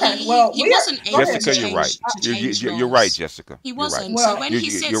 Okay, well, he wasn't able Jessica, to you're right. You're right, Jessica. He wasn't. Right. So when he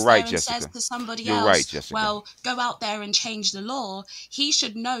sits there and says to somebody else, right, well, go out there and change the law, he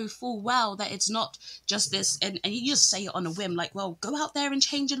should know full well that it's not just this, and you just say it on a whim, like, well, go out there and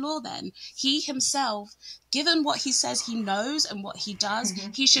change a law then. He himself, given what he says he knows and what he does,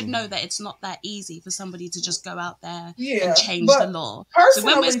 he should know that it's not that easy for somebody to just go out there and change the law. So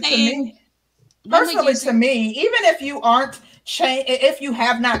when we're saying... Personally, to me, even if you if you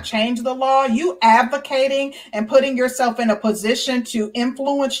have not changed the law, you advocating and putting yourself in a position to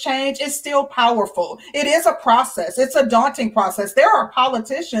influence change is still powerful. It is a process. It's a daunting process. There are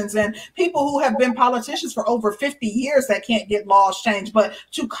politicians and people who have been politicians for over 50 years that can't get laws changed, but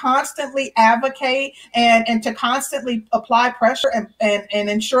to constantly advocate and to constantly apply pressure and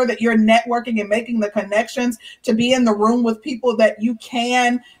ensure that you're networking and making the connections to be in the room with people that you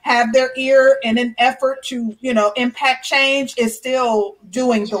can have their ear in an effort to, impact change is still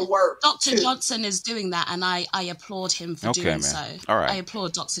doing the work. Dr. Johnson is doing that, and I applaud him for doing so. All right. I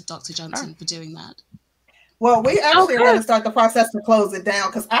applaud Dr. Johnson for doing that. Well, we actually are going to start the process to close it down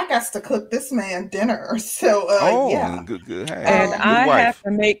because I got to cook this man dinner. So, yeah. Good. Hey, and I wife. have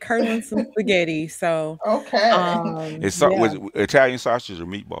to make Curlin some spaghetti. So, okay. Was Italian sausage or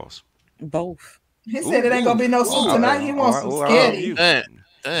meatballs? Both. He said it ain't going to be no soup tonight. He wants some spaghetti. He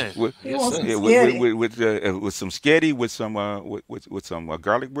wants some spaghetti. With some spaghetti with some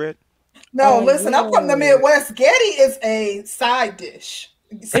garlic bread. No, listen, I'm from the Midwest. Spaghetti is a side dish.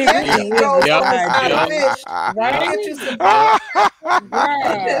 Spaghetti goes on the side of fish. Right? Get you some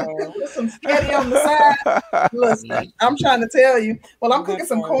put some spaghetti on the side. Listen, I'm trying to tell you. Well, I'm cooking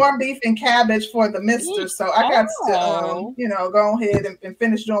some corned beef and cabbage for the mister, so I got to, go ahead and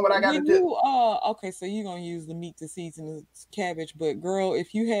finish doing what I got to do. Okay, so you're gonna use the meat to season the cabbage, but girl,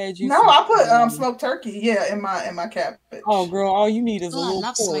 if you had I put smoked turkey, in my cabbage. Oh, girl, all you need is a little I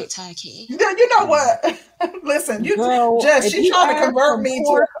love pork. smoked turkey. You know what? Listen, she's trying to convert me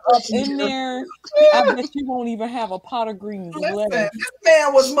to up in there. I bet you won't even have a pot of greens left. This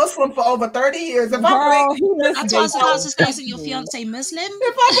man was Muslim for over 30 years. If I was about to say, isn't your fiance Muslim?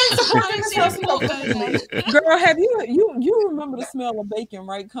 If I bring some girl, have you remember the smell of bacon,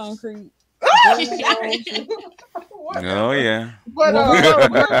 right? Concrete. Oh yeah. But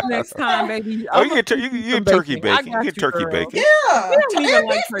next time, baby. You get turkey bacon. You get turkey bacon. Yeah, and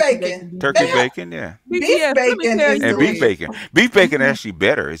beef bacon. Turkey bacon, yeah. Beef bacon and beef bacon. Beef bacon actually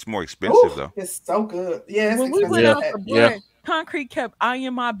better. It's more expensive though. It's so good. Yeah, when we went out for bread, Concrete kept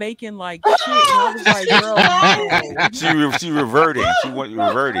eyeing my bacon like shit. And I was like, girl, she reverting. She went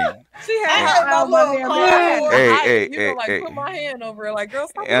reverting. She had my little Hey, put my hand over it, like, girl,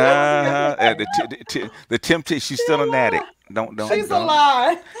 stop. The temptation. She's still an addict. Don't. She's a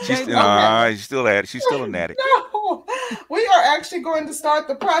lie. She's still an addict. No, we are actually going to start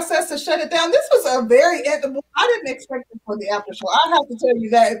the process to shut it down. This was a very. I didn't expect it for the after show. I have to tell you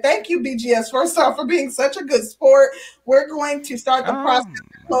that. Thank you, BGS, first off, for being such a good sport. We're going to start the process,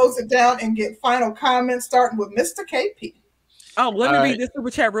 close it down, and get final comments, starting with Mr. KP. Oh, let me read this super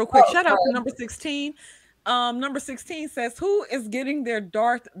chat real quick. Shout out to number 16. Number 16 says, who is getting their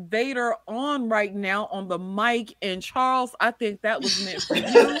Darth Vader on right now on the mic? And Charles, I think that was meant for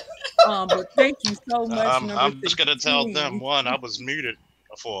you. But thank you so much. I'm just gonna tell them, one, I was muted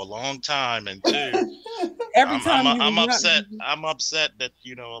for a long time, and two, I'm upset. I'm upset that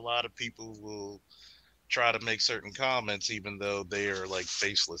a lot of people will try to make certain comments, even though they are like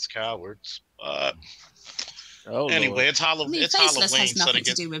faceless cowards. But anyway, it's Halloween. It's Halloween, has nothing so they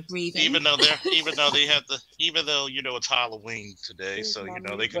to do with breathing. even though it's Halloween today, so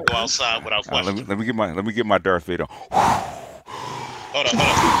they can go outside without question. Let me get my Darth Vader. Hold on.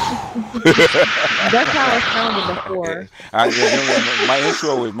 That's how it sounded before.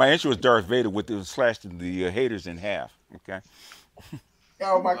 My intro was Darth Vader with the slashing the haters in half. Okay.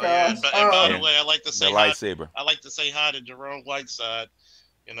 Oh my gosh! Yeah. And by the way, I like to say lightsaber. I like to say hi to Jerome Whiteside.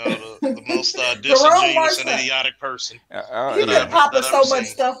 The most disingenuous and idiotic person. He been popping so much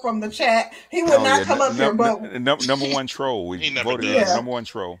stuff from the chat. He would not come up here, but number one troll. We voted number one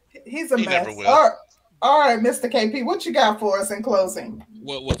troll. He's a mess. All right, Mr. KP, what you got for us in closing?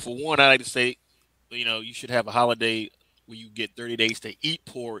 Well, for one, I like to say, you should have a holiday where you get 30 days to eat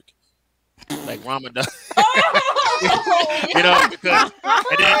pork, like Ramadan. Because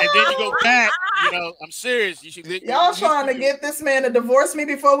and then you go back. I'm serious. You should. Y'all trying to get this man to divorce me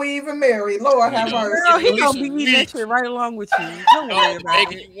before we even marry? Lord have mercy. Girl, he gonna be eating that shit right along with you. Don't worry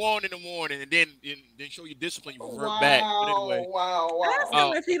about it. You want in the morning, and then show you discipline. You revert back. But anyway, wow. Ask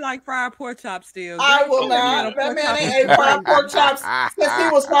him if he like fried pork chops still. I will not. That man ain't ate fried pork chops since he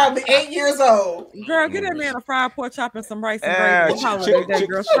was probably 8 years old. Girl, get that man a fried pork chop and some rice and gravy.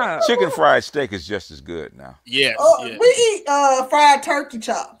 Chicken fried steak is just as good now. Yes. We eat fried turkey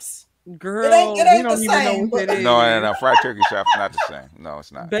chops. Girl, it ain't don't the even same, know what it is. No, fried turkey chop's not the same. No,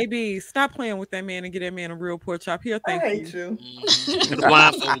 it's not. Baby, stop playing with that man and get that man a real pork chop. He'll thank you. In the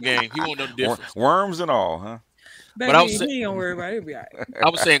blindfold game, he won't know the difference. Worms and all, huh? Baby, but he don't worry about it. It'll be all right. I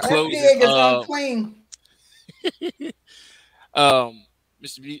was saying closing. Unclean. Mr.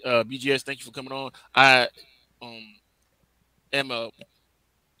 BGS, thank you for coming on. I am a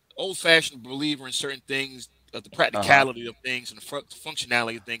old-fashioned believer in certain things, of the practicality of things and the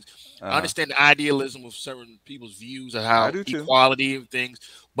functionality of things. I understand the idealism of certain people's views of how equality of things,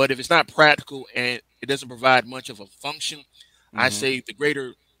 but if it's not practical and it doesn't provide much of a function, I say the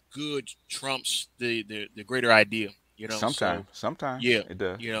greater good trumps the greater idea. Sometimes, yeah, it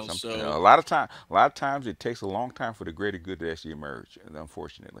does. So a lot of times it takes a long time for the greater good to actually emerge,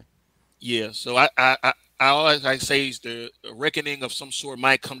 unfortunately. Yeah. So I always I say is the reckoning of some sort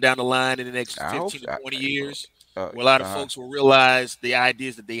might come down the line in the next I hope 15 to so. 20 years, Uh, where a lot of uh, folks will realize the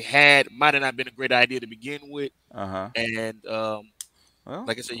ideas that they had might have not been a great idea to begin with, uh-huh. and Well,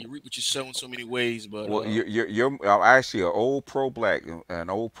 like I said, you reap what you sow in so many ways. But well, you're actually an old pro-black, an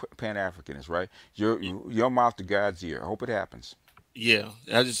old Pan-Africanist, right? Your mouth to God's ear. I hope it happens. yeah,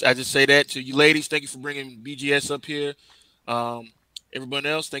 I just say that to you ladies. Thank you for bringing BGS up here. Um, Everyone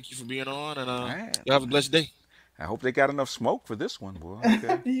else, thank you for being on, and All right. you have a blessed day. I hope they got enough smoke for this one, boy.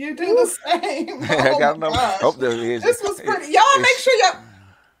 Okay. You do the same. I Oh got my enough. gosh. Hope there is. This was pretty. Y'all make It's, sure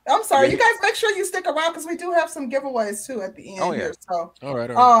I'm sorry. yeah. You guys make sure you stick around because we do have some giveaways too at the Oh end yeah. here. So, All right.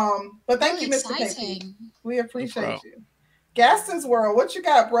 but thank Oh, you, Mr. KP. exciting. We No appreciate problem. you. Gaston's World, what you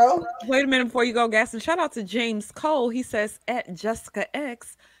got, bro? Wait a minute before you go, Gaston. Shout out to James Cole. He says at Jessica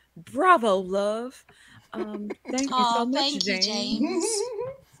X, bravo, love. Thank you so Oh, much, thank you, James. James.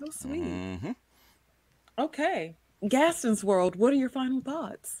 So sweet. Mm-hmm. Okay. Gaston's World, what are your final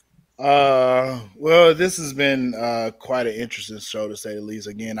thoughts? Well, this has been quite an interesting show to say the least.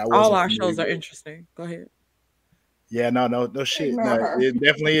 Again, I All wasn't our familiar shows are with. interesting. Go ahead. Yeah, no shit. No, Ignore her. it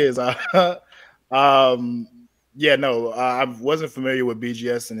definitely is. Um, yeah, no, I wasn't familiar with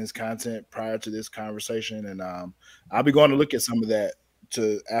BGS and his content prior to this conversation, and I'll be going to look at some of that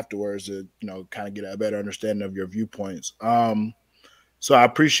to afterwards to kind of get a better understanding of your viewpoints. So I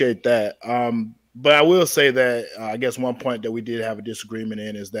appreciate that. But I will say that I guess one point that we did have a disagreement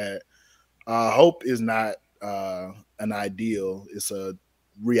in is that hope is not an ideal; it's a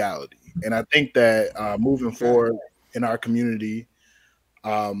reality, and I think that moving Okay. forward in our community,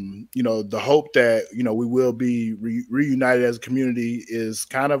 the hope that we will be reunited as a community is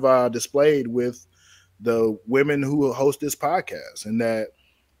kind of displayed with the women who host this podcast, and that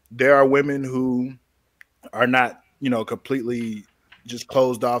there are women who are not completely just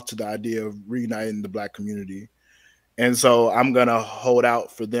closed off to the idea of reuniting the Black community. And so I'm gonna hold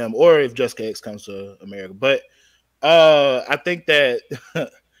out for them, or if Jessica X comes to America. But I think that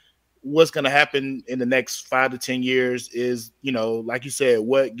what's going to happen in the next 5 to 10 years is, like you said,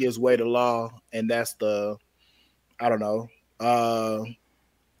 what gives way to law, and that's I don't know,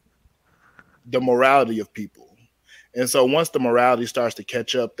 the morality of people. And so once the morality starts to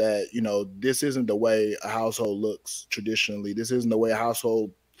catch up, that this isn't the way a household looks traditionally, this isn't the way a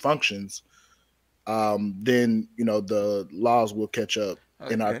household functions, then the laws will catch up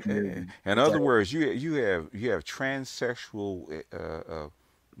in our community. In other words, you have transsexual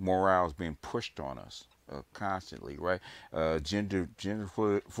morals being pushed on us constantly, right? Gender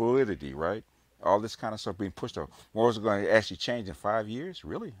fluidity, right? All this kind of stuff being pushed on. Morals are going to actually change in 5 years?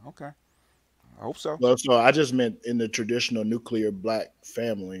 Really? Okay, I hope so. Well, so I just meant in the traditional nuclear Black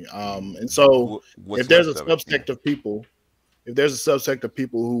family. And so if What's there's a left of it? Yeah. subsect of people, if there's a subsect of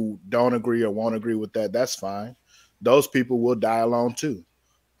people who don't agree or won't agree with that, that's fine. Those people will die alone too.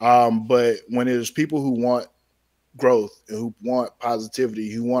 But when there's people who want growth and who want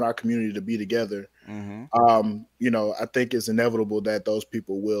positivity, who want our community to be together, Mm-hmm. I think it's inevitable that those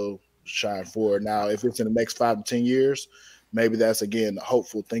people will shine forward. Now, if it's in the next 5 to 10 years, maybe that's again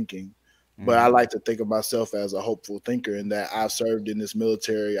hopeful thinking. But I Mm-hmm. like to think of myself as a hopeful thinker in that I've served in this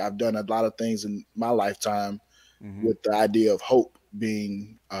military. I've done a lot of things in my lifetime Mm-hmm. with the idea of hope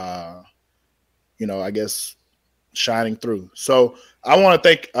being, I guess, shining through. So I want to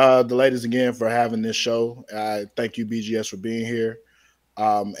thank the ladies again for having this show. I thank you, BGS, for being here.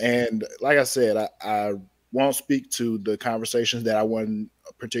 And like I said, I won't speak to the conversations that I wasn't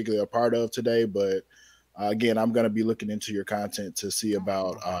particularly a part of today, but again, I'm going to be looking into your content to see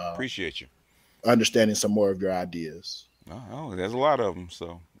about Appreciate you. understanding some more of your ideas. Oh, there's a lot of them.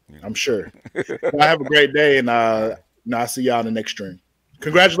 So I'm sure. Well, have a great day, and All I'll see y'all in the next stream.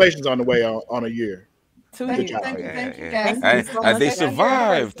 Congratulations on the way on a year. 2 Thank years. you, thank you, thank you, yeah. guys. Thank you so much. They Thank you.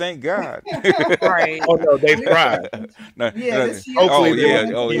 survived. Thank God. Right. Oh no, they thrived. No, Yeah, no, this year. Hopefully oh they will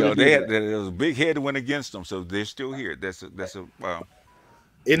yeah, oh continue yeah. to do that. There was a big headwind against them, so they're still here. Isn't That's hope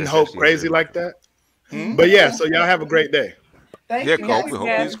actually crazy like that? Hmm? But yeah, so y'all have a great day. Thank Yeah, you, Thank hope you, hope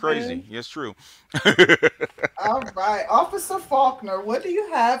is Gaston. crazy. Yes, true. All right. Officer Faulkner, what do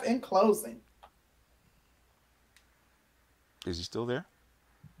you have in closing? Is he still there?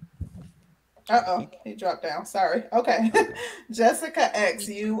 Uh-oh, he dropped down. Sorry. Okay. Okay. Jessica X,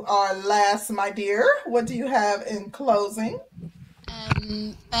 you are last, my dear. What do you have in closing?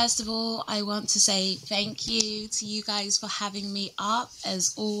 First of all, I want to say thank you to you guys for having me up,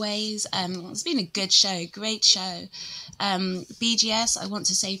 as always. It's been a good show, great show. BGS, I want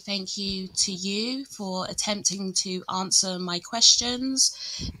to say thank you to you for attempting to answer my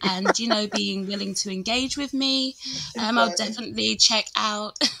questions and, being willing to engage with me. I'll definitely check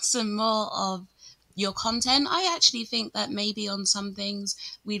out some more of your content. I actually think that maybe on some things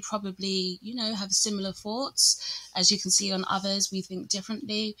we'd probably, have similar thoughts. As you can see on others, we think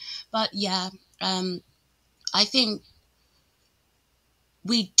differently. But yeah, I think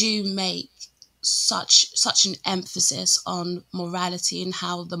we do make such an emphasis on morality and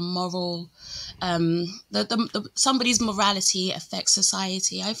how the moral somebody's morality affects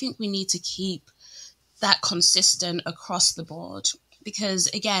society. I think we need to keep that consistent across the board, because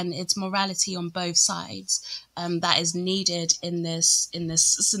again, it's morality on both sides that is needed in this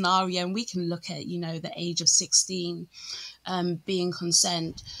scenario. And we can look at the age of 16 being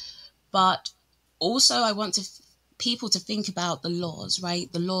consent, but also I want people to think about the laws,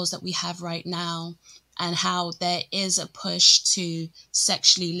 right? The laws that we have right now, and how there is a push to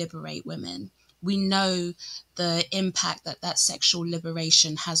sexually liberate women. We know the impact that sexual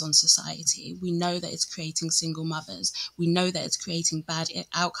liberation has on society. We know that it's creating single mothers. We know that it's creating bad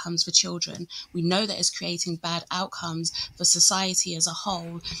outcomes for children. We know that it's creating bad outcomes for society as a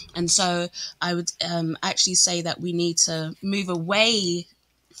whole. And so I would actually say that we need to move away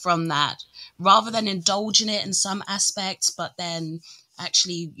from that, rather than indulge in it in some aspects, but then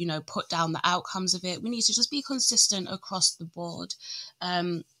actually, put down the outcomes of it. We need to just be consistent across the board.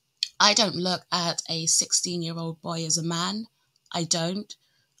 I don't look at a 16-year-old boy as a man. I don't.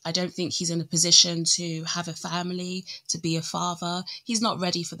 I don't think he's in a position to have a family, to be a father. He's not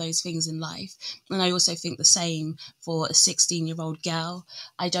ready for those things in life. And I also think the same for a 16-year-old girl.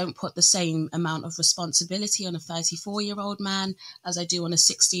 I don't put the same amount of responsibility on a 34-year-old man as I do on a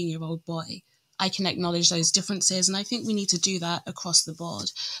 16-year-old boy. I can acknowledge those differences, and I think we need to do that across the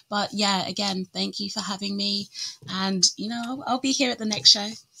board. But yeah, again, thank you for having me. And, I'll be here at the next show.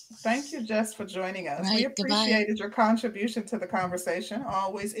 Thank you, Jess, for joining us. Right, we appreciated your contribution to the conversation.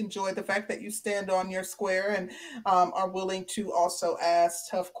 Always enjoyed the fact that you stand on your square and are willing to also ask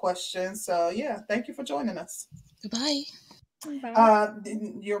tough questions. So, yeah, thank you for joining us. Goodbye.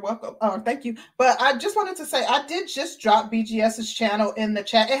 You're welcome. Thank you. But I just wanted to say I did just drop BGS's channel in the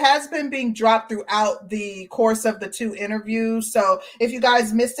chat. It has been being dropped throughout the course of the 2 interviews. So if you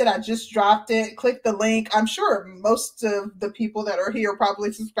guys missed it, I just dropped it. Click the link. I'm sure most of the people that are here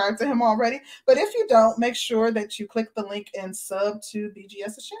probably subscribe to him already. But if you don't, make sure that you click the link and sub to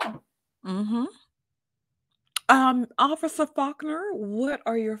BGS's channel. Mm-hmm. Officer Faulkner, what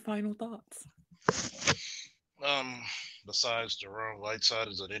are your final thoughts? Besides Jerome Whiteside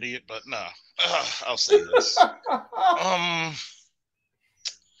is an idiot, but nah, I'll say this.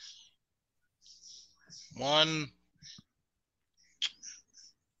 One,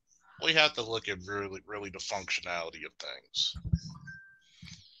 we have to look at really the functionality of things.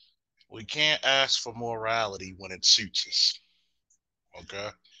 We can't ask for morality when it suits us. Okay?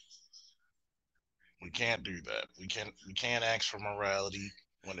 We can't do that. We can't ask for morality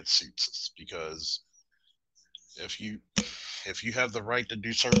when it suits us, because if you have the right to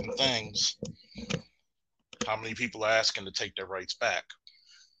do certain things, how many people are asking to take their rights back?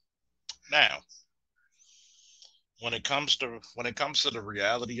 Now, when it comes to the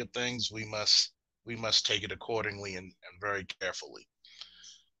reality of things, we must take it accordingly and very carefully.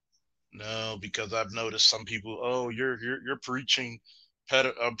 No, because I've noticed some people, oh, you're preaching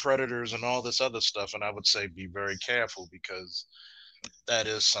predators and all this other stuff, and I would say be very careful, because that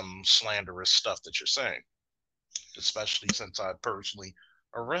is some slanderous stuff that you're saying, especially since I personally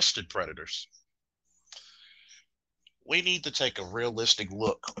arrested predators. We need to take a realistic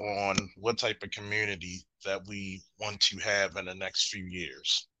look on what type of community that we want to have in the next few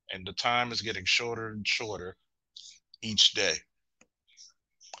years. And the time is getting shorter and shorter each day.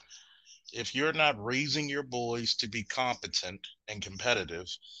 If you're not raising your boys to be competent and competitive,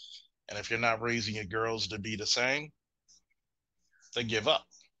 and if you're not raising your girls to be the same, then give up.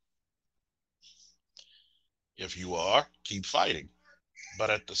 If you are, keep fighting. But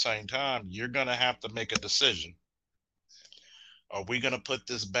at the same time, you're going to have to make a decision. Are we going to put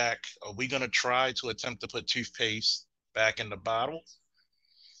this back? Are we going to try to attempt to put toothpaste back in the bottle,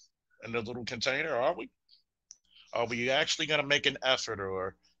 in the little container? Are we? Are we actually going to make an effort,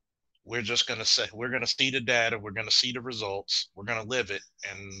 or we're just going to say, we're going to see the data, we're going to see the results, we're going to live it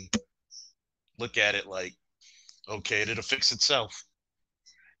and look at it like, okay, it'll fix itself?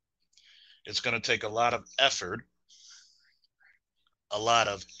 It's going to take a lot of effort, a lot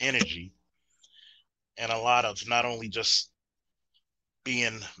of energy, and a lot of not only just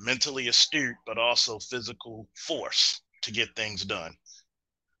being mentally astute, but also physical force to get things done.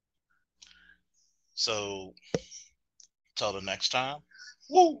 So, till the next time,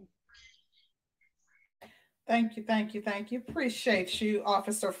 woo! Thank you, thank you, thank you. Appreciate you,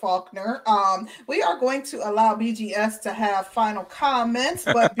 Officer Faulkner. We are going to allow BGS to have final comments,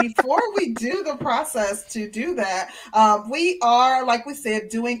 but before we do the process to do that, we are, like we said,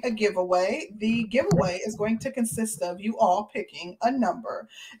 doing a giveaway. The giveaway is going to consist of you all picking a number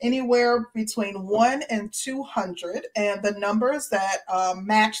anywhere between 1 and 200, and the numbers that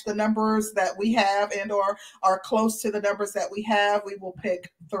match the numbers that we have and or are close to the numbers that we have, we will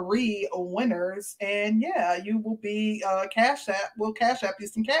pick 3 winners, and yeah, you will be we'll cash app you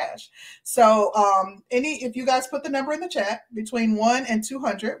some cash. So if you guys put the number in the chat between 1 and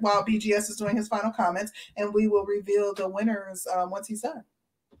 200 while BGS is doing his final comments, and we will reveal the winners once he's done.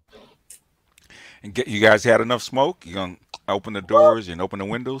 And you guys had enough smoke? You gonna open the doors and open the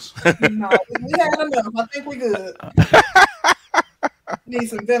windows? No, we had enough. I think we're good. Need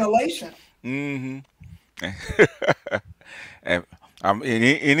some ventilation. Mm-hmm. And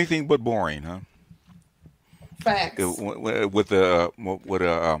anything but boring, huh? Facts. With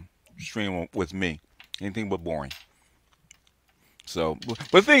a stream with me, anything but boring. So,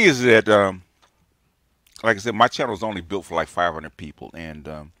 but the thing is that, like I said, my channel is only built for like 500 people, and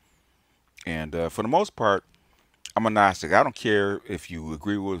for the most part, I'm agnostic. I don't care if you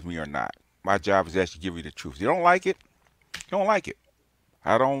agree with me or not. My job is actually to give you the truth. If you don't like it, you don't like it.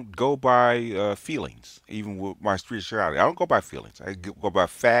 I don't go by feelings, even with my spirituality. I don't go by feelings. I go by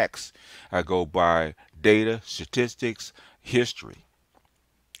facts. I go by data, statistics, history.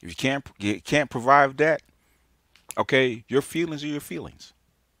 If you can't provide that, okay, your feelings are your feelings.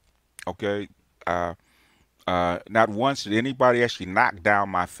 Okay, not once did anybody actually knock down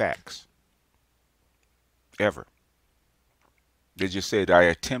my facts, ever. They just said I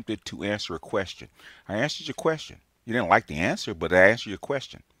attempted to answer a question. I answered your question. You didn't like the answer, but I answered your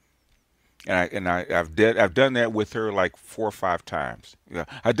question. And I've done that with her like 4 or 5 times. Yeah,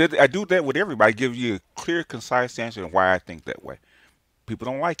 I do that with everybody. I give you a clear, concise answer and why I think that way. People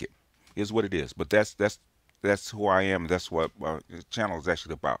don't like it. It's what it is. But that's who I am. That's what the channel is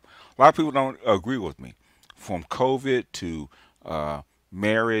actually about. A lot of people don't agree with me, from COVID to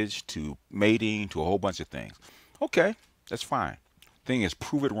marriage to mating to a whole bunch of things. Okay, that's fine. Thing is,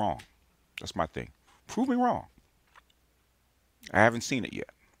 prove it wrong. That's my thing. Prove me wrong. I haven't seen it yet.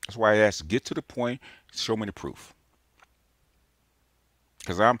 That's why I asked, get to the point, show me the proof.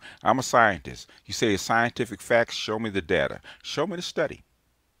 Because I'm a scientist. You say scientific facts, show me the data. Show me the study.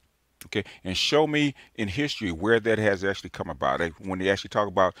 Okay, and show me in history where that has actually come about. When they actually talk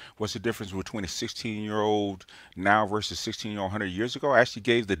about what's the difference between a 16-year-old now versus 16-year-old 100 years ago, I actually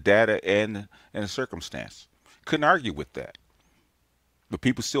gave the data and the circumstance. Couldn't argue with that. But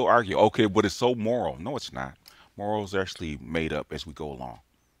people still argue, okay, but it's so moral. No, it's not. Morals are actually made up as we go along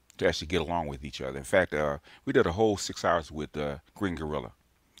to actually get along with each other. In fact, we did a whole 6 hours with Green Gorilla,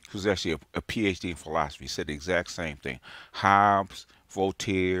 who's actually a PhD in philosophy. He said the exact same thing. Hobbes,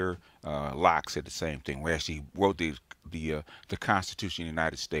 Voltaire, Locke said the same thing. We actually wrote the Constitution of the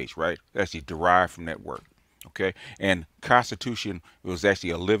United States, right? Actually derived from that work. Okay, and Constitution was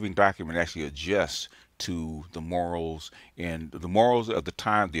actually a living document, actually adjusts to the morals and the morals of the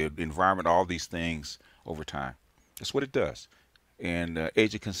time, the environment, all these things over time. That's what it does. And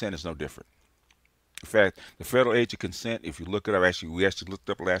age of consent is no different. In fact, the federal age of consent, if you look it up, we actually looked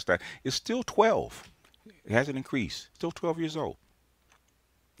up last night, it's still 12. It hasn't increased. Still 12 years old.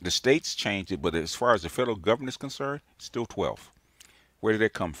 The states changed it, but as far as the federal government is concerned, it's still 12. Where did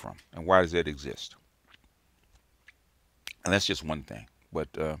that come from? And why does that exist? And that's just one thing. But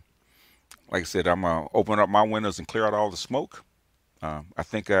like I said, I'm going to open up my windows and clear out all the smoke. I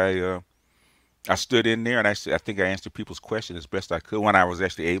think I stood in there, and I think I answered people's questions as best I could when I was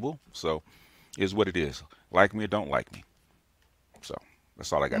actually able. So it is what it is. Like me or don't like me. So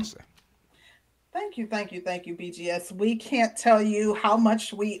that's all I got to say. Thank you, thank you, thank you, BGS. We can't tell you how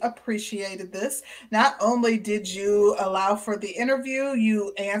much we appreciated this. Not only did you allow for the interview,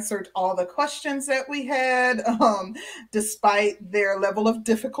 you answered all the questions that we had, despite their level of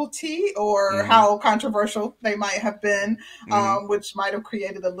difficulty or how controversial they might have been, which might have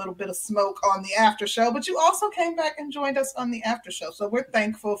created a little bit of smoke on the after show. But you also came back and joined us on the after show. So we're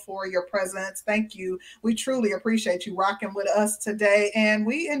thankful for your presence. Thank you. We truly appreciate you rocking with us today. And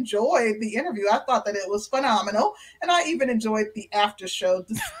we enjoyed the interview. I thought that it was phenomenal, and I even enjoyed the after show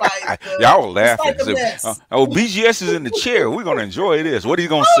despite y'all were laughing. BGS is in the chair. We're gonna enjoy this. What are you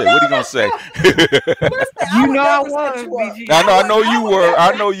gonna say? What are you gonna say? You know I was. I know you were.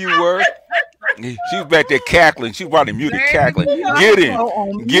 I know you were. She was back there cackling. She was probably muted Danny, cackling. you got Get to him. go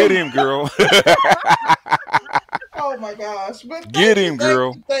on Get mute. him, girl. Oh my gosh. But Get thank you, him, thank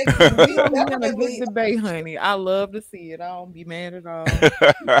girl. you, thank you. It's We gonna be a good definitely debate, honey. I love to see it. I don't be mad at all.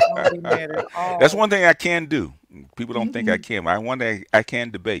 I don't be mad at That's all. one thing I can do. People don't think I mhm, can. One day I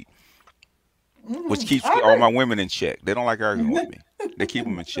can debate, which keeps I all agree. my women in check. They don't like arguing with me. They keep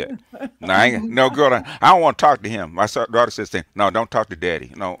them in check. No, Mhm. no, girl, I don't want to talk to him. My daughter says, "No, don't talk to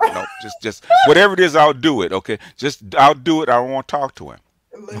daddy. No, no, just whatever it is, I'll do it. Okay, just I'll do it. I don't want to talk to him.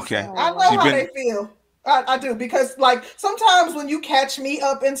 Listen, Okay." Oh I know She's how wow. been they feel. I do because, like, sometimes when you catch me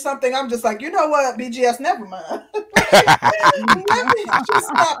up in something, I'm just like, you know what, BGS, never mind. Let me just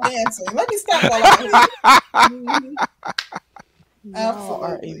stop dancing. Let me stop while I'm ahead. Mhm. Y'all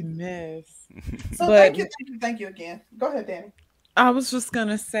are a Absolutely. mess. So But thank you again. Go ahead, Danny. I was just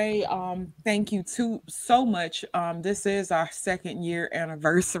gonna say, thank you too so much. This is our 2nd year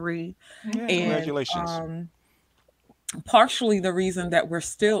anniversary, Hmm. and Congratulations. partially the reason that we're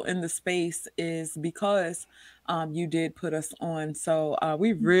still in the space is because you did put us on. So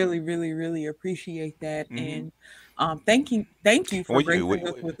we really, really, really appreciate that, Hmm. and thank you for Well, gracing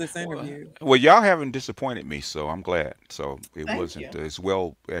us with this interview. well, y'all haven't disappointed me, so I'm glad. So it Thank you. wasn't as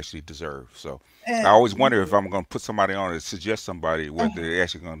well actually deserved. So I And always wonder if I'm going to put somebody on or suggest somebody whether they're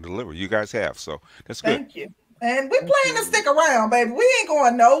actually going to deliver. You guys have, so that's good. thank you. And we Thank plan to you. stick around, baby. We ain't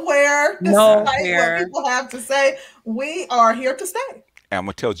going nowhere, despite what Nowhere. people have to say. We are here to stay. And I'm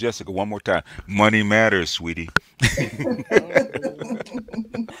gonna tell Jessica one more time. Money matters, sweetie.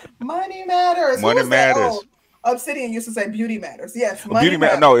 Mhm. Money matters. Who Money was that? Oh, matters. Obsidian used to say beauty matters. Yes, Oh, beauty money matter.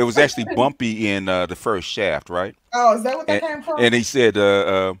 matters. No, it was actually Bumpy in the first Shaft, right? Oh, is that what that And came from? and he said,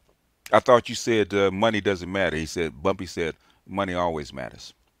 I thought you said money doesn't matter. He said, Bumpy said, money always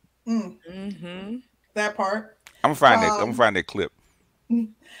matters. Mm, Mhm. that part. I'm gonna find that. I'm gonna Um, find that clip.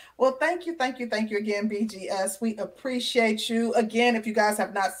 well, thank you again, BGS. We appreciate you. Again, if you guys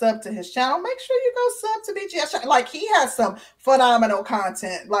have not subbed to his channel, make sure you go sub to BGS. Like, he has some phenomenal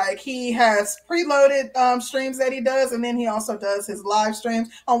content. Like, he has preloaded streams that he does, and then he also does his live streams.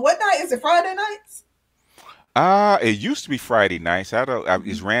 On what night? Is it Friday nights? It used to be Friday nights. I don't.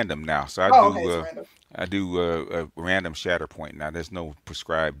 It's random now. So Oh, okay, it's random. I do a random shatter point now. There's no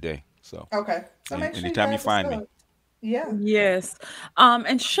prescribed day. So Okay, so make sure you anytime you guys are find me. subbed. Yeah. Yes.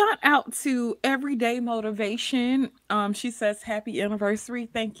 And shout out to Everyday Motivation. She says happy anniversary.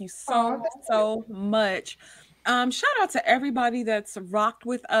 Thank you Oh, so, thank you. so much. Shout out to everybody that's rocked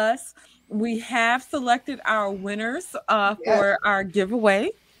with us. We have selected our winners Yes. for our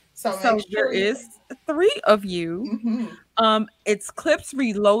giveaway. So make So there sure you. is 3 of you. Hmm. It's Clips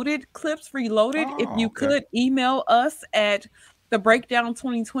Reloaded. Clips Reloaded. If Oh, you okay. could email us at the breakdown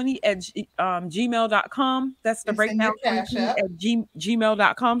 2020 at gmail.com. That's the It's in breakdown your cash 2020 app. at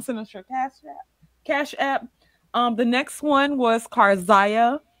gmail.com. Send us your cash app. Cash app. The next one was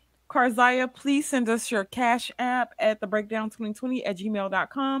Karzaya. Karzaya, please send us your cash app at the breakdown 2020 at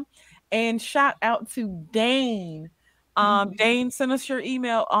gmail.com. And shout out to Dane. Mhm. Dane, send us your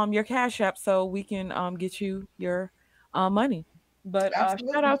email, your cash app, so we can get you your money. But shout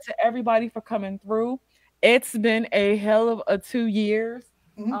Absolutely. out to everybody for coming through. It's been a hell of a 2 years.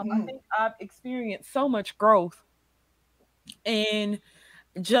 I Hmm. think I've experienced so much growth in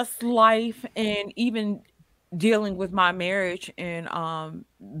just life and even dealing with my marriage and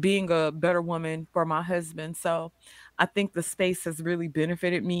being a better woman for my husband. So I think the space has really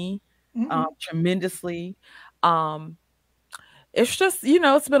benefited me Hmm. tremendously. Um, it's just,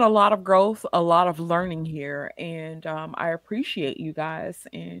 it's been a lot of growth, a lot of learning here. And I appreciate you guys.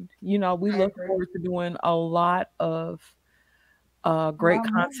 And, we I look agree. forward to doing a lot of A great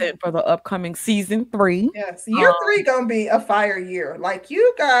lot more. content for the upcoming season 3. Yes, year three gonna be a fire year. Like,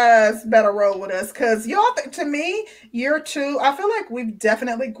 you guys better roll with us, because y'all. To me, year two, I feel like we've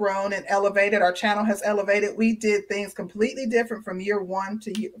definitely grown and elevated. Our channel has elevated. We did things completely different from year one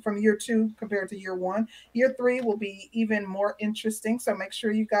from year two compared to year one. Year three will be even more interesting. So make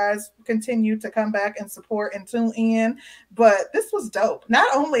sure you guys continue to come back and support and tune in. But this was dope. Not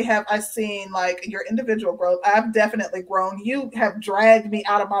only have I seen like your individual growth, I've definitely grown. You have dragged me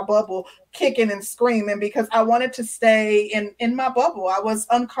out of my bubble kicking and screaming because I wanted to stay in my bubble. I was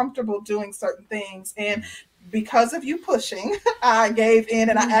uncomfortable doing certain things, and because of you pushing, I gave in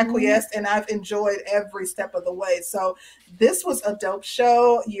and I Mhm. acquiesced, and I've enjoyed every step of the way. So this was a dope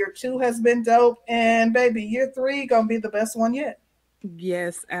show. Year two has been dope, and baby, year three gonna be the best one yet.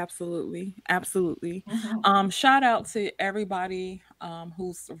 Yes, absolutely. Absolutely. Hmm. Shout out to everybody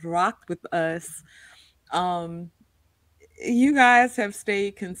who's rocked with us. Um, you guys have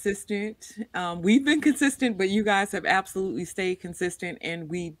stayed consistent. We've been consistent, but you guys have absolutely stayed consistent, and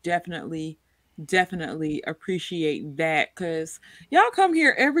we definitely definitely appreciate that, because y'all come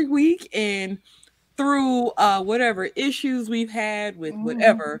here every week, and through whatever issues we've had with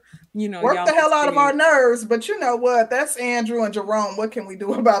whatever, work y'all the have hell out of our said. nerves. But you know what? That's Andrew and Jerome. What can we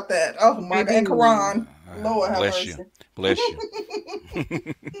do about that? Oh my God. And Baby. Karan. Lord have Bless you. mercy. Bless you.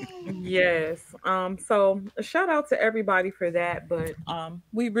 Yes. So a shout out to everybody for that. But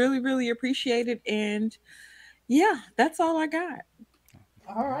we really, really appreciate it. And yeah, that's all I got.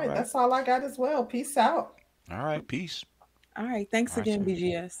 All All right. right. That's all I got as well. Peace out. All right. Peace. All right. All Thanks right, again, sir.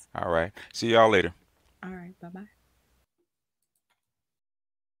 BGS. All right. See y'all later. All right. Bye bye.